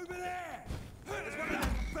 Over there! There's one of them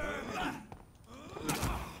vermin!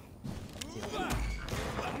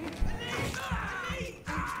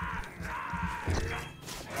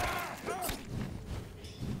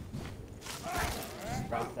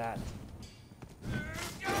 Drop that.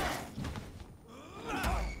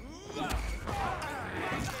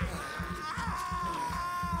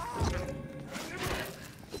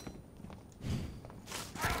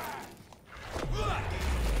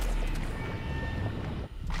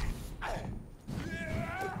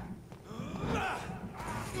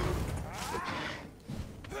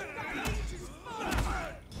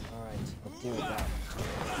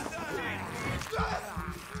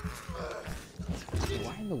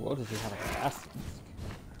 Why in the world does he have a gas mask?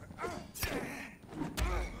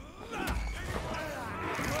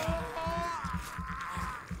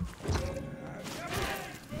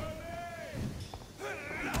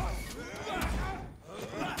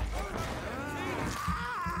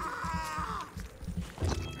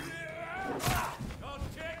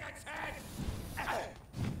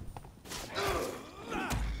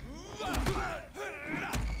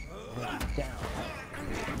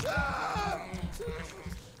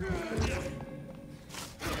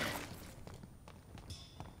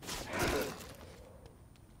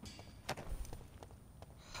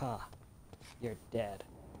 Ha, you're dead.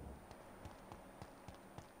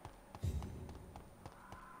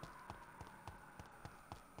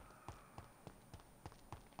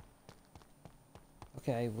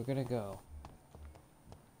 Okay, we're gonna go.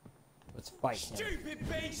 Let's fight him. Stupid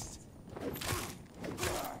beast!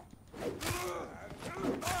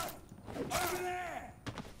 Over there!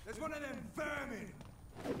 There's one of them vermin!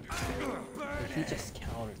 He just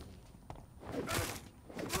countered me.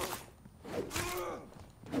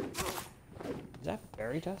 Is that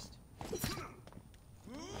fairy dust?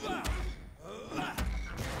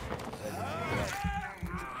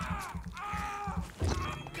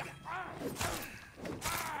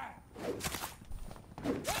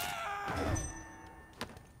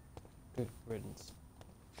 Good riddance,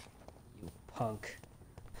 you punk.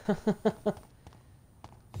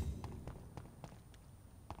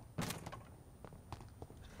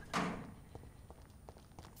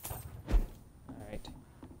 Alright.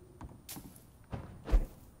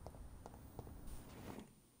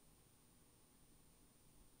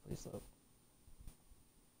 Please load.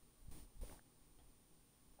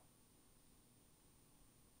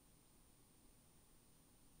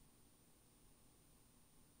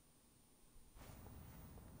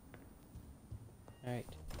 Alright.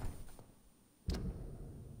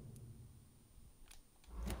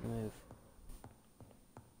 Move.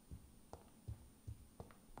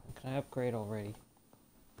 Can I upgrade already?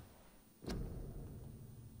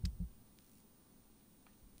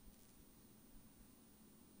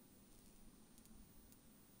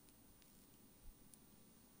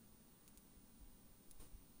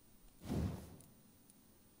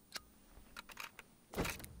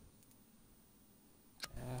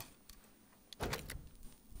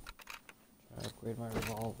 Upgrade my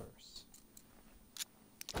revolvers.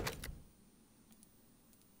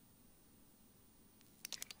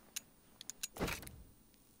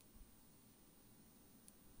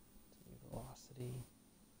 Velocity.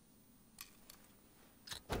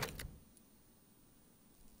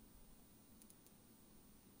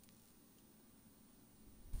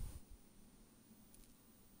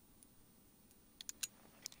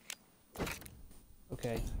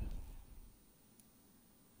 Okay.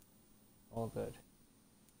 All good.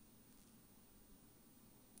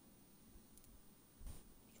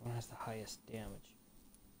 Which one has the highest damage?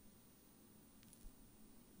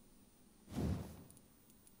 Here,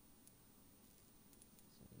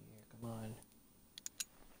 come on.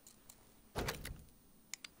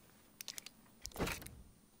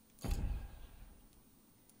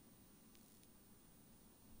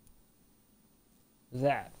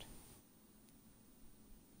 That.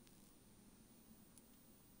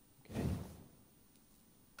 Okay.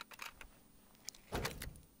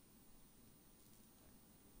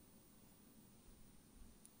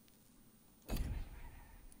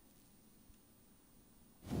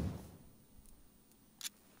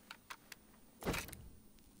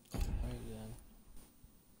 Right then.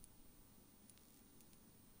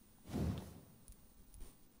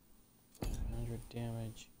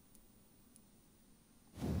 Damage.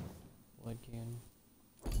 Blood gain.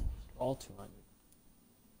 All 200.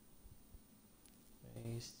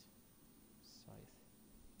 Base. Scythe.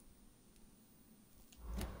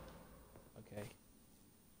 Okay.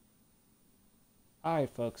 Alright,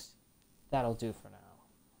 folks. That'll do for now.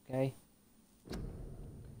 Okay?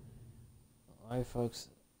 Alright, folks.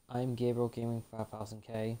 I'm Gabriel Gaming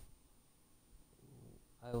 5000K.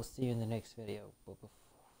 I will see you in the next video, but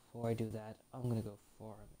before I do that, I'm gonna go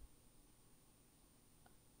farm.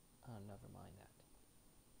 Oh, never mind that.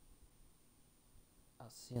 I'll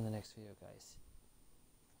see you in the next video, guys.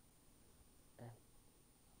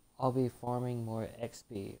 I'll be farming more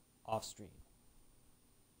XP off stream.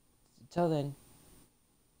 Until then,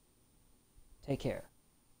 take care.